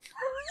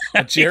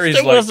 Jerry's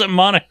it like, wasn't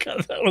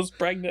Monica that was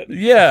pregnant.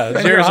 Yeah,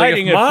 You're Jerry's like,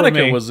 hiding if it from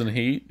Monica me. was in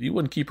heat, you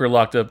wouldn't keep her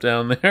locked up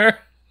down there.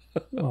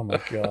 Oh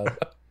my god.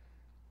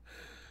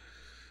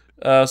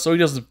 So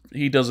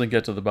he doesn't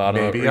get to the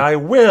bottom of it. Maybe I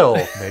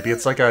will. Maybe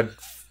it's like a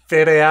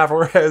Fede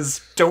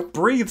Alvarez don't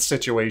breathe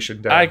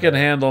situation down I can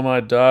there. handle my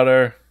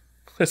daughter.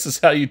 This is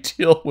how you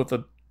deal with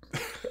a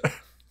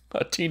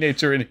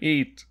teenager in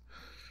heat.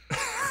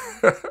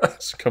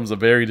 This becomes a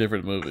very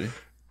different movie.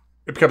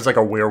 It becomes like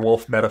a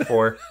werewolf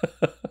metaphor.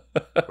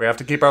 We have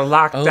to keep her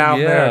locked down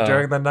there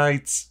during the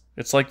nights.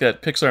 It's like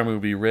that Pixar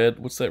movie, Red.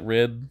 What's that,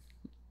 Red?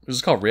 This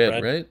is called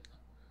Red, right?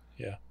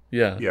 Yeah.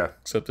 Yeah. Yeah.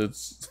 Except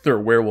they're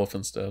a werewolf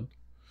instead.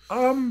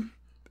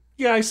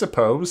 Yeah, I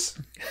suppose.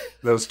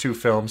 Those two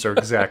films are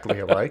exactly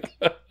alike.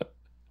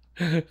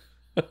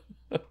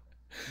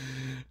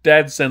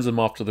 Dad sends him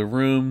off to their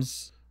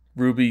rooms.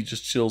 Ruby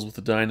just chills with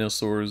the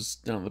dinosaurs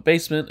down in the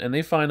basement, and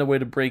they find a way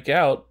to break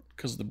out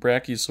because the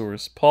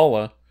Brachiosaurus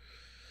Paula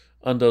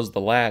undoes the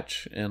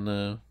latch,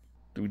 and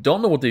we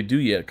don't know what they do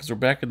yet because we're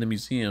back in the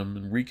museum,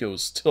 and Rico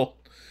is still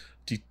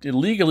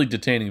illegally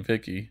detaining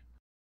Vicky.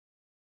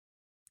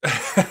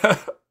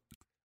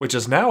 Which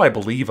is now, I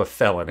believe, a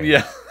felony.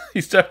 Yeah,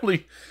 he's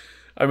definitely...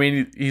 I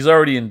mean, he's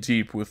already in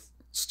deep with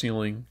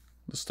stealing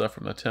the stuff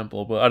from the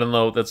temple, but I don't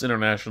know, that's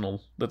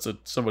international. That's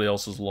somebody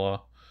else's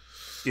law.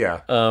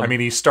 Yeah. I mean,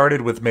 he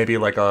started with maybe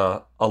like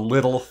a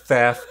little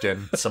theft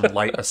and some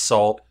light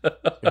assault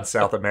in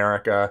South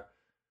America.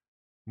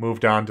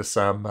 Moved on to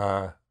some...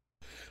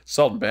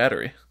 Assault and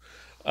battery.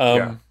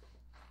 Yeah.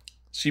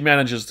 She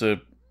manages to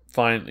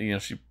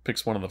find, she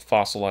picks one of the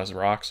fossilized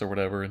rocks or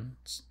whatever and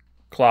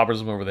clobbers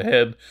him over the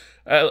head.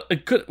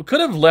 It could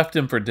have left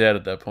him for dead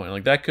at that point.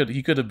 Like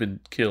he could have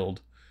been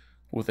killed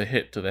with a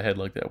hit to the head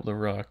like that with a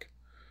rock.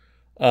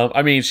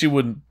 I mean, she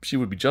would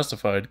be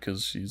justified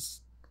because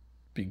she's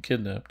being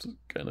kidnapped,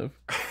 kind of.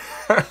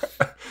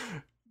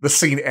 The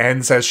scene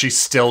ends as she's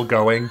still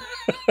going.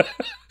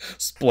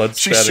 Blood.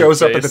 She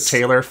shows up at the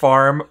Taylor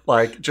farm,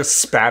 like just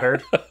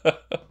spattered.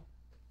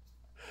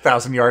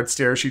 1,000-yard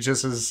stare. She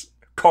just is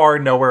car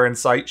nowhere in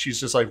sight. She's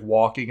just like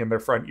walking in their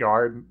front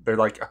yard. They're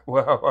like,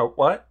 whoa,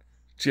 what?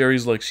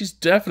 Jerry's like, she's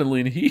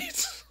definitely in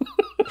heat.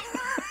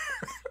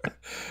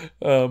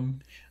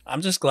 I'm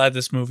just glad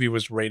this movie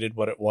was rated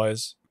what it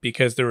was,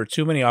 because there were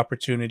too many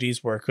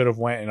opportunities where it could have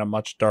went in a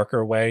much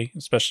darker way,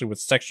 especially with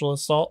sexual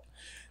assault,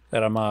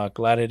 that I'm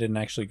glad it didn't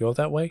actually go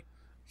that way.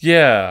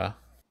 Yeah.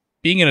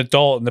 Being an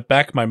adult, in the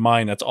back of my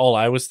mind, that's all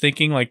I was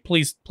thinking. Like,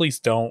 please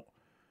don't.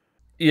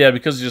 Yeah,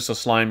 because he's just a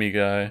slimy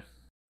guy.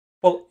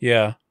 Well,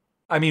 yeah.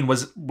 I mean,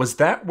 was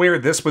that where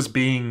this was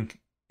being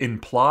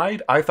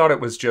implied? I thought it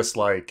was just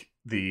like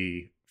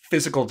the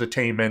physical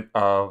detainment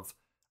of,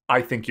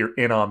 I think you're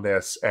in on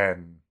this,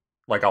 and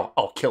like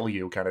I'll kill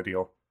you kind of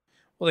deal.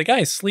 Well, the guy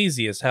is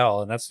sleazy as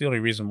hell, and that's the only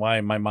reason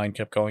why my mind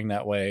kept going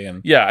that way.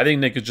 And yeah, I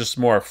think Nick is just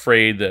more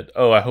afraid that,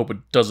 I hope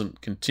it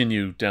doesn't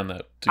continue down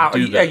that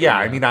do that. Yeah.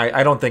 I mean,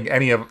 I don't think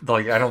any of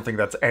I don't think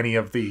that's any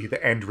of the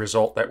end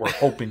result that we're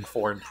hoping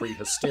for in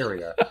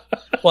Prehysteria.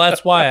 Well,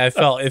 that's why I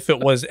felt if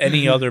it was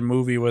any other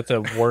movie with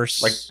a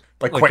worse,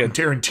 like Quentin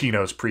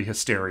Tarantino's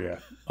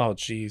Prehysteria. Oh,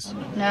 jeez.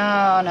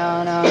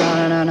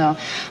 No.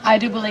 I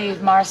do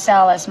believe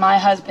Marcellus, my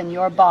husband,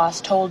 your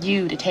boss, told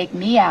you to take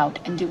me out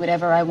and do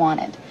whatever I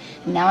wanted.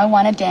 And now I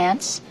want to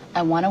dance.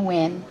 I want to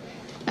win.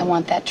 I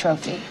want that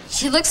trophy.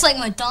 She looks like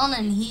Madonna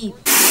in Heat.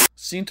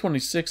 Scene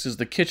 26 is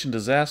the kitchen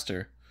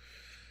disaster.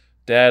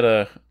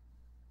 Dad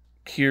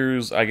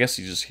hears, I guess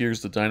he just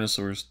hears the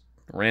dinosaurs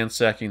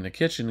ransacking the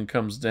kitchen and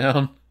comes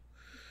down.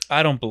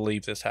 I don't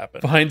believe this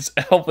happened. Finds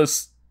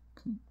Elvis,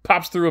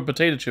 pops through a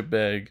potato chip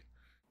bag.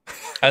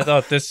 I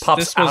thought this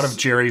pops out of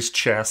Jerry's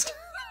chest.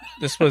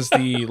 This was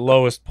the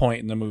lowest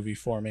point in the movie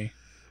for me.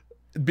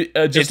 Just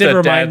it did that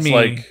remind Dad's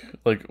me,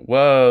 like,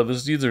 whoa,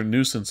 these are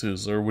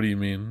nuisances, or what do you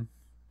mean?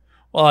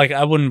 Well, like,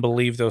 I wouldn't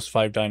believe those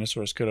 5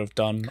 dinosaurs could have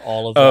done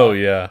all of that. Oh,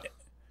 yeah.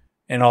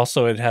 And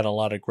also, it had a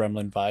lot of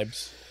Gremlin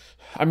vibes.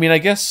 I mean, I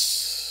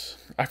guess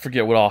I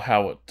forget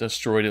how it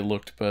destroyed it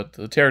looked, but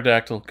the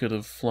pterodactyl could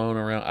have flown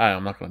around.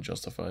 I'm not going to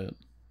justify it.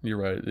 You're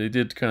right. They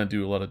did kind of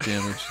do a lot of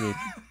damage to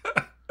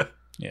it.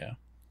 Yeah.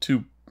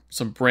 To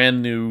some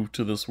brand new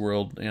to this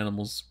world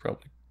animals,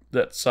 probably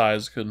that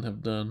size couldn't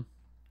have done.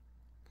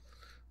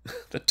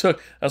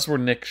 That's where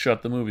Nick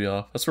shut the movie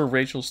off. That's where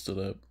Rachel stood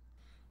up.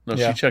 No,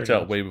 Yeah, she checked pretty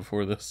out much. way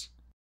before this.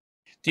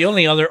 The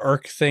only other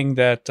irk thing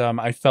that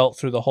I felt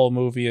through the whole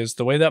movie is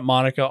the way that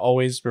Monica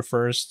always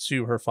refers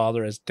to her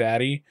father as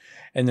daddy,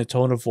 and the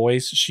tone of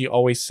voice she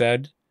always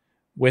said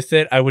with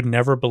it. I would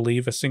never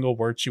believe a single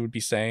word she would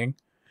be saying,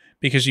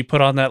 because she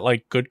put on that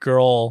like good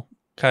girl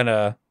kind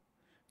of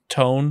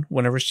tone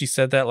whenever she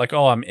said that, like,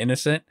 oh, I'm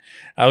innocent.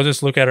 I would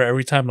just look at her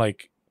every time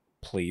like,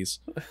 please.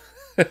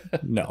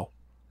 No.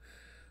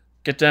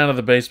 Get down to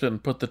the basement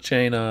and put the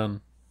chain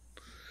on.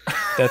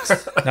 That's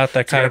not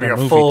that kind of a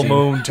movie. Full dude.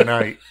 moon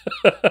tonight.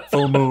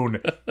 Full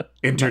moon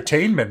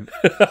entertainment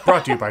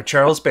brought to you by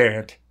Charles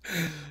Band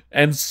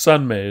and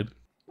Sunmaid.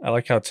 I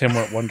like how Tim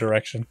went one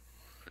direction.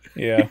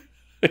 Yeah.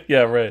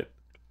 Yeah, right.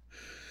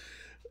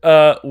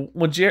 Dad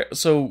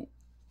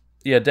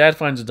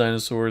finds the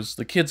dinosaurs.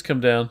 The kids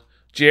come down.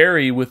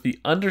 Jerry, with the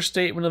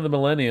understatement of the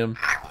millennium.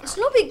 It's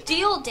no big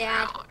deal,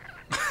 Dad.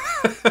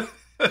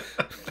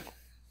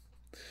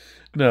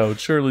 No,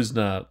 Shirley's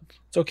not.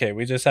 It's okay.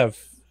 We just have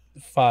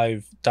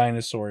 5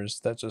 dinosaurs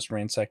that just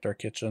ransacked our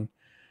kitchen.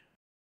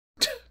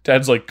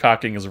 Dad's like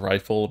cocking his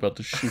rifle, about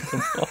to shoot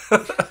them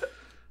all.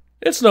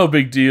 It's no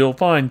big deal.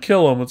 Fine,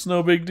 kill him. It's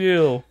no big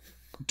deal.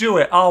 Do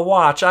it. I'll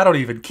watch. I don't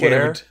even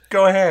care. Whatever.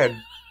 Go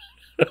ahead.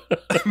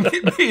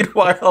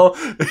 Meanwhile,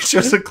 it's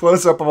just a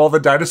close-up of all the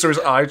dinosaurs'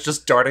 eyes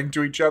just darting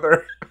to each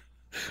other.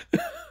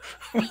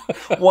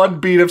 One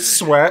bead of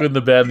sweat. Good and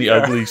the bad and the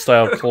ugly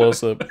style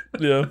close-up.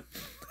 Yeah.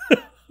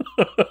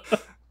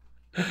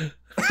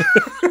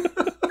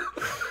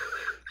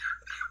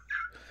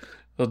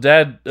 Well,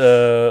 Dad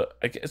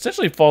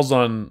essentially falls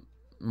on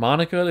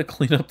Monica to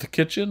clean up the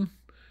kitchen,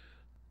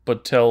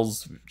 but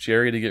tells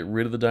Jerry to get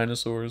rid of the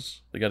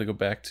dinosaurs. They got to go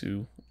back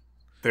to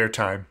their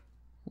time.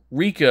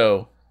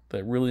 Rico,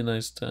 that really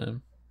nice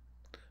time.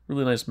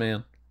 Really nice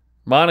man.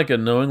 Monica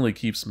knowingly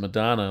keeps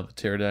Madonna, the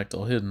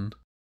pterodactyl, hidden.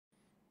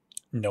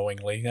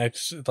 Knowingly. I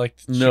just like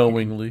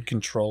knowingly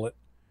control it.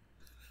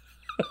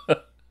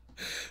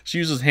 She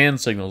uses hand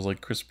signals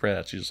like Chris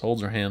Pratt. She just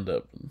holds her hand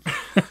up.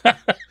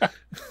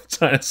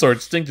 Dinosaur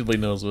instinctively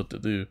knows what to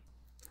do.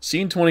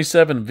 Scene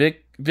 27.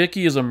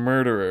 Vicky is a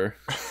murderer.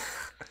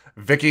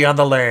 Vicky on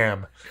the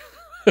lam.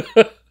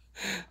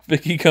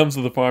 Vicky comes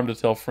to the farm to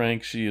tell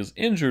Frank she has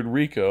injured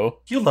Rico.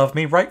 You love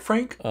me, right,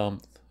 Frank?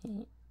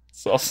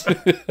 It's also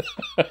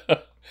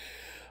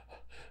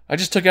I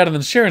just took out an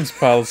insurance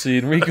policy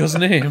in Rico's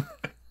name.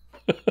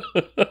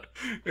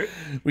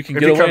 We can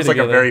get away together. It becomes like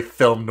a very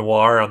film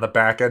noir on the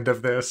back end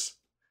of this.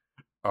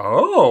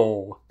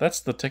 Oh. That's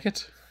the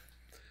ticket.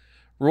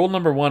 Rule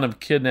number 1 of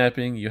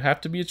kidnapping, you have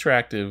to be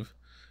attractive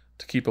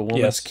to keep a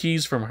woman's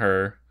keys from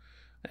her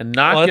and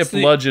not get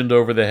bludgeoned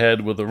over the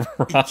head with a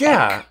rock.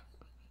 Yeah.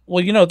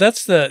 Well,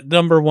 that's the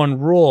number 1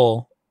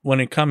 rule when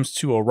it comes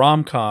to a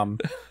rom-com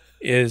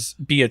is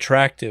be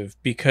attractive,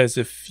 because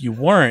if you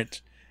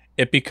weren't,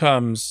 it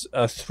becomes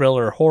a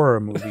thriller horror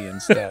movie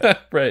instead.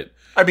 Right.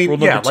 I mean, rule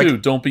number 2,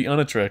 don't be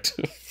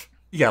unattractive.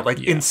 Yeah,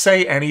 in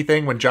Say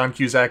Anything, when John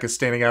Cusack is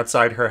standing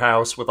outside her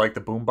house with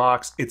the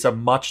boombox, it's a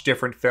much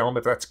different film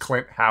if that's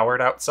Clint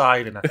Howard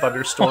outside in a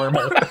thunderstorm.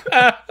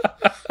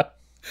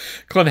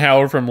 Clint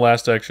Howard from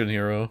Last Action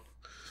Hero.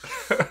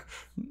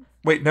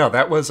 Wait, no,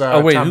 that was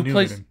Tom who Newman.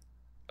 plays?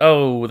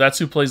 Oh, that's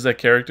who plays that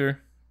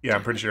character? Yeah,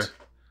 I'm pretty sure.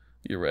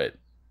 You're right.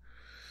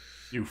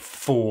 You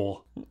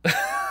fool.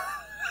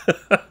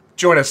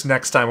 Join us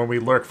next time when we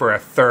lurk for a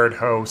third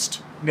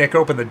host. Nick,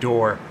 open the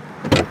door.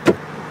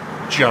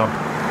 Jump.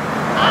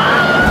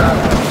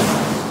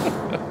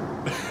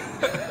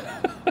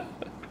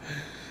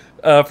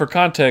 For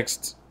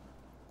context,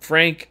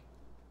 Frank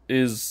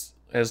has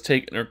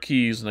taken her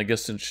keys, and I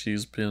guess since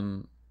she's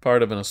been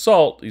part of an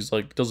assault, he's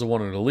doesn't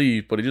want her to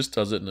leave, but he just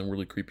does it in a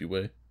really creepy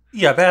way.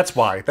 Yeah, that's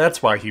why.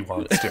 That's why he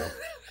wants to.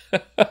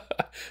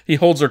 He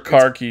holds her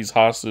car keys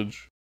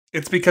hostage.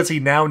 It's because he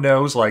now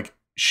knows,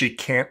 she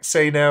can't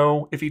say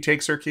no if he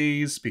takes her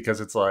keys, because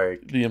it's the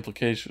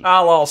implication.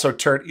 I'll also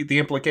turn the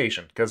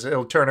implication, because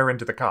it'll turn her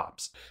into the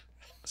cops.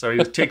 So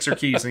he takes her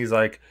keys and he's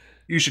like,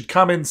 you should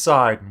come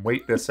inside and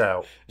wait this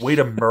out. Wait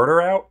a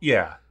murder out?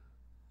 Yeah.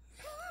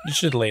 You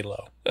should lay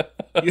low.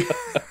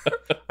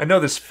 I know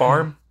this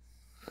farm.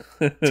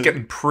 It's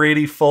getting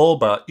pretty full,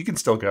 but you can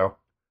still go.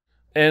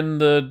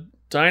 And the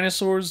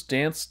dinosaurs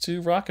dance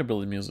to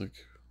rockabilly music.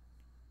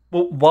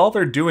 Well, while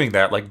they're doing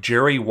that,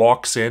 Jerry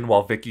walks in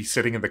while Vicky's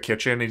sitting in the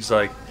kitchen. And he's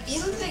like,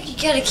 "You look like you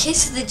got a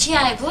case of the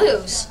GI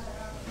Blues."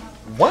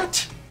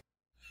 What?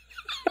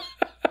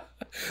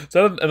 Is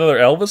that another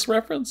Elvis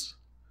reference?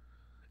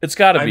 It's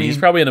got to be. He's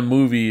probably in a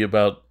movie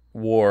about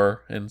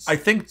war. And I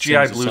think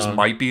GI Blues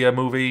might be a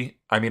movie.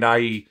 I mean,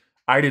 I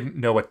didn't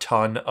know a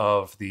ton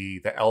of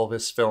the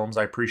Elvis films.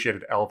 I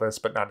appreciated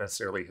Elvis, but not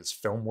necessarily his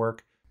film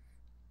work.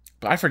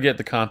 But I forget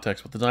the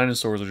context, but the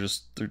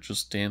dinosaurs they're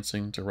just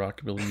dancing to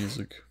rockabilly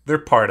music. They're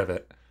part of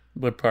it.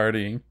 They're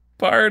partying.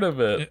 Part of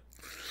it.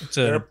 It's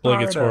an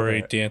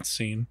obligatory dance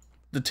scene.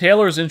 The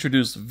Taylors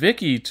introduced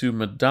Vicky to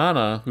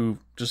Madonna, who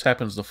just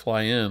happens to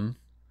fly in.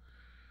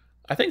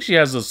 I think she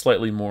has a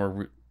slightly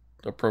more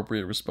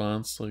appropriate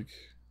response.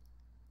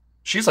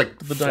 She's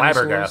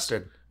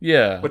flabbergasted.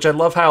 Yeah. Which I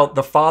love how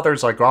the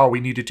father's like, oh, we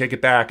need to take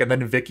it back. And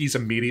then Vicky's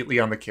immediately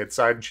on the kid's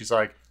side and she's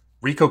like,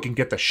 Rico can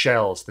get the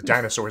shells. The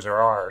dinosaurs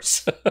are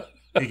ours.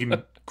 He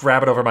can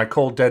grab it over my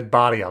cold, dead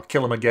body. I'll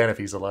kill him again if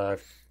he's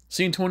alive.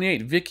 Scene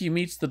 28. Vicky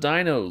meets the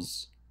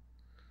dinos.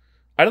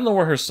 I don't know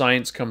where her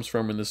science comes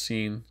from in this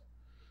scene.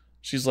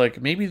 She's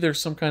like, maybe there's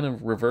some kind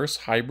of reverse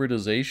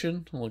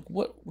hybridization. I'm like,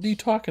 what are you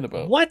talking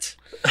about? What?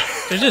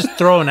 They're just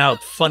throwing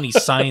out funny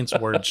science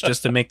words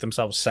just to make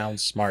themselves sound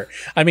smart.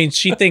 I mean,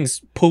 she thinks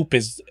poop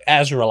is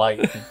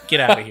Azraelite. Get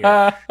out of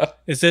here.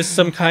 Is this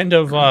some kind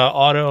of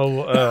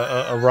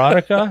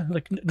erotica?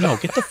 No,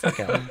 get the fuck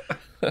out.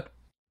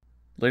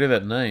 Later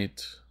that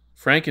night,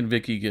 Frank and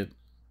Vicky get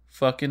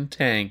fucking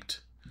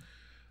tanked.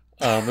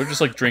 They're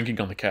just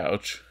drinking on the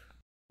couch.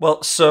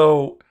 Well,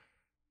 so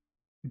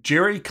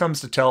Jerry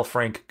comes to tell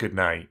Frank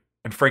goodnight,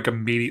 and Frank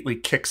immediately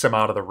kicks him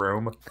out of the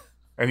room.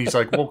 And he's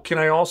like, well, can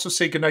I also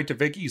say goodnight to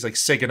Vicky? He's like,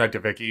 say goodnight to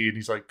Vicky. And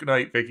he's like,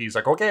 goodnight, Vicky. He's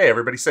like, okay,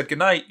 everybody said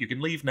goodnight. You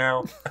can leave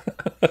now.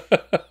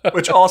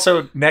 Which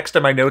also, next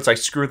to my notes, I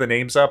screw the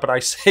names up, and I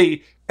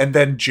say, and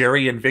then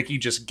Jerry and Vicky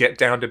just get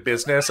down to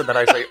business. And then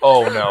I say,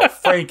 oh no,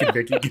 Frank and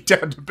Vicky get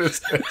down to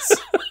business.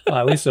 Well,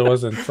 at least it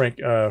wasn't Frank,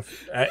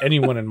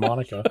 anyone in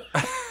Monica.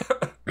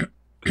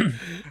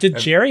 Did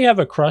Jerry have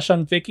a crush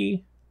on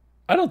Vicky?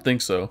 I don't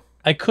think so.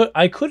 I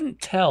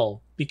couldn't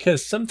tell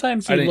because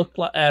sometimes he looked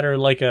at her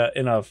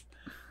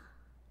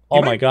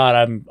my god,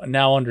 I'm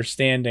now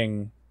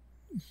understanding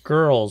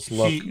girls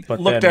look. He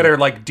looked at her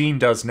like Dean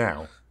does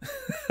now.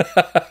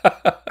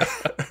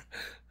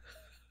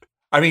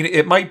 I mean,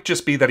 it might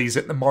just be that he's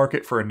in the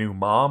market for a new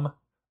mom,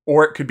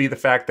 or it could be the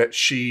fact that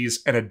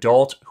she's an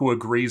adult who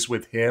agrees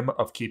with him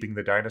of keeping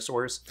the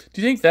dinosaurs.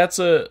 Do you think that's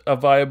a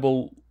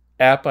viable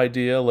app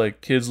idea,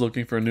 like kids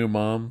looking for new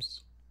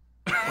moms?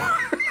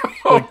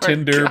 Like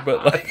Tinder, God.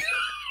 But like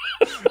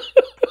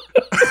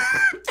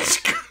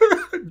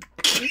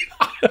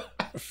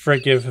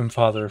forgive him,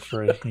 Father,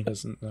 for he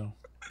doesn't know.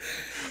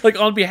 like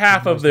on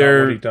behalf of What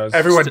their he does.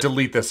 Everyone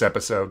delete this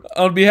episode.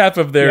 on behalf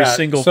of their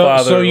single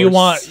father.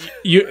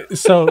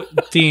 So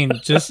Dean,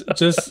 just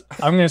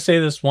I'm gonna say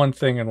this one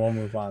thing and we'll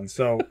move on.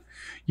 So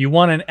you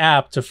want an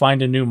app to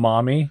find a new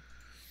mommy?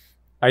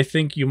 I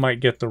think you might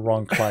get the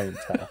wrong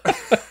clientele.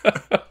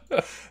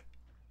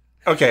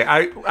 Okay,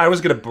 I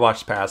was gonna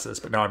brush past this,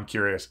 but now I'm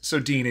curious. So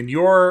Dean, in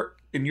your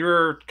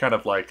kind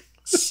of like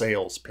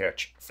sales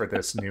pitch for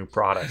this new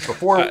product,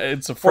 before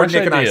it's a fresh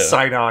Nick and I idea.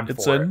 sign on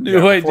It's for a it,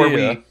 new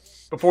idea.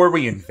 before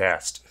we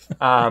invest.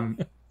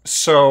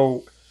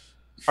 So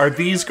are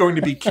these going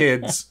to be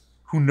kids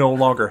who no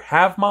longer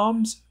have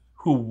moms,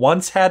 who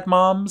once had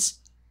moms,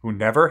 who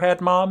never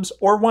had moms,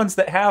 or ones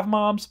that have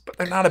moms but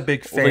they're not a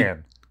big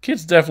fan?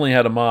 Kids definitely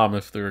had a mom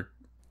if they're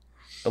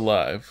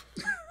alive.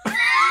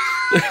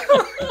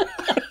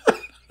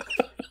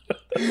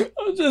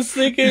 I'm just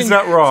thinking. He's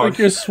not wrong. It's like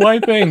you're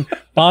swiping.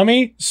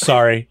 Mommy,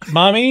 sorry.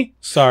 Mommy,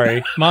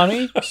 sorry.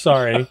 Mommy,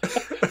 sorry.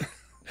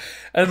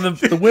 And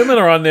the women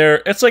are on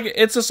there. It's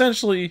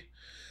essentially,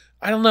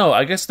 I don't know.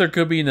 I guess there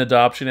could be an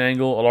adoption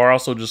angle, or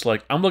also just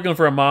like, I'm looking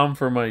for a mom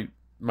for my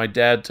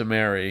dad to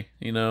marry.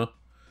 You know,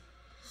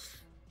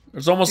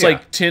 it's almost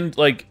like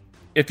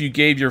if you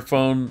gave your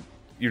phone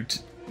to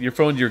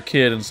your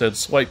kid and said,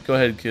 "Swipe, go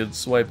ahead, kid,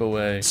 swipe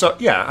away." So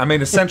yeah, I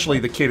mean, essentially,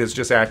 the kid is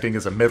just acting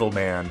as a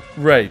middleman,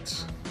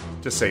 right,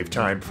 to save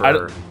time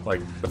for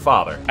like the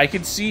father. I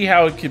can see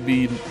how it could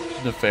be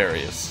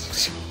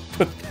nefarious,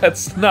 but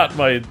that's not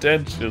my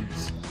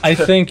intentions. I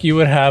think you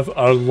would have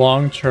a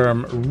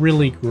long-term,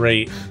 really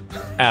great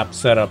app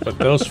set up, but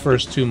those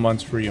first 2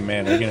 months for you,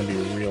 man, are going to be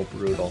real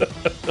brutal.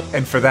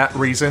 And for that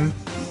reason,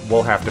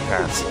 we'll have to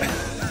pass.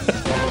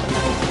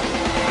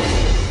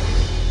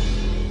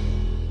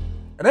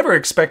 I never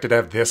expected to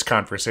have this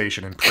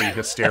conversation in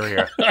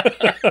Prehysteria.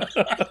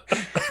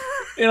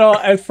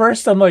 At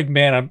first I'm like,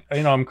 man,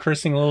 I'm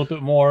cursing a little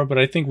bit more, but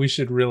I think we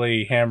should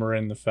really hammer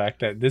in the fact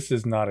that this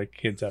is not a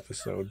kids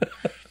episode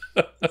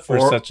for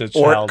such a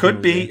child Or it could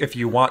movie. be if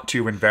you want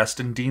to invest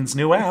in Dean's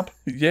new app.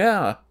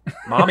 Yeah.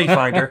 Mommy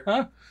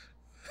Finder.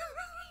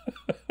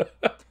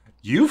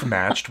 You've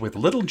matched with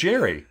little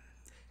Jerry.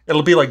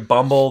 It'll be like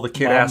Bumble, the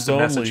kid asks the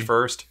message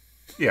first.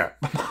 Yeah,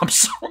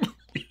 mom's only.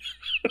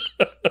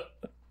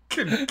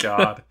 Good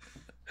God.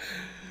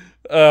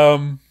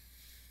 It's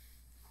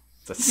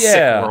a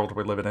sick world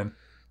we're living in.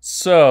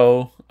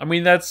 So, I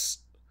mean, that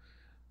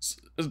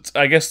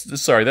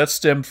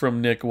stemmed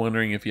from Nick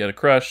wondering if he had a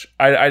crush.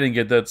 I didn't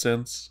get that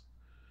sense.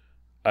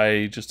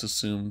 I just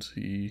assumed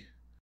he...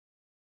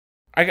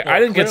 I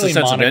didn't get the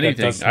sense Monica of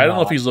anything. does I don't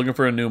know if not. he's looking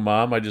for a new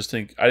mom. I just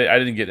think... I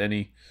didn't get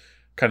any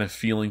kind of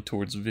feeling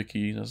towards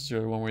Vicky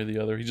necessarily one way or the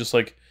other. He's just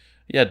like,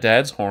 yeah,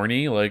 Dad's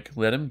horny. Like,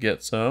 let him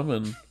get some,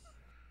 and...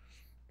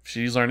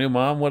 she's our new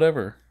mom,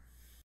 whatever.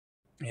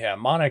 Yeah,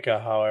 Monica,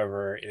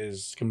 however,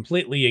 is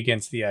completely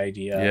against the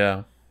idea.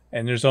 Yeah.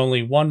 And there's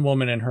only one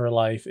woman in her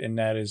life, and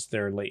that is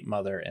their late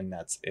mother, and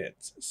that's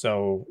it.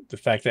 So the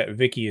fact that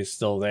Vicky is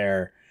still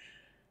there,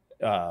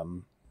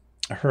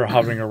 her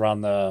hovering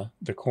around the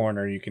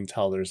corner, you can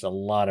tell there's a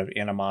lot of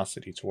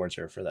animosity towards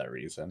her for that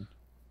reason.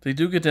 They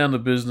do get down to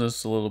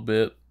business a little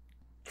bit.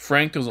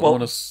 Frank doesn't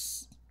want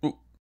to...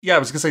 Yeah, I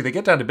was going to say, they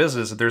get down to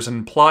business. There's an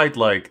implied,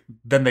 like,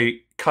 then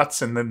they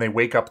cuts and then they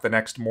wake up the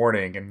next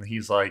morning and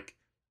he's, like,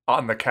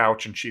 on the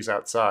couch and she's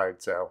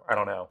outside. So, I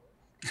don't know.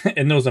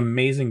 And those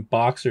amazing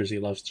boxers he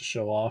loves to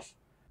show off.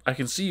 I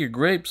can see your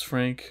grapes,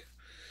 Frank.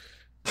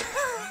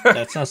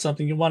 That's not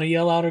something you want to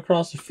yell out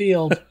across the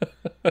field.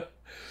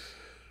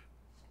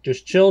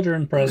 Just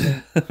children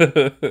present.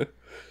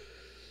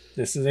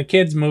 This is a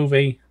kid's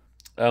movie.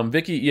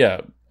 Vicky,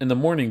 in the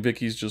morning,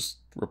 Vicky's just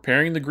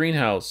repairing the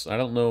greenhouse. I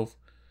don't know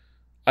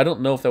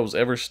if that was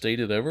ever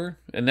stated ever.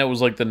 And that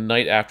was like the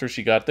night after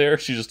she got there.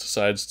 She just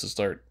decides to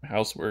start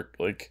housework,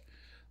 like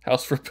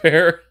house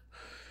repair.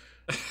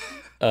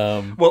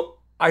 Well,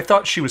 I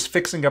thought she was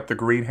fixing up the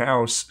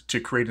greenhouse to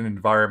create an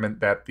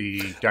environment that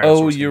the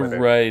dinosaurs you're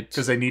right.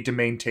 Because they need to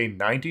maintain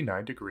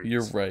 99 degrees.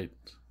 You're right.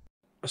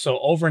 So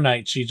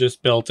overnight, she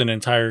just built an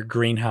entire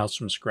greenhouse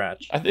from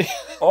scratch. I think.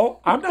 Oh,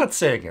 I'm not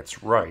saying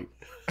it's right.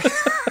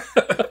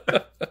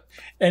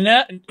 And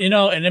that,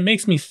 and it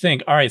makes me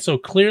think, all right, so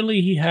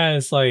clearly he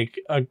has like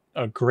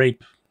a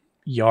grape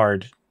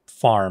yard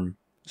farm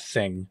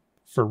thing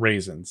for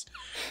raisins.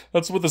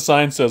 That's what the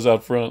sign says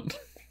out front.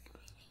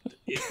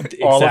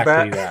 All of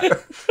Exactly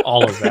that?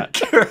 All of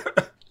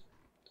that.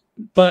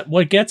 But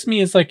what gets me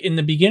is like in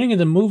the beginning of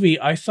the movie,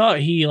 I thought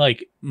he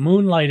like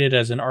moonlighted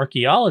as an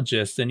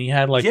archaeologist and he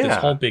had like this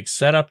whole big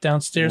setup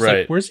downstairs. Right.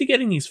 Like, where's he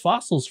getting these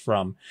fossils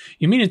from?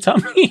 You mean to tell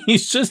me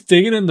he's just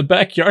digging in the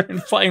backyard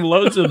and finding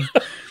loads of,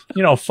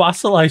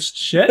 fossilized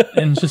shit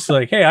and just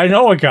like, hey, I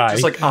know a guy.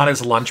 Just like on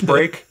his lunch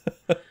break.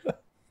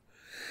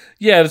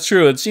 Yeah, it's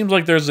true. It seems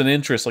like there's an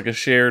interest, like a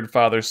shared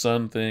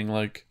father-son thing.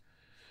 Like,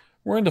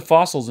 we're into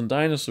fossils and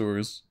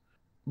dinosaurs.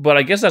 But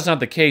I guess that's not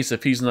the case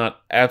if he's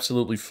not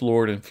absolutely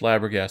floored and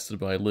flabbergasted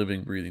by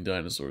living, breathing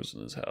dinosaurs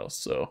in his house.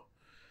 So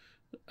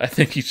I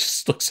think he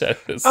just looks at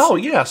it as... Oh,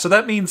 yeah. So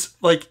that means,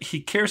 like,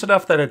 he cares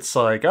enough that it's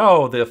like,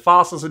 oh, the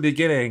fossil's the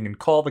beginning, and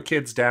call the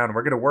kids down.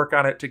 We're going to work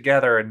on it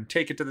together and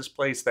take it to this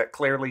place that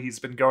clearly he's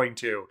been going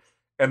to.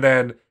 And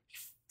then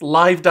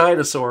live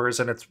dinosaurs,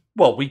 and it's,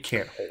 well, we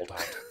can't hold on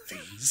to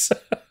these.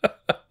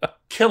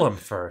 Kill them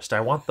first.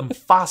 I want them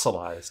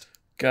fossilized.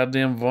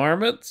 Goddamn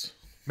varmints.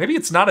 Maybe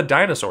it's not a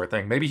dinosaur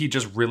thing. Maybe he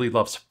just really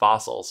loves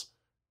fossils.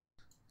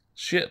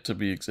 Shit, to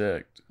be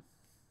exact.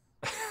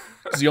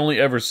 Because he only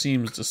ever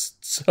seems to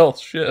sell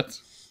shit.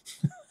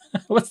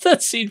 What's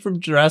that scene from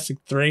Jurassic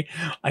 3?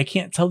 I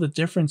can't tell the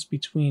difference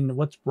between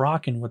what's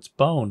rock and what's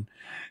bone.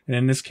 And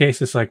in this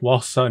case, it's like,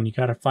 well, son, you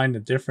got to find the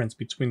difference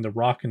between the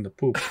rock and the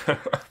poop.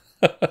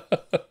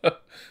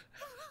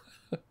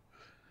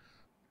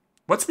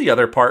 What's the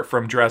other part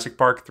from Jurassic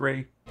Park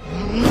 3?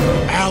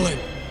 Alan.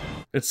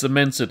 It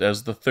cements it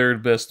as the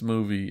third best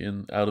movie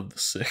out of the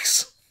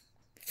 6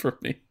 for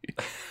me.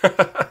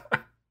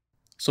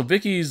 So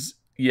Vicky's,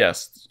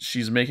 yes,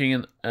 she's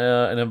making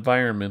an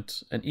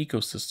environment, an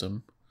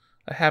ecosystem,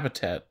 a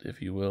habitat,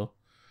 if you will,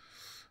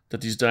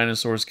 that these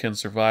dinosaurs can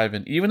survive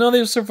in. Even though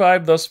they've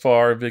survived thus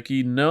far,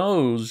 Vicky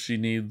knows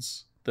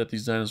that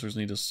these dinosaurs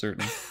need a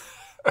certain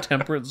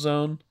temperate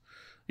zone,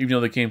 even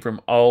though they came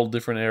from all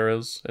different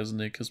eras, as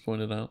Nick has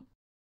pointed out.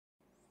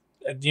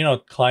 You know,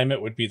 climate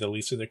would be the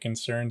least of their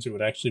concerns. It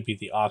would actually be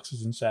the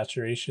oxygen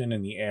saturation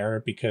in the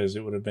air, because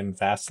it would have been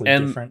vastly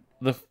different.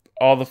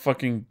 All the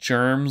fucking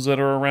germs that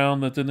are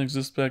around that didn't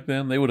exist back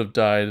then, they would have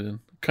died. And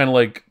kind of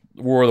like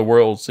War of the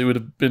Worlds, they would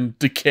have been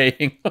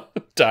decaying,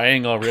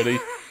 dying already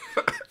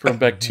from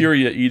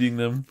bacteria eating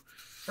them.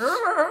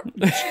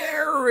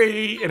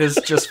 Jerry! And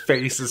his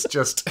face is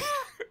just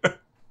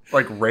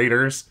like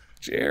Raiders.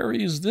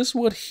 Jerry, is this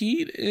what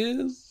heat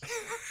is?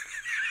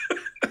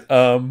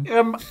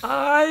 Am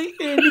I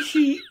in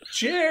heat,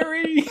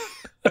 Jerry?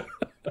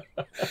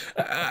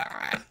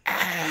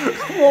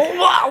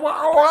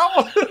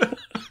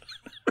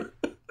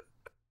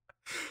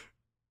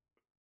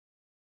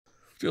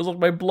 Feels like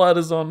my blood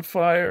is on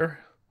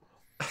fire.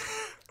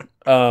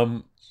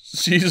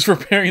 She's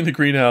repairing the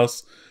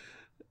greenhouse,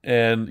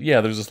 and yeah,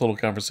 there's this little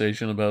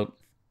conversation about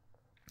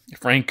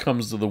Frank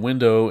comes to the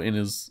window in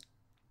his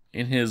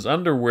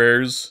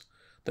underwears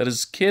that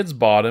his kids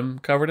bought him,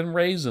 covered in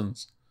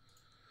raisins.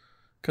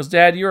 Because,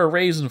 Dad, you're a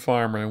raisin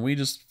farmer, and we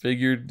just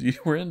figured you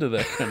were into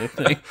that kind of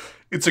thing.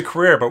 It's a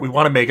career, but we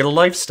want to make it a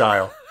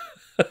lifestyle.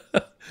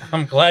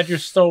 I'm glad you're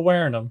still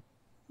wearing them.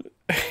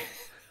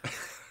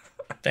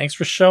 Thanks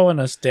for showing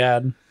us,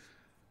 Dad.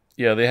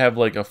 Yeah, they have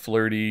like a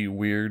flirty,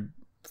 weird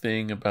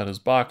thing about his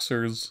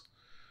boxers.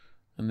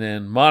 And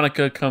then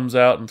Monica comes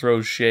out and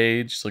throws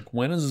shade. She's like,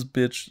 when is this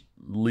bitch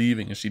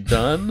leaving? Is she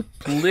done?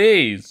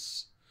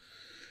 Please.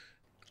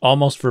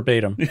 Almost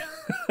verbatim.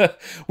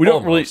 We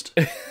don't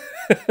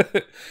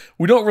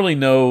really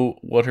know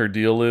what her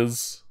deal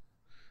is.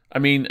 I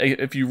mean,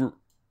 if you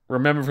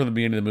remember from the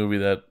beginning of the movie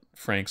that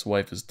Frank's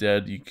wife is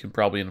dead, you can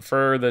probably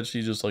infer that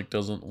she just like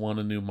doesn't want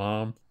a new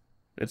mom.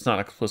 It's not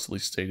explicitly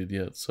stated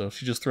yet, so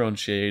she's just throwing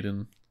shade.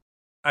 And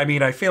I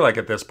mean, I feel like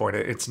at this point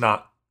it's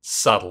not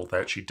subtle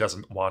that she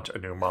doesn't want a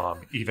new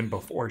mom, even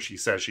before she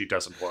says she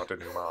doesn't want a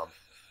new mom.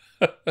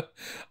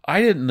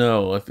 I didn't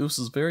know. This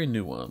is very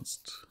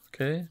nuanced.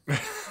 Okay.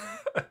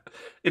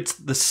 It's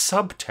the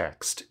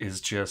subtext is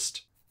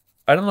just...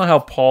 I don't know how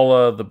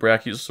Paula the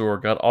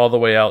Brachiosaur got all the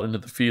way out into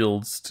the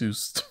fields to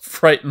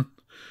frighten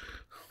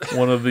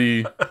one of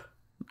the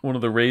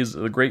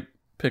grape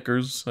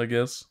pickers, I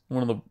guess,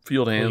 one of the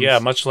field hands. Well, yeah,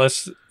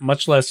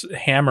 much less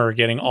Hammer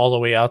getting all the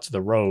way out to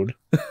the road.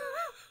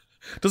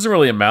 Doesn't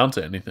really amount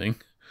to anything.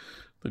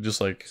 They're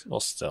just like, well,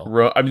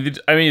 still. I mean,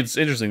 it's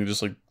interesting to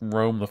just like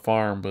roam the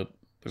farm, but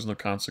there's no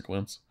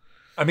consequence.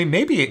 I mean,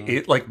 maybe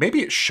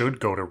it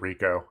should go to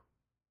Rico,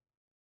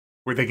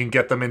 where they can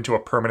get them into a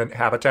permanent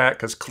habitat,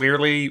 because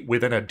clearly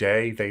within a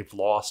day they've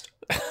lost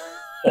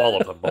all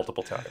of them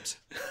multiple times.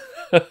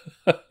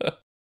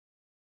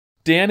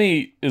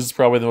 Danny is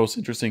probably the most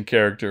interesting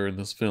character in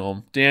this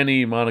film.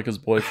 Danny, Monica's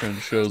boyfriend,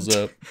 shows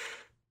up.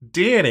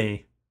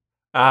 Danny,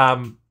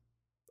 I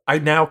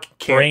now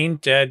can't... Brain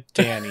dead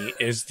Danny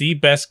is the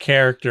best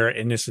character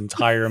in this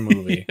entire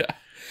movie. Yeah.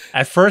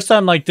 At first,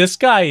 I'm like, this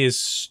guy is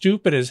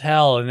stupid as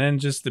hell, and then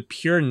just the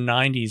pure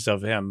 90s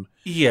of him.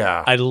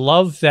 Yeah. I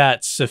love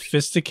that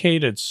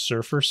sophisticated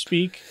surfer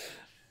speak.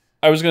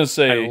 I was going to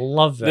say, I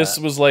love that. This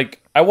was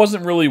like, I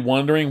wasn't really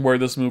wondering where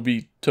this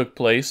movie took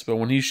place, but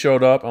when he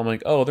showed up, I'm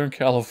like, oh, they're in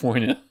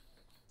California.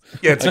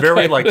 Yeah, it's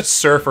very like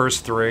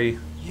Surfers 3.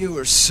 You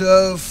were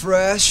so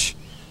fresh,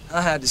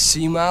 I had to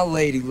see my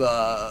lady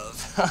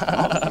love.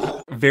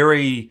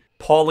 Very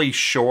Pauly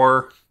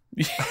Shore.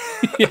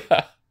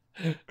 Yeah.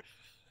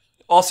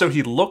 Also,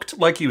 he looked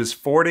like he was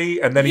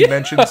 40, and then he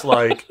mentions,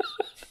 like,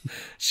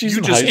 She's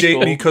you just date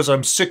me because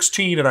I'm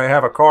 16 and I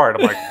have a car.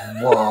 And I'm like,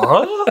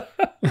 what?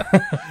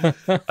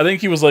 I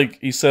think he was like,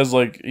 he says,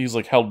 like, he's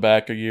like held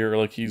back a year,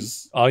 like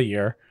he's a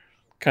year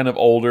kind of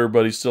older,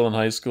 but he's still in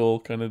high school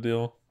kind of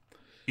deal.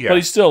 Yeah. But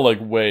he's still, like,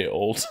 way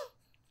old.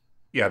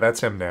 Yeah,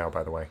 that's him now,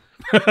 by the way.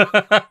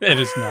 It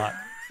is not.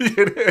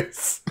 It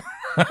is.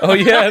 Oh,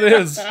 yeah, it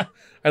is.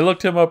 I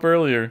looked him up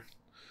earlier.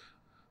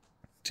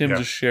 Tim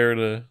just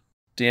shared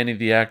Danny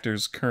the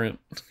actor's current...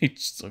 He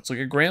just looks like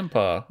a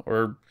grandpa,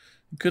 or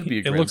could be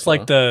a grandpa. It looks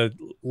like the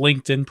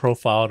LinkedIn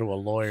profile to a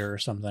lawyer or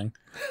something.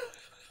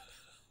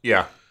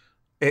 Yeah.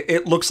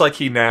 It looks like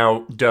he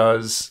now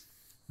does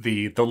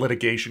the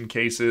litigation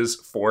cases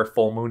for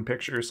Full Moon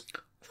Pictures.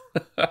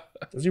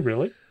 Does he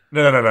really?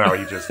 No.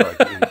 He just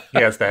he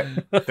has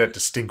that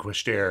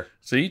distinguished air.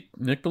 See,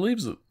 Nick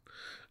believes it.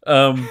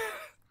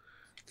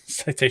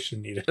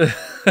 Citation needed.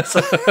 That's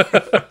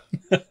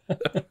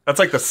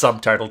like the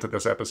subtitle to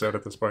this episode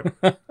at this point.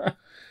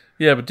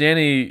 Yeah, but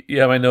Danny,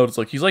 my note is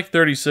like he's like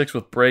 36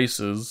 with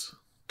braces.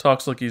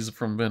 Talks like he's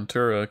from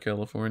Ventura,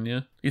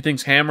 California. He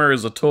thinks Hammer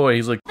is a toy.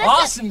 He's like,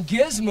 awesome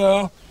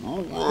gizmo.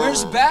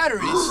 Where's the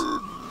batteries?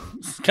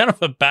 It's kind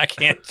of a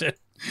backhanded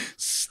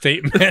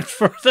statement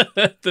for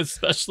the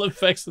special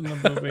effects in the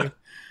movie.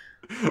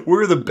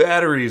 Where are the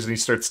batteries? And he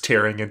starts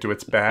tearing into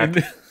its back.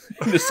 In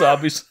the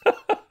zombies.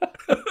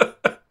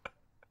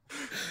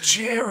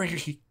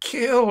 Jerry,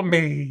 kill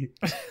me.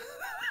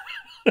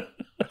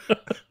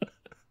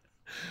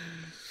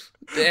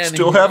 Danny,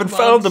 still haven't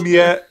found them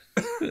yet.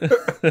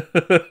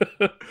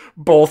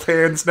 Both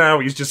hands now.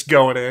 He's just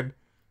going in.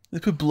 They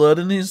put blood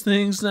in these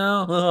things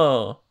now?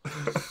 Oh.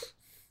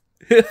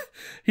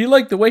 He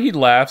like the way he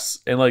laughs,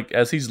 and like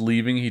as he's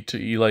leaving,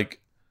 he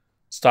like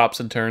stops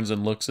and turns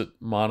and looks at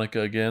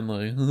Monica again,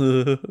 like.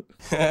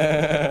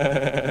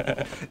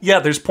 Yeah,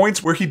 there's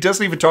points where he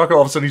doesn't even talk.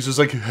 All of a sudden, he's just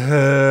like,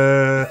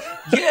 yeah.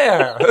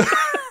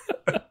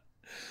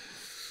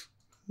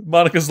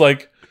 Monica's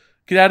like,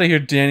 get out of here,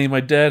 Danny. My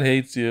dad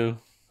hates you,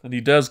 and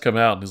he does come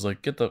out, and he's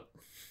like, get the.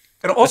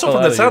 And also,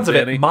 from the sounds of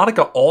it,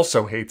 Monica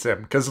also hates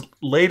him because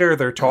later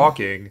they're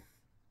talking,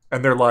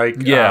 and they're like,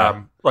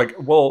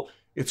 well.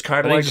 It's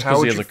kind of like, how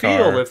would you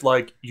feel if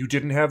like you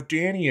didn't have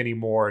Danny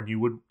anymore, and you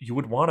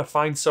would want to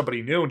find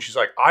somebody new? And she's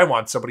like, I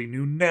want somebody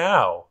new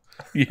now.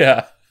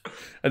 Yeah,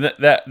 and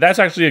that's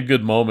actually a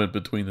good moment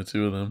between the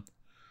two of them.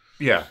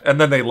 Yeah, and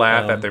then they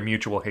laugh at their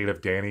mutual hate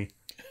of Danny.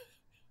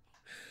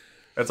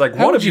 It's like,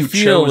 what if you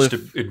chose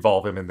to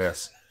involve him in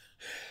this?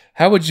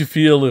 How would you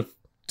feel if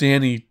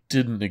Danny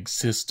didn't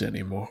exist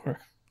anymore?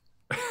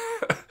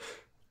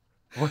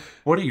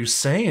 What are you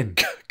saying?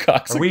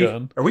 Cocks are we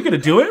going to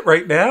do it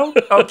right now?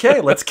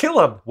 Okay, let's kill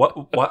him.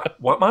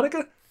 What,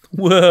 Monica?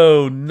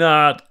 Whoa,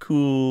 not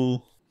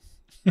cool.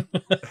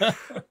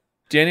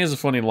 Danny has a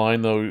funny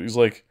line, though. He's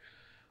like,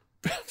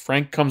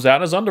 Frank comes out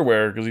in his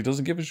underwear because he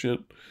doesn't give a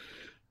shit.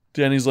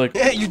 Danny's like,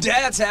 hey, your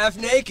dad's half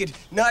naked.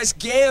 Nice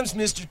gams,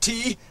 Mr.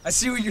 T. I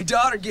see where your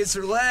daughter gets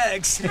her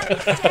legs.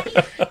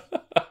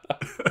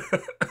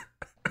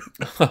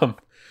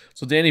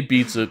 So Danny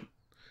beats it.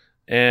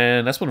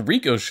 And that's when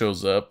Rico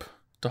shows up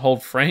to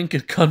hold Frank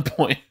at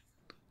gunpoint.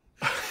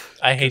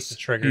 I hate the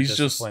trigger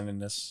discipline in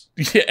this.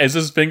 Yeah, is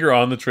his finger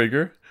on the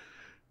trigger?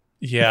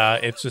 Yeah,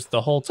 it's just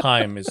the whole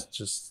time is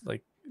just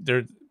like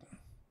there's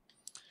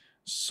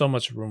so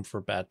much room for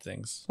bad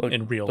things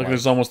in real life.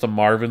 There's almost a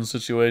Marvin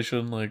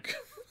situation, like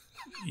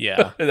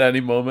yeah, at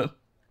any moment.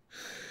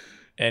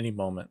 Any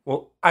moment.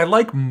 Well, I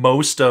like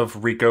most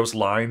of Rico's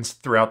lines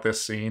throughout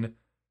this scene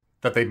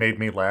that they made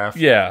me laugh.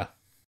 Yeah.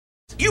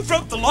 You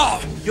broke the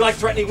law. You like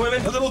threatening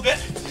women a little bit?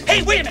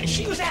 Hey, wait a minute.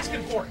 She was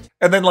asking for it.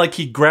 And then, like,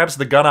 he grabs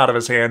the gun out of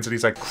his hands and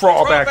he's like,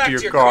 crawl back to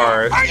your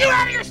car. Are you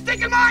out of your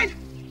stinking mind?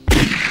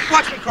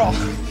 Watch me crawl.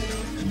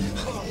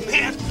 Oh,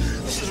 man.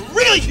 This is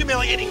really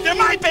humiliating. They're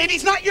my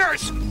babies, not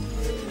yours.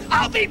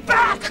 I'll be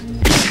back.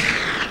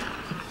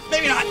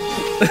 Maybe not.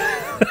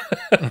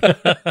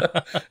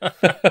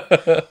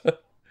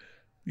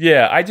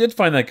 Yeah, I did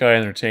find that guy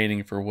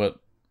entertaining for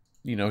what,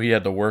 he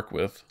had to work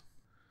with.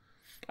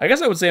 I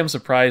guess I would say I'm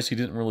surprised he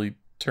didn't really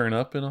turn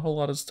up in a whole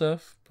lot of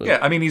stuff. But... Yeah,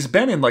 I mean, he's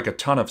been in like a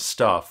ton of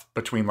stuff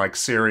between like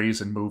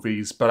series and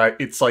movies, but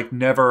it's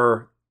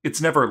never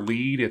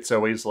lead. It's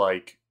always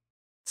like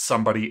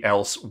somebody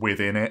else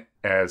within it.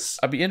 As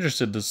I'd be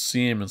interested to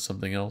see him in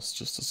something else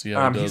just to see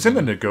how he does. He's in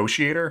The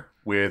Negotiator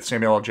with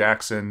Samuel L.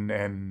 Jackson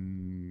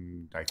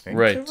and I think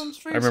Kevin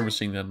Spacey? I remember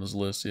seeing that on his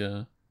list.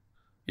 Yeah,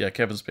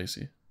 Kevin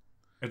Spacey.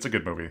 It's a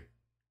good movie,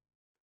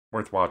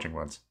 worth watching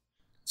once.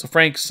 So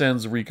Frank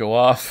sends Rico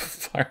off,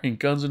 firing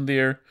guns in the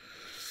air.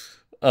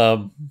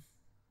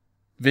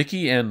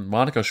 Vicky and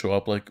Monica show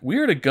up like, we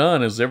heard a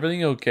gun. Is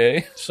everything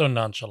okay? So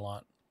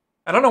nonchalant.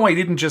 I don't know why he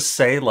didn't just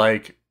say,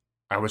 like,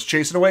 I was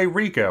chasing away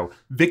Rico.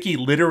 Vicky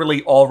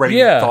literally already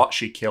thought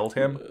she killed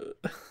him.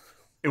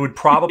 It would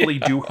probably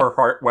do her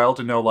heart well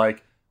to know,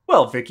 like,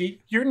 well,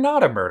 Vicky, you're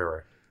not a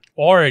murderer.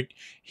 Or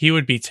he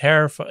would be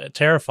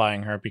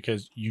terrifying her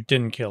because you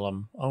didn't kill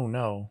him. Oh,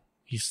 no.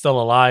 He's still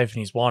alive and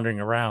he's wandering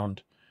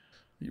around.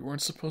 You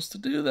weren't supposed to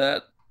do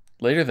that.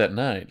 Later that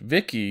night,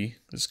 Vicky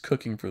is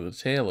cooking for the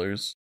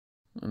Taylors.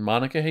 And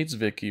Monica hates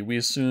Vicky. We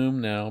assume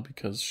now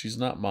because she's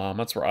not mom.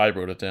 That's where I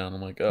wrote it down.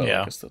 I'm like, I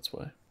guess that's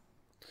why.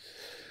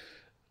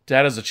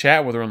 Dad has a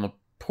chat with her on the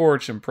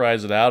porch and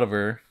pries it out of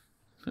her.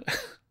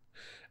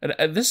 and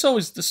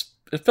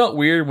it felt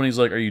weird when he's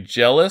like, are you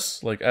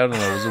jealous? Like, I don't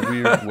know. It was a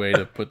weird way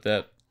to put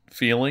that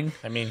feeling.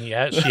 I mean,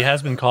 she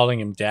has been calling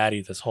him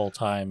daddy this whole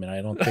time, and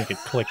I don't think it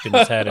clicked in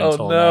his head Oh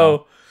until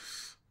no.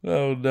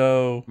 Oh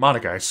no.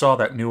 Monica, I saw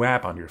that new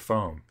app on your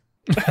phone.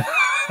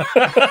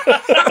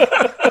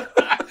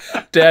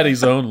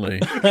 Daddy's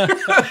only.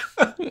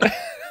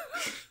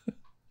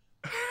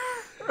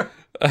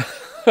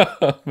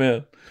 Oh,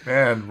 man.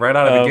 Man, right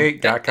out of the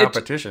gate, got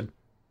competition.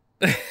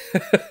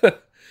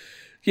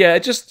 Yeah,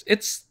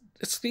 it's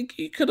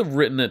you could have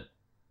written it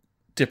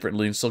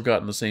differently and still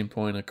gotten the same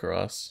point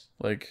across.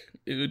 Like,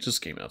 it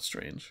just came out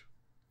strange.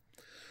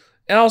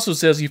 It also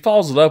says he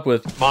follows it up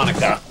with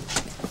Monica.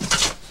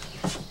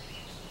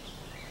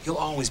 You'll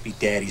always be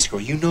daddy's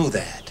girl. You know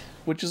that.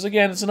 which is,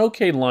 again, it's an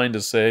okay line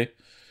to say.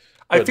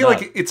 I feel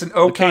like it's an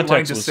okay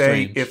line to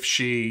say strange. if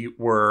she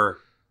were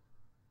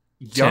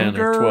 10 or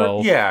younger.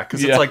 12. Yeah,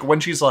 because it's like when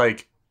she's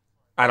like,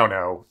 I don't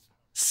know,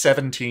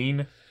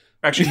 17.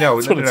 Actually,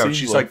 no,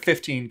 she's like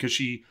 15 because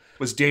she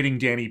was dating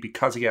Danny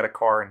because he had a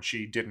car and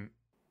she didn't.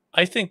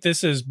 I think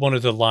this is one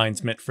of the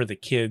lines meant for the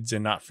kids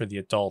and not for the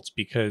adults,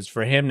 because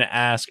for him to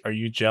ask, "Are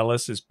you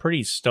jealous?" is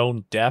pretty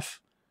stone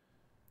deaf,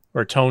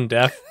 or tone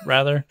deaf,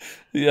 rather.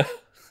 Yeah.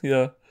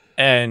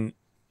 And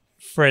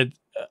Fred,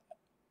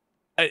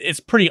 it's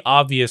pretty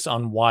obvious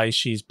on why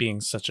she's being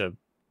such a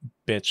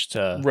bitch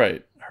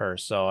to her.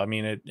 So, I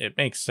mean, it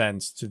makes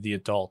sense to the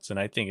adults, and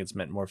I think it's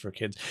meant more for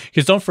kids.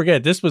 Because don't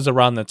forget, this was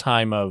around the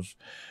time of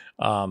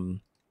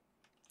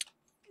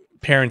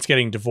parents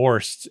getting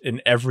divorced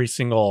in every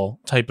single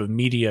type of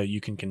media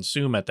you can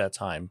consume at that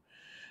time.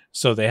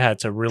 So they had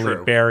to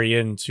really bury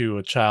into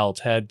a child's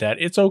head that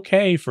it's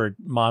okay for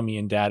mommy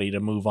and daddy to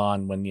move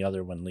on when the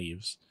other one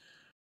leaves.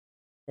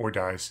 Or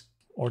dies.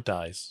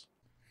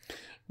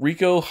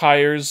 Rico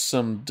hires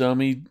some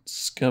dummy,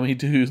 scummy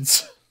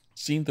dudes.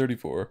 Scene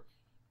 34.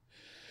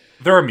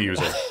 They're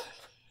amusing.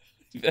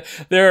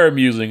 They're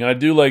amusing. I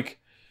do like...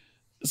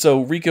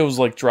 So Rico's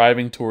like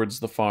driving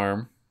towards the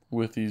farm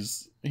with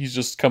these... He's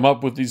just come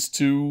up with these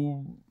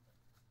two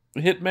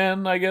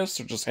hitmen, I guess,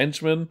 or just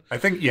henchmen. I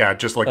think, yeah,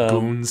 just like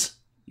goons.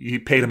 He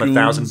paid him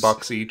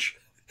 $1,000 each.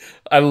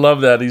 I love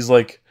that. He's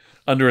like,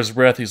 under his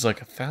breath, he's like,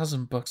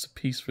 $1,000 a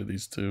piece for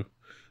these two.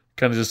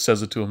 Kind of just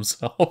says it to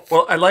himself.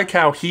 Well, I like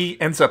how he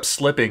ends up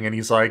slipping and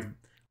he's like,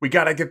 we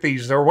gotta get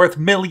these. They're worth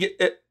million.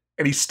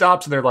 And he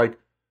stops and they're like,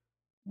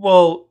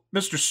 well,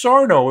 Mr.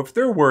 Sarno, if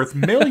they're worth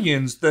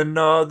millions, then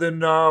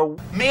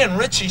Me and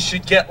Richie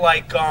should get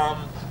like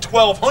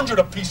 $1,200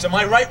 a piece. Am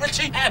I right,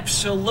 Richie?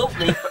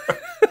 Absolutely.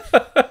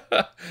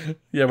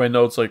 Yeah, my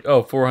note's like,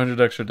 $400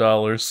 extra.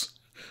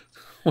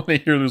 When they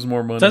hear there's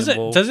more money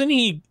involved. Doesn't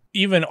he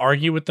even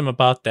argue with them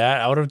about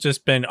that? I would have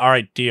just been, all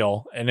right,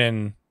 deal. And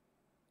then...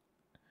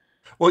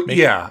 Well,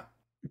 yeah.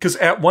 Because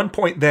at one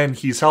point then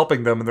he's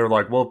helping them and they're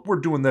like, well, if we're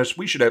doing this,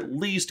 we should at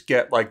least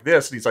get like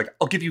this. And he's like,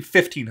 I'll give you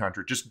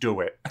 $1,500. Just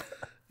do it.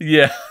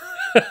 Yeah.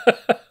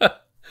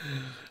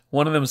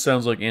 One of them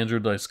sounds like Andrew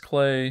Dice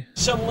Clay.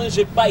 Some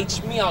lizard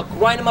bites me, I'll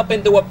grind him up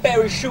into a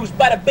pair of shoes.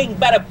 Bada bing,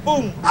 bada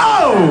boom.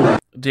 Oh!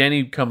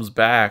 Danny comes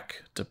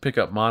back to pick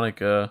up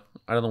Monica.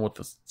 I don't know what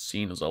the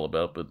scene is all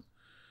about, but...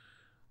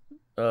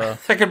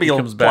 that could be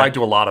applied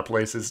to a lot of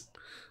places.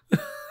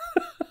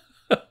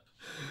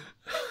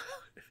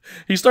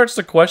 He starts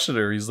to question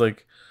her. He's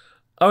like,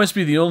 I must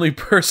be the only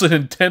person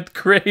in 10th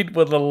grade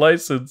with a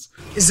license.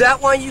 Is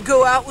that why you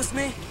go out with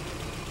me?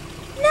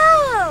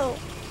 No!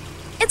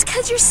 It's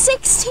because you're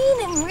 16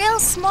 and real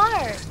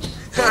smart.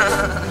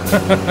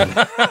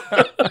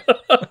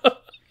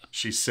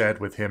 She said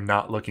with him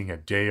not looking a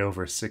day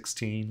over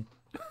 16.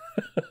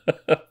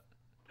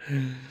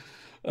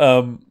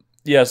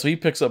 Yeah, so he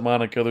picks up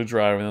Monica, they're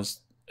driving,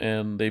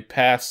 and they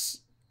pass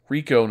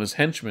Rico and his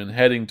henchmen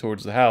heading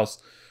towards the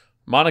house.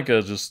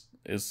 Monica just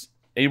is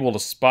able to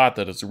spot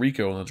that it's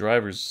Rico in the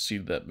driver's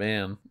seat of that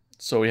van.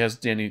 So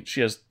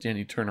she has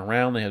Danny turn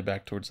around, they head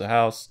back towards the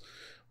house.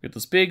 We get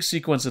this big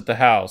sequence at the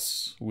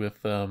house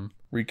with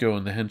Rico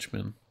and the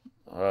henchmen.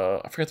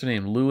 I forgot their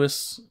name.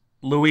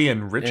 Louie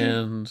and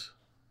Richie?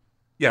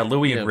 Yeah,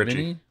 Louie and Richie.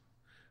 Minnie?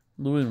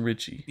 Louie and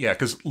Richie. Yeah,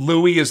 because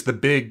Louie is the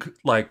big,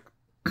 like,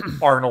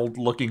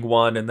 Arnold-looking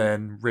one, and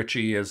then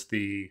Richie is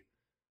the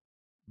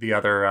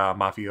other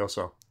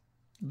mafioso.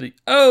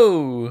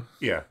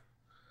 Yeah.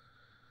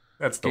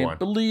 That's the one. Can't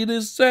believe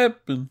this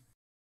happened.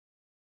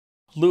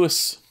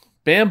 Lewis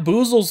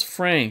bamboozles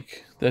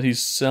Frank that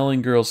he's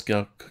selling Girl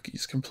Scout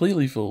cookies.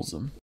 Completely fools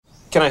him.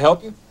 Can I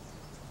help you?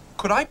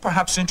 Could I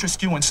perhaps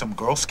interest you in some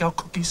Girl Scout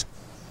cookies?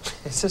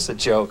 Is this a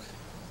joke?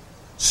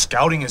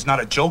 Scouting is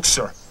not a joke,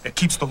 sir. It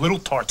keeps the little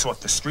tarts off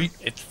the street.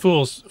 It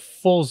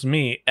fools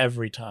me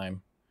every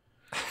time.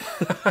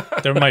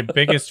 They're my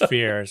biggest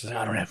fears.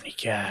 I don't have any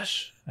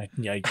cash.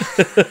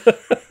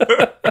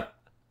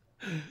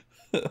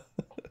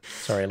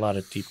 Sorry, a lot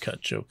of deep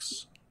cut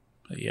jokes.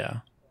 But yeah.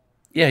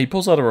 Yeah, he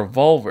pulls out a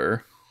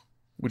revolver,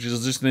 which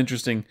is just an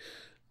interesting...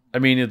 I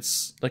mean,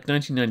 it's like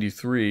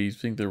 1993. You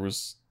think there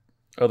was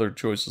other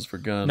choices for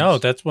guns. No,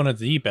 that's one of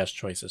the best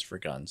choices for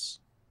guns.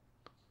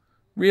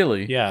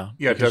 Really? Yeah.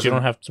 Yeah, because you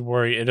don't have to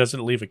worry. It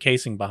doesn't leave a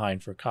casing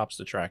behind for cops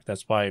to track.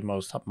 That's why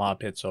most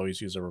mob hits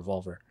always use a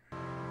revolver.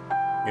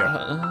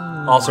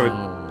 Yeah. Also,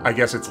 I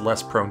guess it's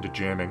less prone to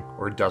jamming,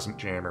 or it doesn't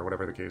jam, or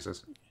whatever the case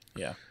is.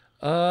 Yeah.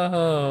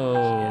 Oh.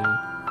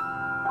 Yeah.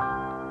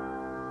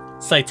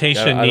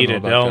 Citation I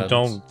needed. don't.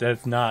 Don't.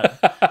 That's not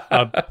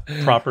a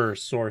proper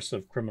source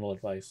of criminal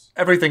advice.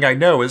 Everything I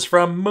know is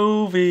from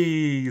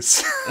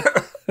movies.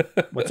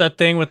 What's that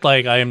thing with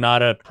like, I am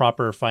not a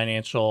proper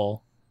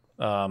financial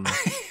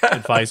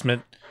advice?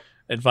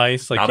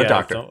 Like, not a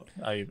doctor.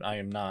 I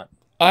am not.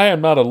 I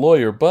am not a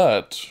lawyer,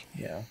 but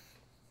yeah.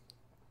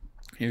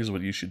 Here's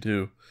what you should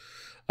do.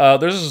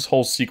 There's this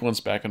whole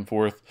sequence back and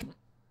forth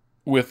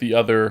with the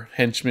other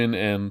henchmen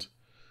and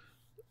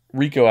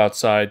Rico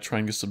outside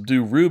trying to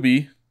subdue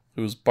Ruby,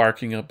 who's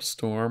barking up a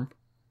storm.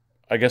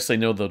 I guess they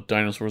know the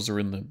dinosaurs are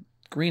in the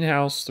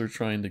greenhouse. They're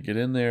trying to get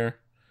in there.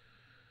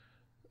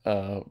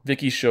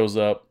 Vicky shows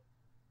up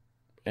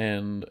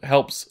and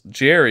helps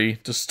Jerry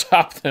to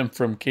stop them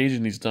from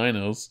caging these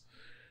dinos.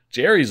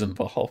 Jerry's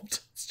involved.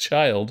 It's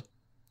Child.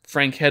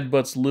 Frank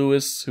headbutts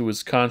Lewis, who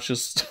is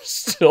conscious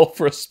still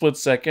for a split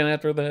second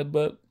after the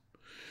headbutt.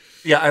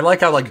 Yeah, I like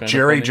how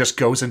Jerry just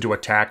goes into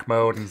attack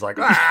mode and is like,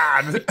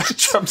 and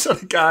jumps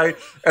at a guy,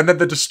 and then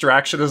the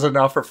distraction is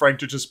enough for Frank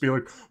to just be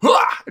like,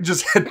 and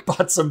just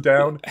headbutts him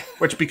down.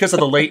 Which, because of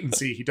the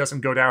latency, he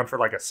doesn't go down for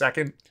like a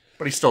second,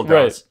 but he still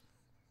does.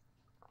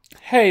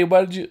 Right. Hey,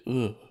 why did you?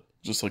 Ugh.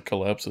 Just like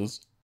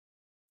collapses.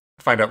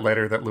 Find out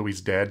later that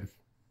Louis dead.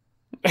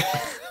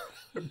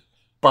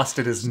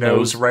 Busted his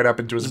nose right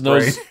up into his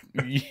brain.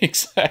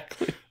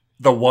 Exactly.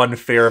 The one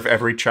fear of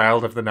every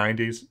child of the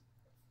 90s.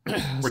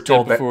 We're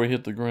told that before we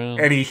hit the ground,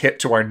 any hit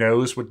to our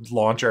nose would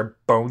launch our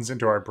bones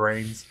into our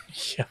brains.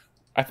 Yeah,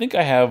 I think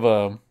I have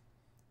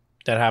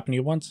that happened to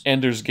you once.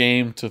 Ender's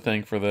Game to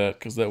thank for that,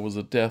 because that was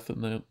a death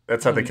in that.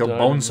 That's how they killed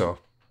Bonesaw.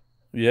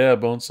 Yeah,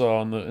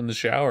 Bonesaw in the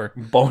shower.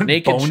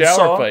 Naked Bonesaw?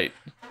 Shower fight.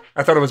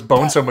 I thought it was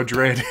Bonesaw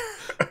Madrid.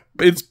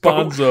 It's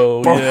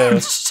Bonzo.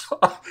 Yeah.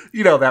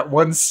 You know that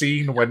one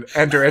scene when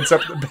Ender ends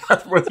up in the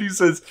bathroom where he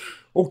says,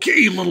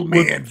 "Okay, little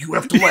man, you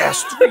have to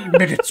last 3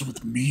 minutes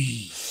with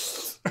me."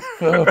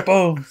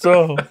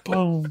 Bonzo.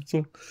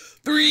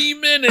 3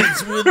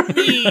 minutes with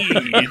me.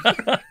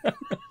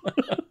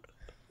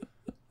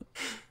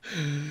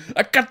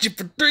 I got you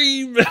for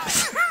 3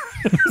 minutes.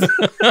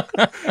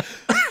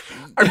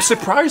 I'm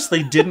surprised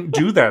they didn't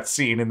do that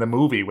scene in the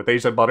movie with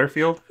Asa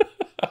Butterfield.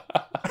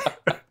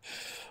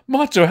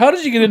 Macho, how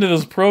did you get into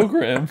this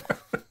program?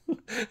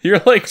 You're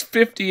like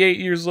 58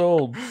 years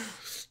old.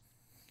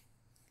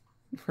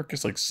 Mark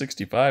is like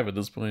 65 at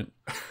this point.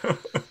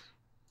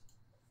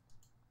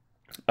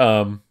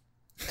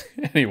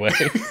 Anyway.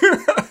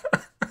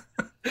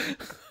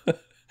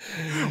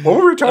 What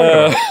were we talking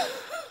about?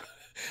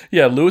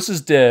 Yeah, Lewis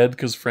is dead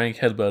because Frank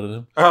headbutted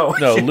him. Oh,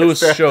 no, yes, Lewis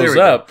shows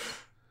go. up.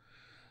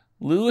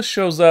 Lewis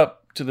shows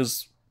up to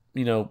this,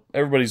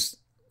 everybody's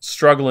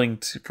struggling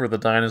for the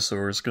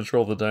dinosaurs,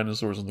 control the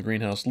dinosaurs in the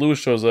greenhouse. Lewis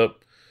shows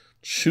up,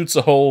 shoots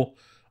a hole.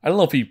 I don't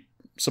know if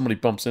somebody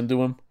bumps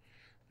into him.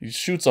 He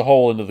shoots a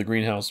hole into the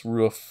greenhouse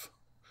roof,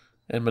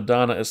 and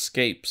Madonna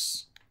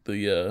escapes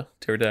the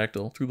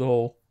pterodactyl through the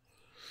hole.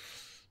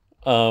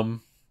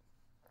 But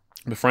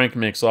Frank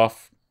makes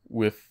off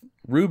with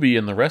Ruby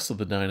and the rest of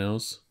the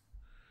dinos.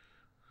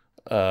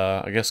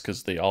 I guess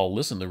because they all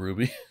listen to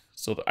Ruby.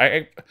 So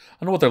I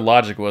don't know what their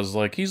logic was.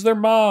 Like, he's their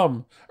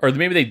mom. Or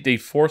maybe they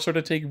force her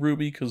to take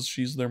Ruby because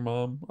she's their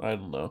mom. I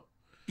don't know.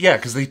 Yeah,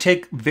 because they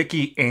take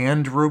Vicky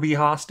and Ruby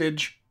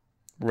hostage.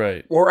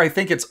 Right. Or I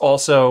think it's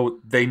also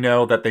they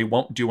know that they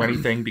won't do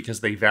anything because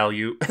they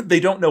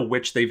don't know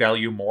which they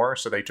value more,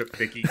 so they took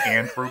Vicky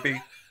and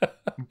Ruby.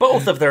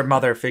 Both of their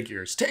mother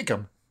figures. Take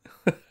them.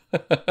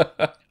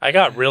 I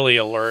got really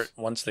alert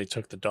once they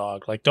took the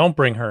dog. Like, don't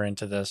bring her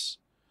into this.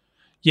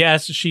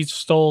 Yes, she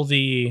stole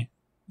the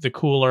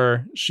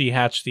cooler. She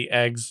hatched the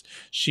eggs.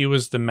 She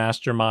was the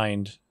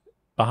mastermind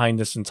behind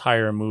this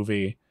entire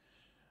movie.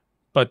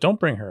 But don't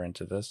bring her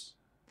into this.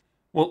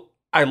 Well,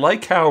 I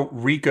like how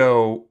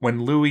Rico,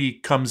 when Louis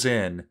comes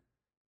in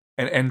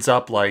and ends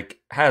up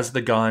has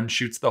the gun,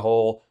 shoots the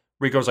hole,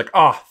 Rico's like,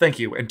 thank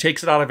you, and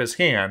takes it out of his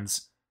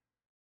hands.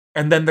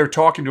 And then they're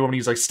talking to him and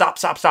he's like, stop,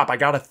 I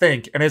gotta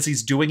think. And as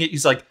he's doing it,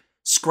 he's like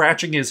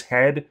scratching his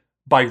head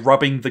by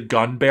rubbing the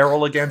gun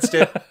barrel against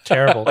it.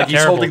 Terrible. Like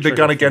he's holding the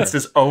gun against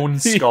his own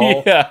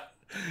skull. Yeah,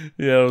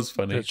 it was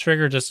funny. The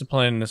trigger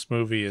discipline in this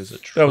movie is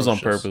atrocious. That was on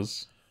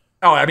purpose.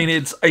 Oh, I mean,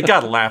 it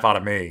got a laugh out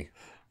of me.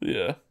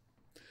 Yeah.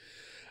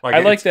 I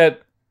like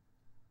that.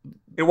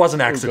 It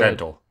wasn't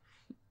accidental.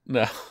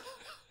 No.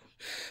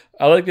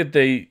 I like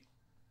that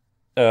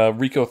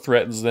Rico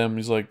threatens them.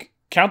 He's like,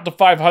 count to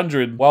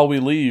 500 while we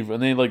leave.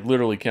 And they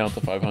literally count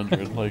to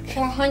 500.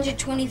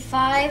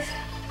 425.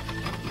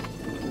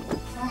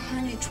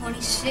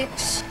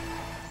 426.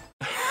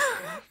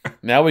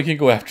 Now we can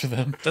go after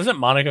them. Doesn't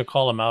Monica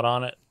call him out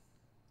on it?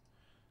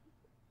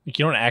 You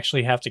don't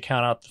actually have to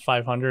count out the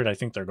 500. I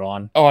think they're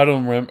gone. Oh, I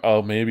don't remember.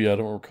 Oh, maybe I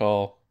don't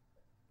recall.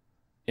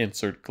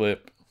 Insert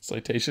clip.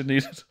 Citation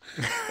needed.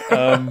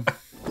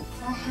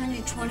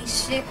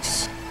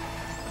 426.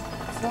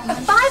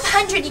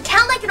 500. You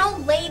count like an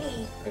old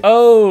lady.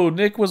 Oh,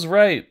 Nick was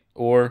right.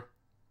 Or,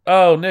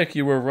 oh, Nick,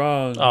 you were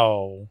wrong.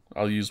 Oh.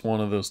 I'll use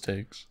one of those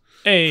takes.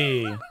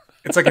 Hey.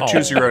 It's like a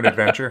choose-your-own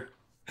adventure.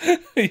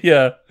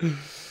 Yeah.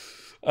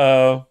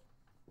 So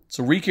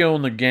Rico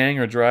and the gang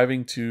are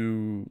driving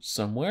to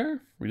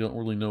somewhere. We don't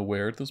really know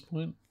where at this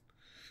point.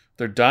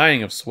 They're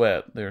dying of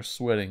sweat. They're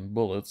sweating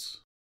bullets.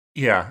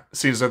 Yeah.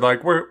 Seems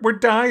like, we're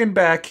dying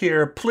back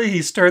here.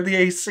 Please turn the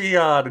AC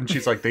on. And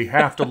she's like, they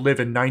have to live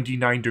in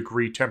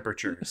 99-degree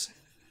temperatures.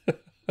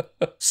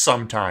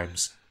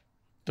 Sometimes.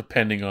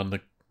 Depending on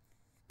the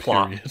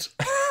plot. Period.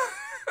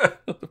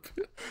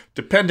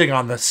 Depending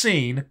on the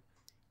scene.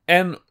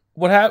 And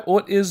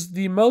what is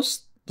the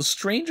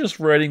strangest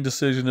writing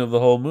decision of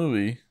the whole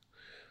movie?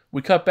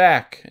 We cut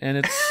back, and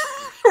it's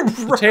right.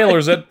 The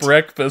Taylors at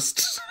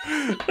breakfast.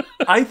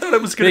 I thought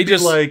it was going to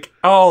be like,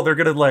 oh, they're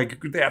going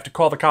to they have to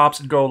call the cops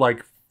and go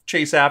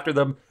chase after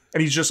them.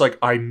 And he's just like,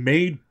 I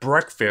made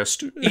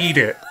breakfast, eat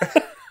it.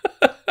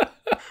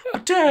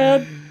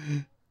 Dad.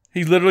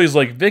 He literally is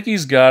like,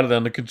 Vicky's got it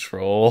under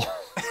control.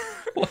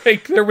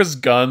 There was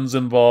guns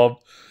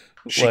involved.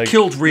 She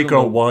killed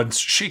Rico once.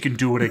 She can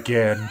do it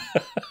again.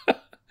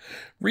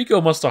 Rico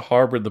must have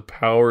harbored the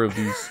power of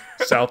these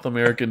South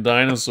American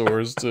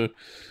dinosaurs to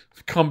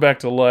come back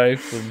to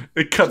life. And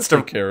it cuts to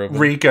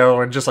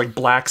Rico, and just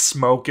black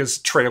smoke is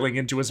trailing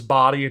into his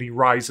body, and he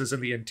rises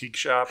in the antique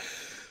shop.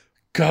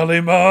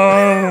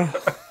 Kalima!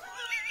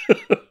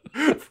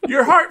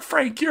 Your heart,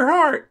 Frank, your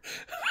heart!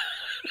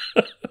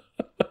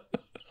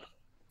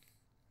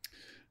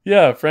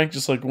 Yeah, Frank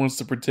just wants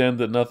to pretend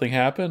that nothing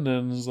happened,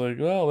 and is like,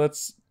 well,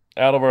 that's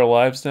out of our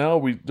lives now.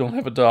 We don't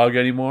have a dog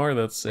anymore.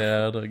 That's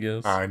sad, I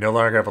guess. I no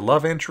longer have a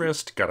love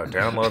interest. Gotta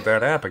download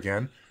that app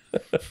again.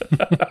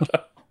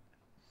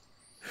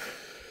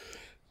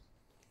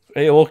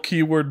 AOL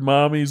keyword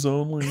mommies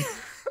only.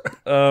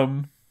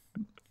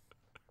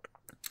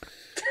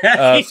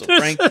 There's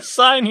Frank... a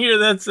sign here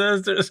that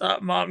says there's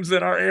hot moms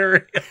in our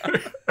area.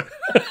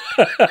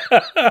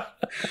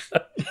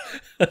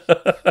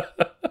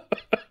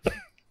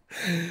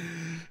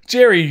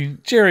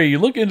 Jerry,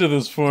 look into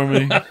this for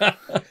me.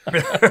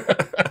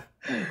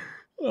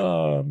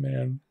 Oh,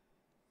 man.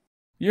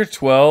 You're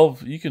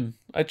 12.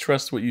 I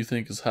trust what you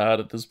think is hot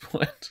at this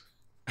point.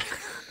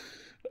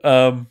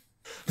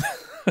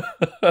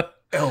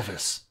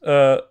 Elvis.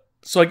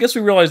 So I guess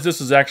we realize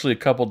this is actually a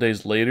couple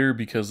days later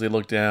because they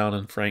look down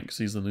and Frank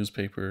sees the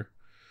newspaper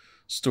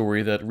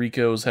story that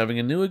Rico is having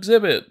a new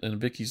exhibit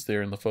and Vicky's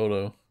there in the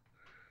photo.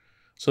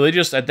 So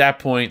at that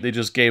point, they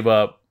just gave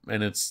up,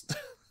 and it's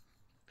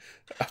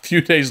a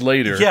few days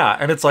later. Yeah,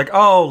 and it's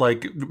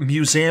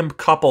museum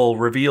couple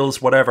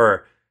reveals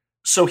whatever.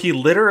 So he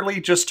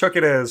literally just took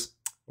it as,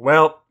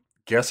 well,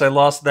 guess I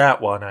lost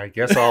that one. I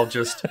guess I'll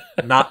just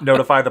not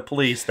notify the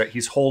police that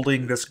he's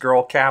holding this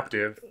girl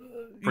captive,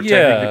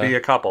 pretending to be a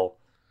couple.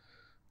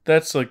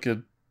 That's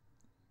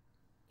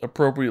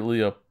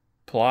appropriately a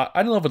plot.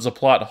 I don't know if it's a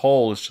plot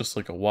hole. It's just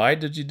why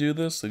did you do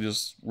this? They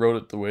just wrote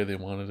it the way they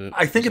wanted it.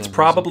 I think it's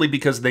probably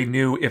because they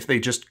knew if they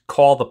just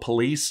call the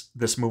police,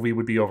 this movie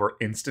would be over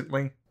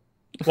instantly.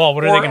 Well,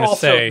 what are they going to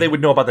say? They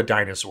would know about the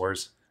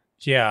dinosaurs.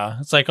 Yeah,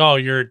 it's oh,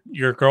 your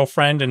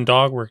girlfriend and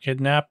dog were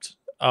kidnapped.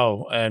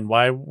 Oh, and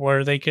why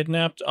were they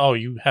kidnapped? Oh,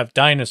 you have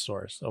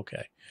dinosaurs.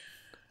 Okay.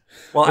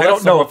 Well, I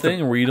don't know if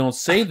thing where you don't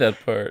say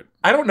that part.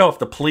 I don't know if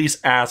the police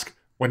ask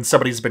when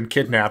somebody's been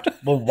kidnapped.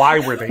 Well, why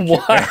were they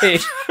kidnapped? Why?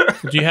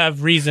 Do you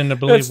have reason to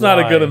believe? That's not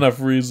a good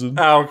enough reason.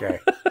 Oh, okay.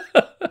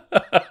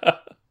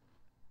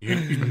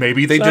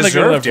 Maybe they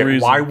deserved it.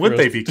 Reason, why would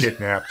they be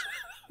kidnapped?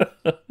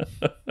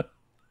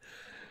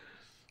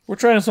 We're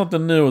trying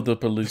something new with the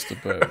police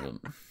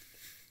department.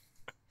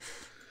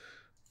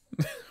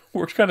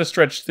 We're kind of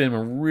stretched thin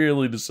and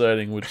really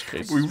deciding which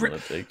cases we want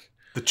to take.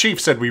 The chief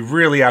said we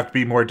really have to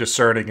be more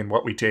discerning in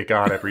what we take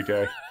on every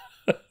day.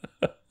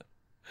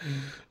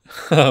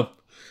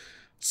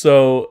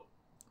 So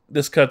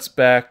this cuts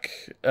back.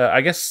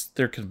 I guess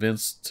they're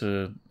convinced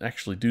to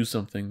actually do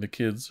something. The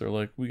kids are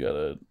like, we got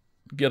to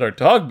get our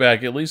dog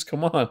back at least.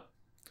 Come on.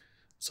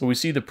 So we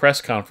see the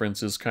press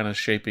conference is kind of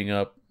shaping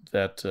up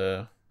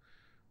that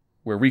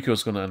where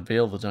Rico's going to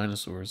unveil the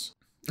dinosaurs.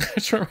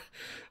 There's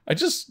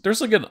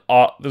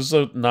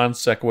a non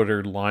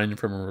sequitur line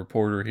from a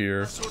reporter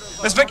here.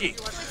 Miss Vicky,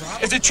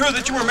 is it true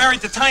that you were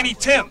married to Tiny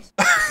Tim?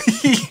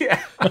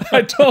 Yeah.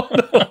 I don't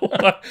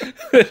know.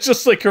 It's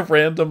just a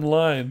random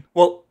line.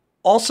 Well,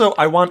 also,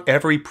 I want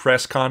every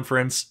press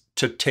conference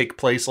to take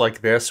place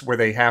like this, where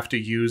they have to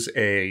use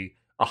a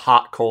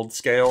hot-cold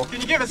scale. Can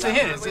you give us a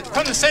hint? Is it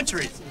from the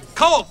century?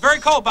 Cold, very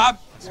cold, Bob.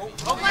 Is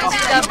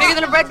it bigger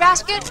than a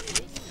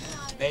breadbasket?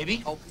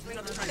 Maybe.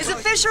 Is it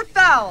fish or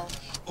fowl?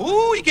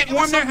 Ooh, you getting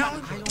warm there,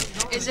 Helen?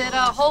 Is it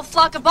a whole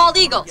flock of bald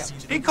eagles?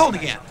 Ain't cold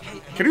again.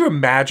 Can you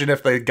imagine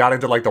if they got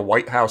into the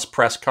White House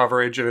press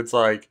coverage and it's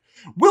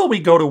will we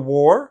go to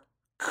war?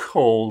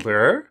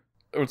 Colder.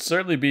 It would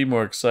certainly be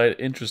more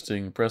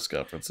interesting press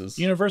conferences.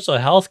 Universal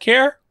health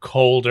care?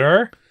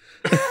 Colder.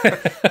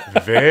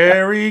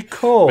 Very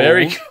cold.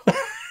 Very cold.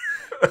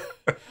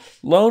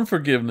 Loan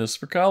forgiveness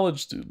for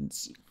college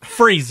students.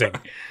 Freezing.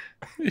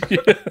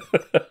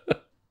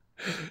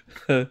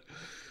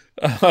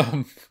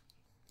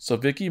 So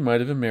Vicky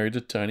might have been married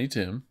to Tiny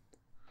Tim.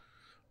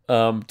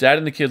 Dad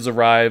and the kids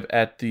arrive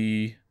at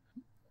the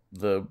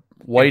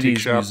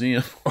Whitey's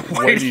Museum.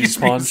 Whitey's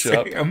Pawn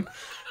Shop.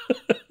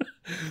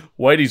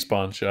 Whitey's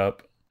Pawn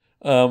Shop.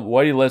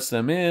 Whitey lets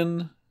them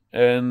in,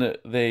 and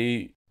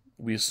they,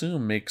 we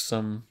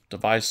assume,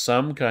 devise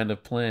some kind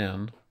of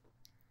plan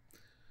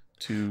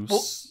to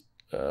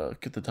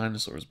get the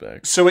dinosaurs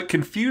back. So it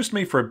confused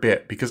me for a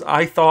bit, because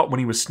I thought when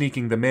he was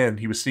sneaking them in,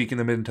 he was sneaking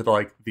them into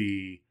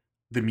the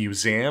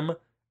museum.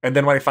 And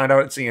then when I find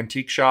out it's the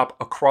antique shop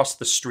across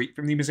the street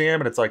from the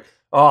museum, and it's like,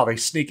 oh, they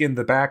sneak in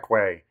the back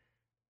way.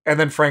 And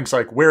then Frank's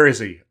like, where is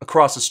he?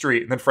 Across the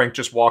street. And then Frank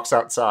just walks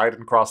outside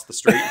and across the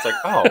street. It's like,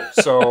 oh,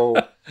 so...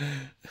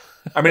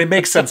 I mean, it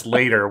makes sense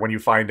later when you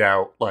find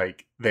out,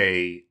 like,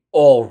 they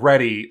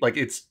already... Like,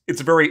 it's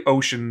very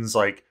Ocean's,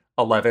 like,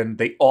 11.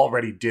 They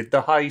already did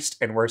the heist,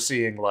 and we're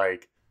seeing,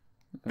 like,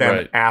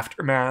 them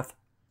aftermath.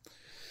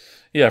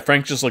 Yeah,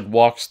 Frank just, like,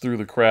 walks through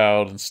the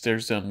crowd and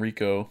stares down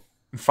Rico.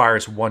 And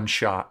fires one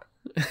shot.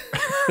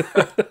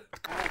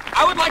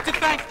 I would like to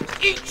thank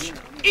each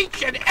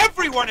and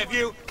every one of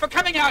you for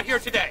coming out here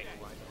today.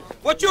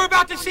 What you're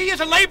about to see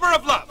is a labor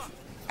of love.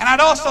 And I'd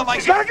also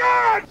like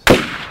to...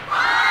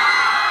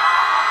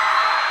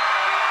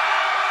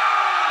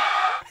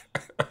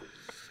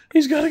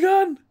 He's got a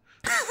gun!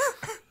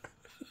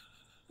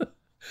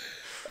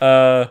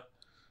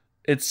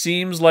 It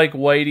seems like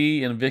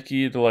Whitey and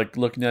Vicky are like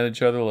looking at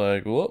each other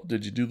like, whoa,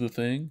 did you do the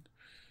thing?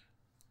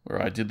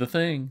 Or I did the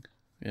thing.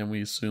 And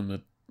we assume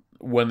that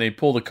when they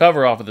pull the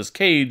cover off of this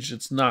cage,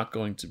 it's not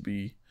going to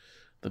be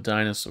the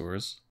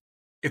dinosaurs.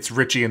 It's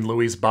Richie and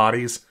Louie's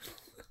bodies.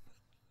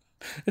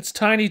 It's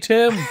Tiny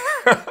Tim.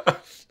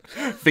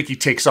 Vicky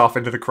takes off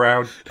into the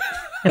crowd.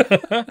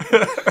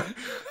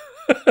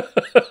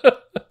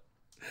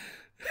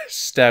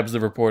 Stabs the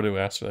reporter who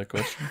asked her that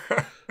question.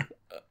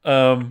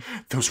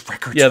 Those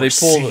records were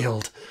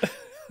sealed.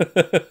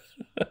 The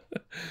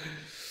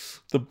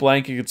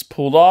blanket gets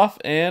pulled off,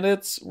 and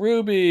it's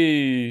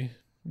Ruby.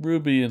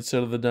 Ruby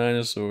instead of the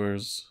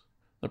dinosaurs.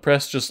 The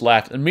press just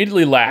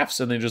immediately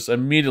laughs, and they just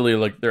immediately,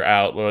 like, they're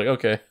out. They're like,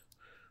 okay,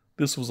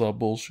 this was all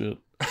bullshit.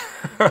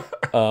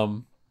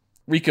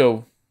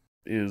 Rico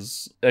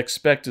is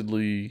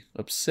expectedly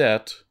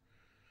upset,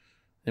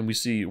 and we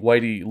see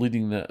Whitey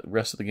leading the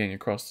rest of the gang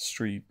across the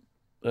street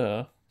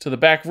to the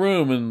back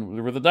room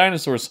and where the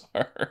dinosaurs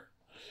are.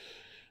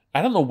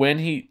 I don't know when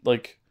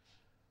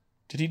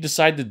did he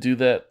decide to do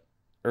that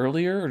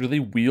earlier, or do they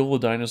wheel the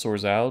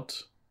dinosaurs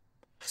out?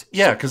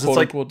 Yeah, because it's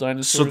like,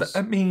 dinosaurs? So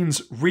that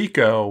means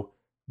Rico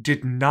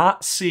did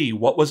not see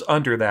what was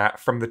under that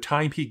from the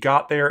time he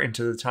got there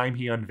into the time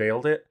he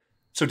unveiled it.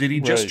 So did he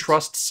just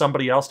trust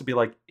somebody else to be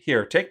like,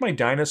 here, take my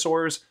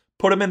dinosaurs,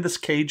 put them in this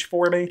cage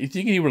for me? You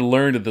think he would have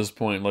learned at this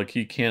point, like,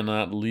 he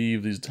cannot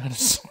leave these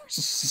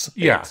dinosaurs?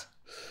 Yeah,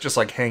 just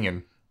like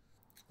hanging.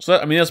 So,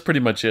 I mean, that's pretty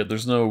much it.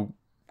 There's no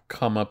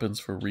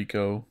comeuppance for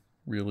Rico,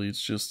 really.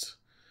 It's just...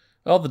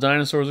 oh, the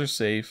dinosaurs are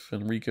safe,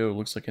 and Rico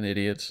looks like an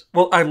idiot.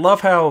 Well, I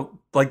love how,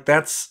 like,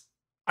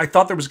 I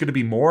thought there was going to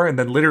be more, and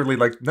then literally,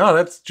 like, no,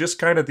 that's just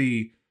kind of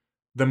the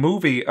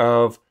movie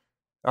of,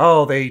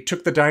 oh, they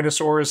took the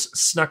dinosaurs,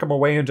 snuck them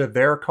away into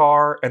their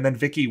car, and then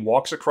Vicky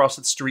walks across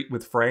the street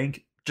with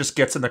Frank, just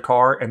gets in the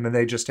car, and then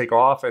they just take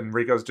off, and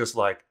Rico's just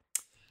like...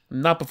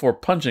 Not before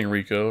punching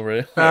Rico,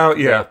 right? Oh,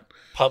 yeah.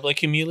 Public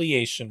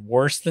humiliation,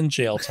 worse than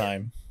jail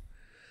time.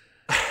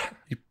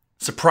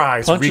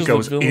 Surprise,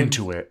 Rico's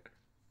into it.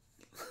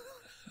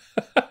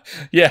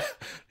 Yeah,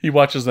 he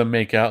watches them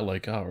make out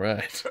like, all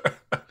right.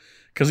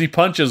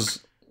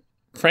 Because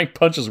Frank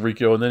punches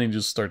Rico, and then he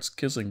just starts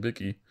kissing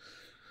Vicky.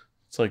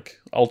 It's like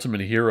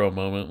ultimate hero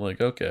moment,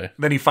 like, okay.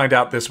 Then you find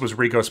out this was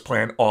Rico's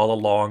plan all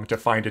along to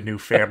find a new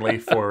family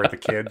for the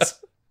kids.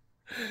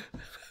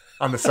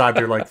 On the side,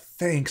 they're like,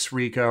 thanks,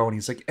 Rico. And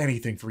he's like,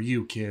 anything for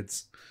you,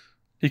 kids.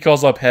 He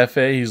calls up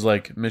Hefe. He's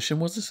like, mission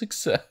was a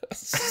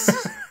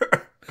success.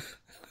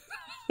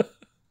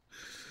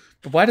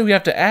 But why do we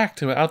have to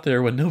act out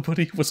there when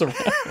nobody was around?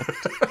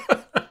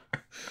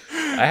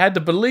 I had to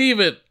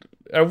believe it.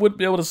 I wouldn't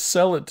be able to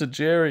sell it to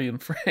Jerry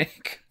and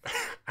Frank.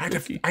 I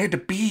had to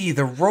be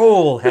the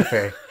role,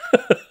 Hefe.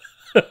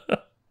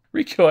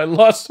 Rico, I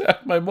lost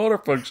half my motor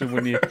function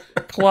when you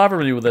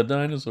clobbered me with that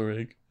dinosaur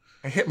egg.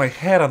 I hit my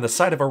head on the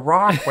side of a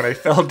rock when I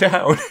fell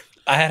down.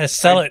 I had to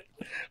sell it.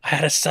 I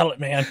had to sell it,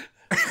 man.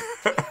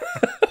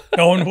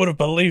 No one would have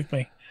believed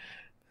me.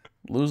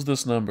 Lose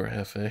this number,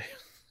 Hefe.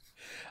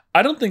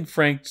 I don't think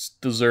Frank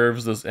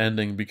deserves this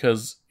ending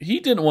because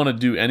he didn't want to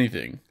do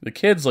anything. The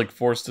kids, like,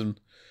 forced him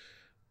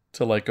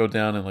to, like, go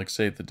down and, like,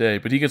 save the day.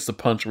 But he gets to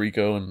punch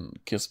Rico and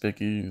kiss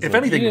Vicky. If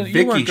anything,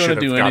 Vicky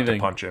should have got to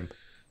punch him.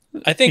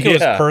 I think it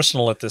was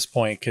personal at this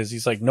point because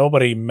he's like,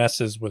 nobody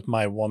messes with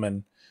my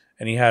woman.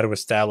 And he had to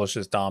establish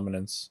his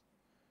dominance.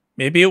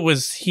 Maybe it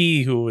was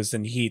he who was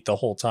in heat the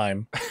whole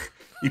time.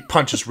 He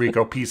punches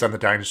Rico, pees on the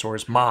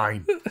dinosaurs.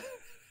 Mine.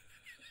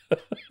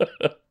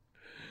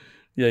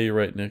 Yeah, you're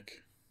right,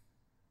 Nick.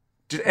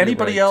 Did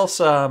anybody else,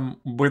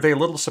 were they a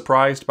little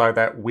surprised by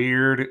that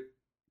weird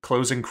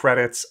closing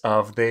credits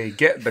of they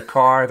get in the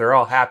car, they're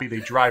all happy, they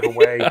drive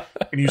away,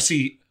 and you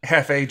see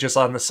Hefe just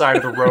on the side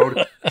of the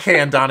road,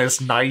 hand on his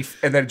knife,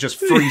 and then just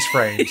freeze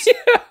frames.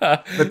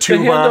 Yeah. The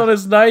tuba. The hand on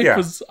his knife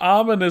was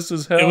ominous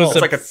as hell.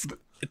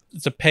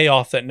 It's a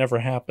payoff that never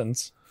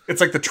happens.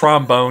 It's like the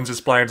trombones is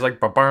playing. It's like,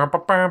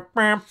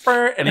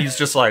 and he's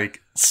just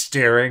like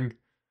staring.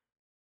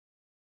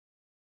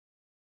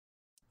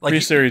 Like,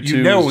 Prehysteria 2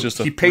 you know, is just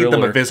a he paid them a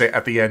thriller. visit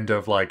at the end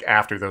of, like,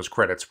 after those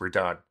credits were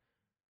done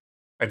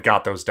and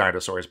got those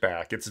dinosaurs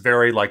back. It's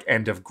very like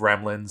end of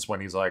Gremlins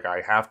when he's like,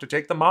 I have to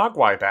take the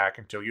Mogwai back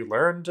until you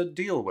learn to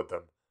deal with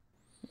them.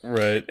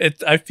 Right.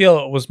 I feel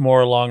it was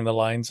more along the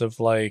lines of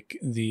like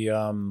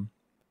the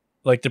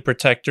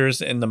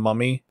Protectors in The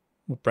Mummy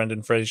with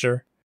Brendan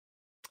Fraser.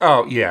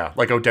 Oh yeah,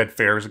 like Oded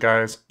Fehr's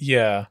guys.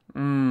 Yeah,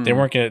 they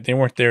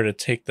weren't there to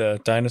take the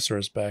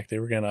dinosaurs back. They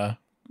were gonna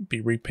be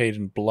repaid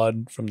in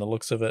blood from the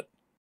looks of it.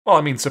 Well,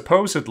 I mean,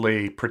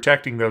 supposedly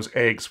protecting those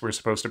eggs were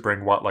supposed to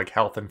bring what, like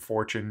health and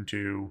fortune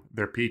to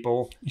their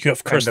people. You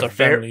have cursed their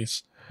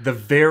families. The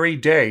very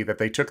day that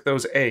they took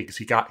those eggs,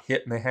 he got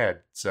hit in the head.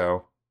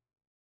 So,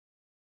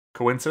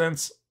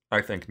 coincidence?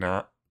 I think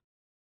not.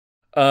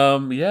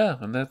 Yeah,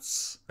 and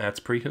that's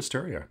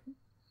Prehysteria.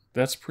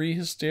 That's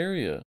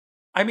Prehysteria.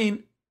 I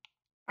mean,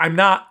 I'm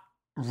not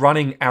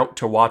running out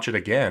to watch it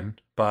again,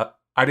 but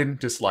I didn't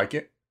dislike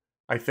it.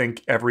 I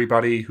think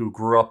everybody who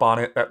grew up on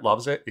it that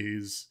loves it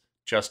is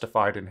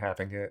justified in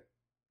having it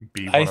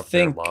be one of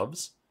their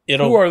loves.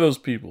 Who are those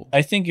people?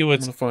 I think it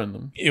would find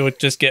them. It would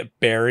just get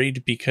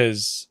buried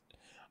because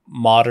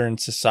modern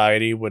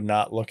society would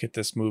not look at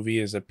this movie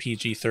as a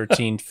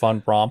PG-13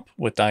 fun romp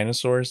with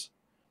dinosaurs.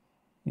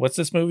 What's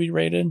this movie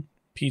rated?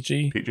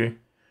 PG? PG.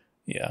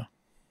 Yeah.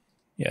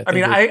 Yeah. I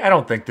mean, I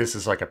don't think this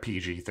is like a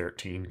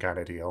PG-13 kind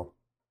of deal.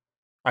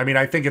 I mean,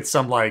 I think it's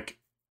some like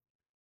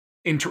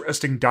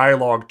interesting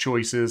dialogue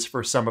choices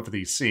for some of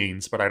these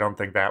scenes, but I don't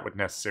think that would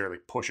necessarily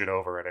push it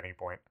over at any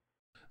point.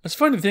 It's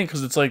funny to think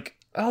because it's like,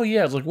 oh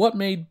yeah, it's like what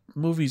made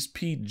movies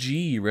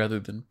PG rather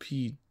than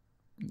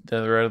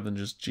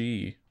just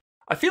G.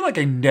 I feel like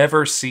I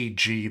never see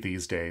G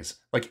these days.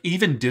 Like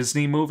even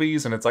Disney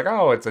movies, and it's like,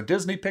 oh, it's a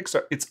Disney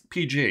Pixar, it's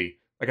PG.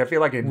 Like I feel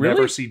like I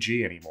never see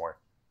G anymore.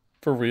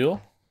 For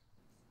real?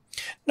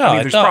 No, I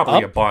mean, there's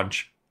probably a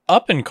bunch.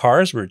 Up and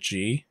Cars were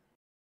G.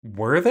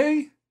 Were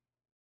they?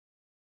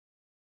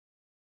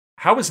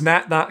 How is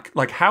that not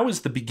like? How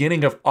is the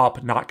beginning of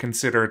Up not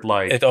considered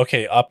like?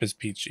 Okay, Up is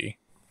PG.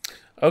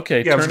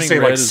 Okay, yeah, I was gonna say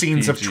like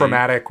scenes of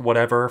traumatic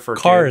whatever for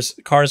Cars.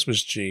 kids. Cars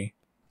was G.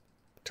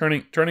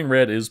 Turning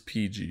Red is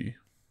PG.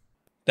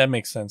 That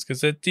makes sense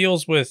because it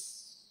deals with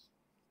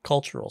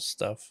cultural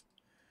stuff.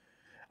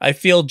 I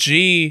feel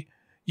G,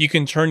 you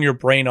can turn your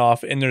brain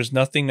off, and there's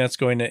nothing that's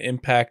going to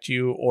impact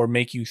you or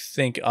make you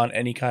think on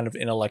any kind of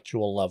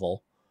intellectual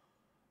level.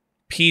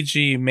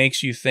 PG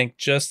makes you think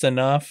just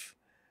enough,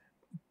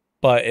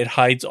 but it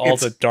hides all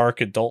the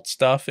dark adult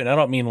stuff. And I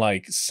don't mean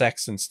like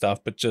sex and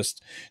stuff, but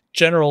just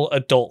general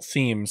adult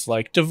themes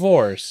like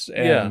divorce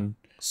and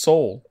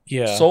Soul.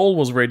 Yeah. Soul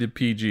was rated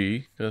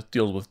PG. That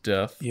deals with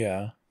death.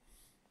 Yeah.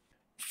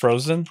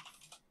 Frozen?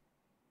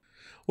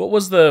 What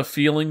was the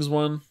Feelings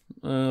one?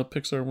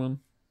 Pixar one?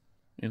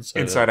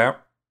 Inside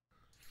Out.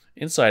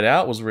 Inside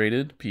Out was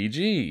rated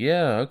PG.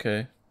 Yeah,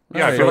 okay.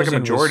 Yeah, I feel like a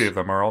majority of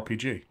them are all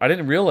PG. I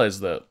didn't realize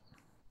that.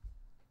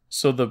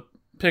 So the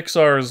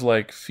Pixar's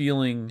like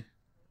feeling,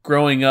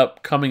 growing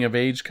up, coming of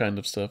age kind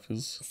of stuff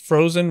is...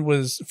 Frozen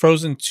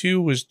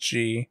 2 was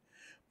G.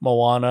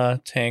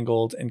 Moana,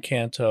 Tangled,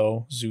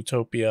 Encanto,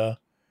 Zootopia.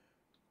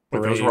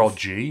 But those were all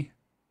G?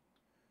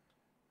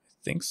 I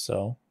think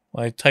so.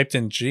 I typed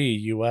in G,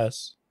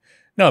 US.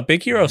 No,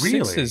 Big Hero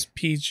 6 is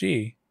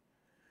PG.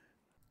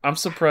 I'm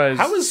surprised.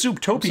 How is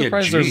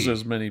Zootopia G? There's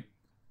as many...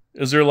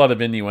 Is there a lot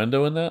of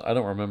innuendo in that? I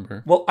don't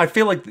remember. Well, I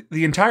feel like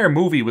the entire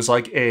movie was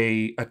like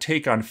a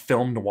take on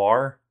film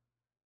noir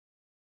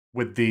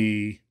with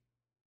the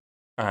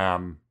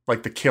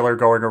like the killer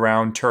going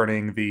around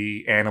turning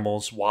the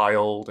animals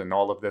wild and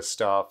all of this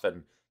stuff,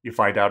 and you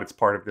find out it's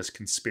part of this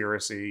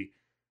conspiracy.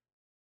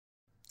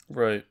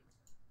 Right.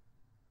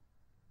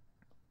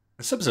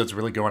 This episode's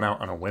really going out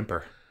on a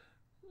whimper.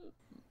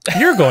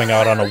 You're going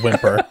out on a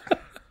whimper.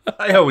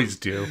 I always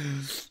do.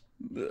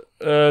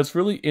 It's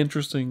really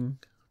interesting.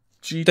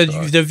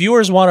 The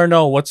viewers want to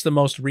know what's the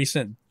most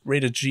recent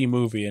rated G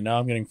movie, and now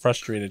I'm getting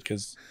frustrated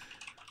because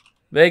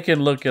they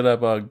can look it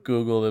up on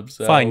Google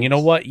themselves. Fine, you know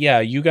what? Yeah,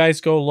 you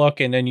guys go look,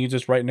 and then you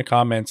just write in the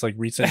comments like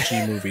recent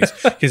G movies.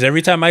 Because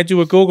every time I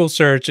do a Google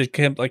search, it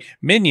comes like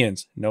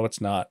Minions. No,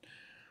 it's not.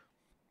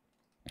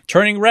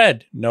 Turning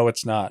Red. No,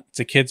 it's not.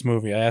 It's a kids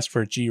movie. I asked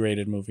for a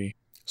G-rated movie.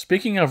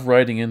 Speaking of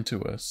writing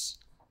into us,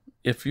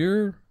 if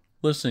you're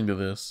listening to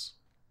this,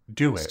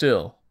 do it.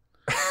 Still,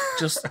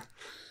 just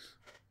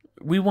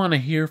we want to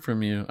hear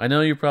from you. I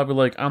know you're probably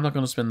like, I'm not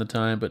going to spend the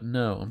time, but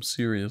no, I'm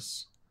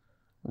serious.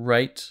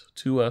 Write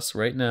to us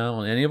right now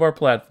on any of our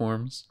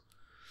platforms.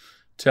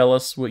 Tell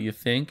us what you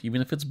think,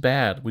 even if it's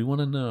bad. We want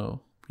to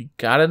know. We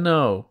gotta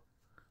know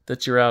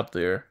that you're out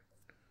there.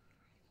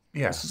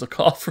 Yeah. This is a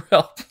call for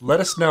help. Let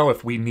us know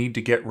if we need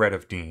to get rid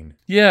of Dean.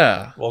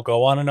 Yeah. We'll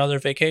go on another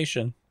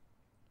vacation.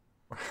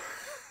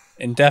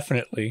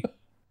 Indefinitely.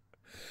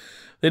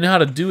 They know how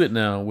to do it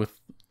now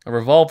with a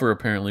revolver,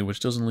 apparently, which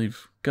doesn't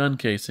leave gun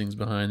casings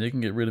behind. They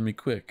can get rid of me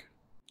quick.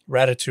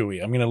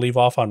 Ratatouille. I'm going to leave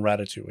off on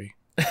Ratatouille.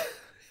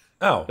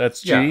 Oh.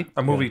 That's G? Yeah,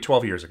 a movie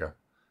 12 years ago.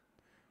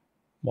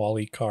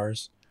 Wall-E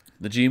Cars.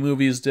 The G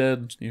movie is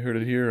dead. You heard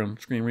it here on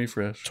Screen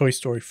Refresh. Toy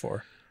Story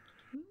 4.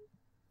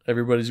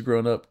 Everybody's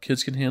grown up.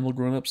 Kids can handle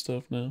grown-up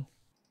stuff now.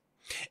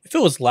 If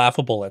it was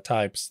laughable at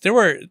times, there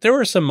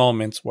were some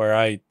moments where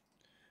I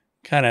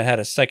kind of had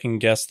a second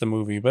guess the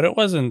movie, but it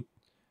wasn't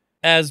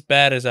as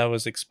bad as I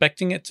was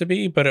expecting it to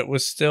be, but it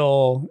was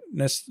still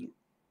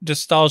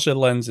nostalgia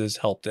lenses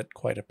helped it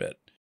quite a bit.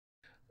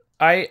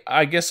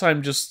 I guess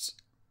I'm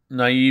just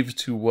naive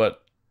to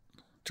what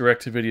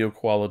direct-to-video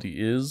quality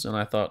is, and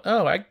I thought,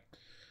 I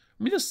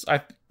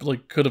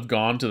could have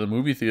gone to the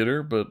movie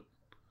theater, but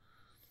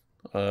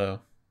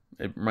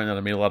it might not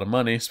have made a lot of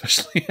money,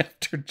 especially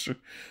after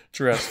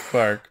Jurassic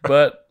Park.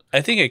 But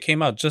I think it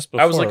came out just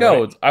before. I was like,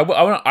 right?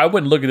 I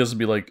wouldn't look at this and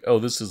be like, oh,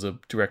 this is a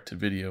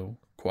direct-to-video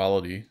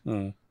quality.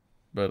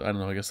 But I don't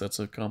know. I guess that's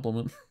a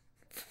compliment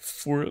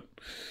for it.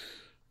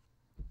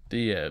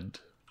 The end.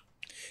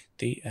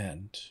 The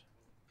end.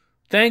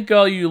 Thank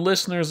all you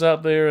listeners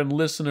out there in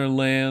listener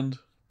land,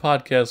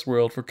 podcast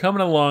world, for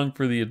coming along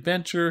for the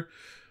adventure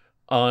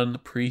on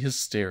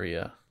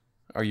Prehysteria.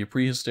 Are you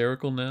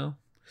prehysterical now?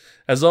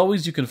 As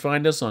always, you can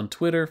find us on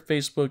Twitter,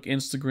 Facebook,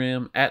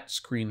 Instagram,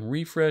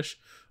 @ScreenRefresh,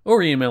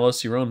 or email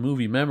us your own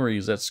movie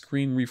memories at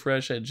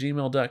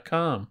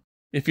screenrefresh@gmail.com.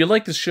 If you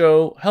like the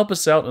show, help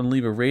us out and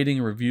leave a rating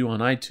and review on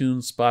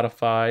iTunes,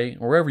 Spotify,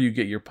 or wherever you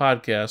get your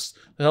podcasts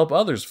to help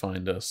others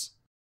find us.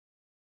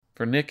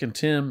 For Nick and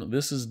Tim,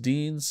 this is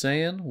Dean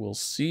saying we'll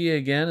see you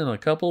again in a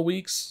couple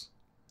weeks.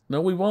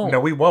 No, we won't. No,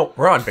 we won't.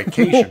 We're on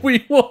vacation.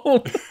 We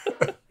won't.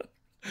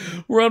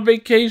 We're on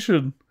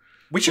vacation.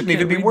 We shouldn't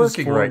even be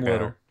working right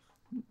now.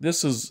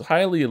 This is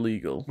highly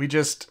illegal. We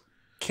just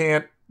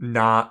can't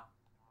not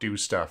do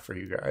stuff for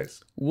you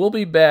guys. We'll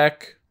be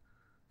back.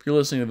 If you're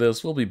listening to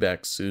this, we'll be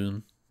back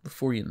soon.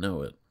 Before you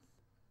know it.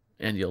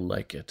 And you'll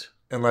like it.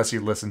 Unless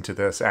you listen to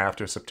this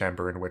after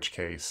September, in which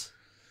case...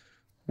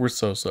 We're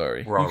so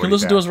sorry. You can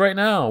listen to us right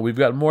now. We've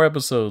got more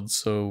episodes,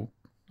 so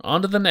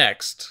on to the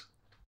next.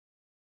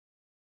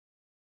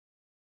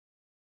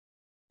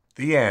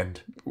 The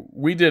end.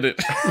 We did it.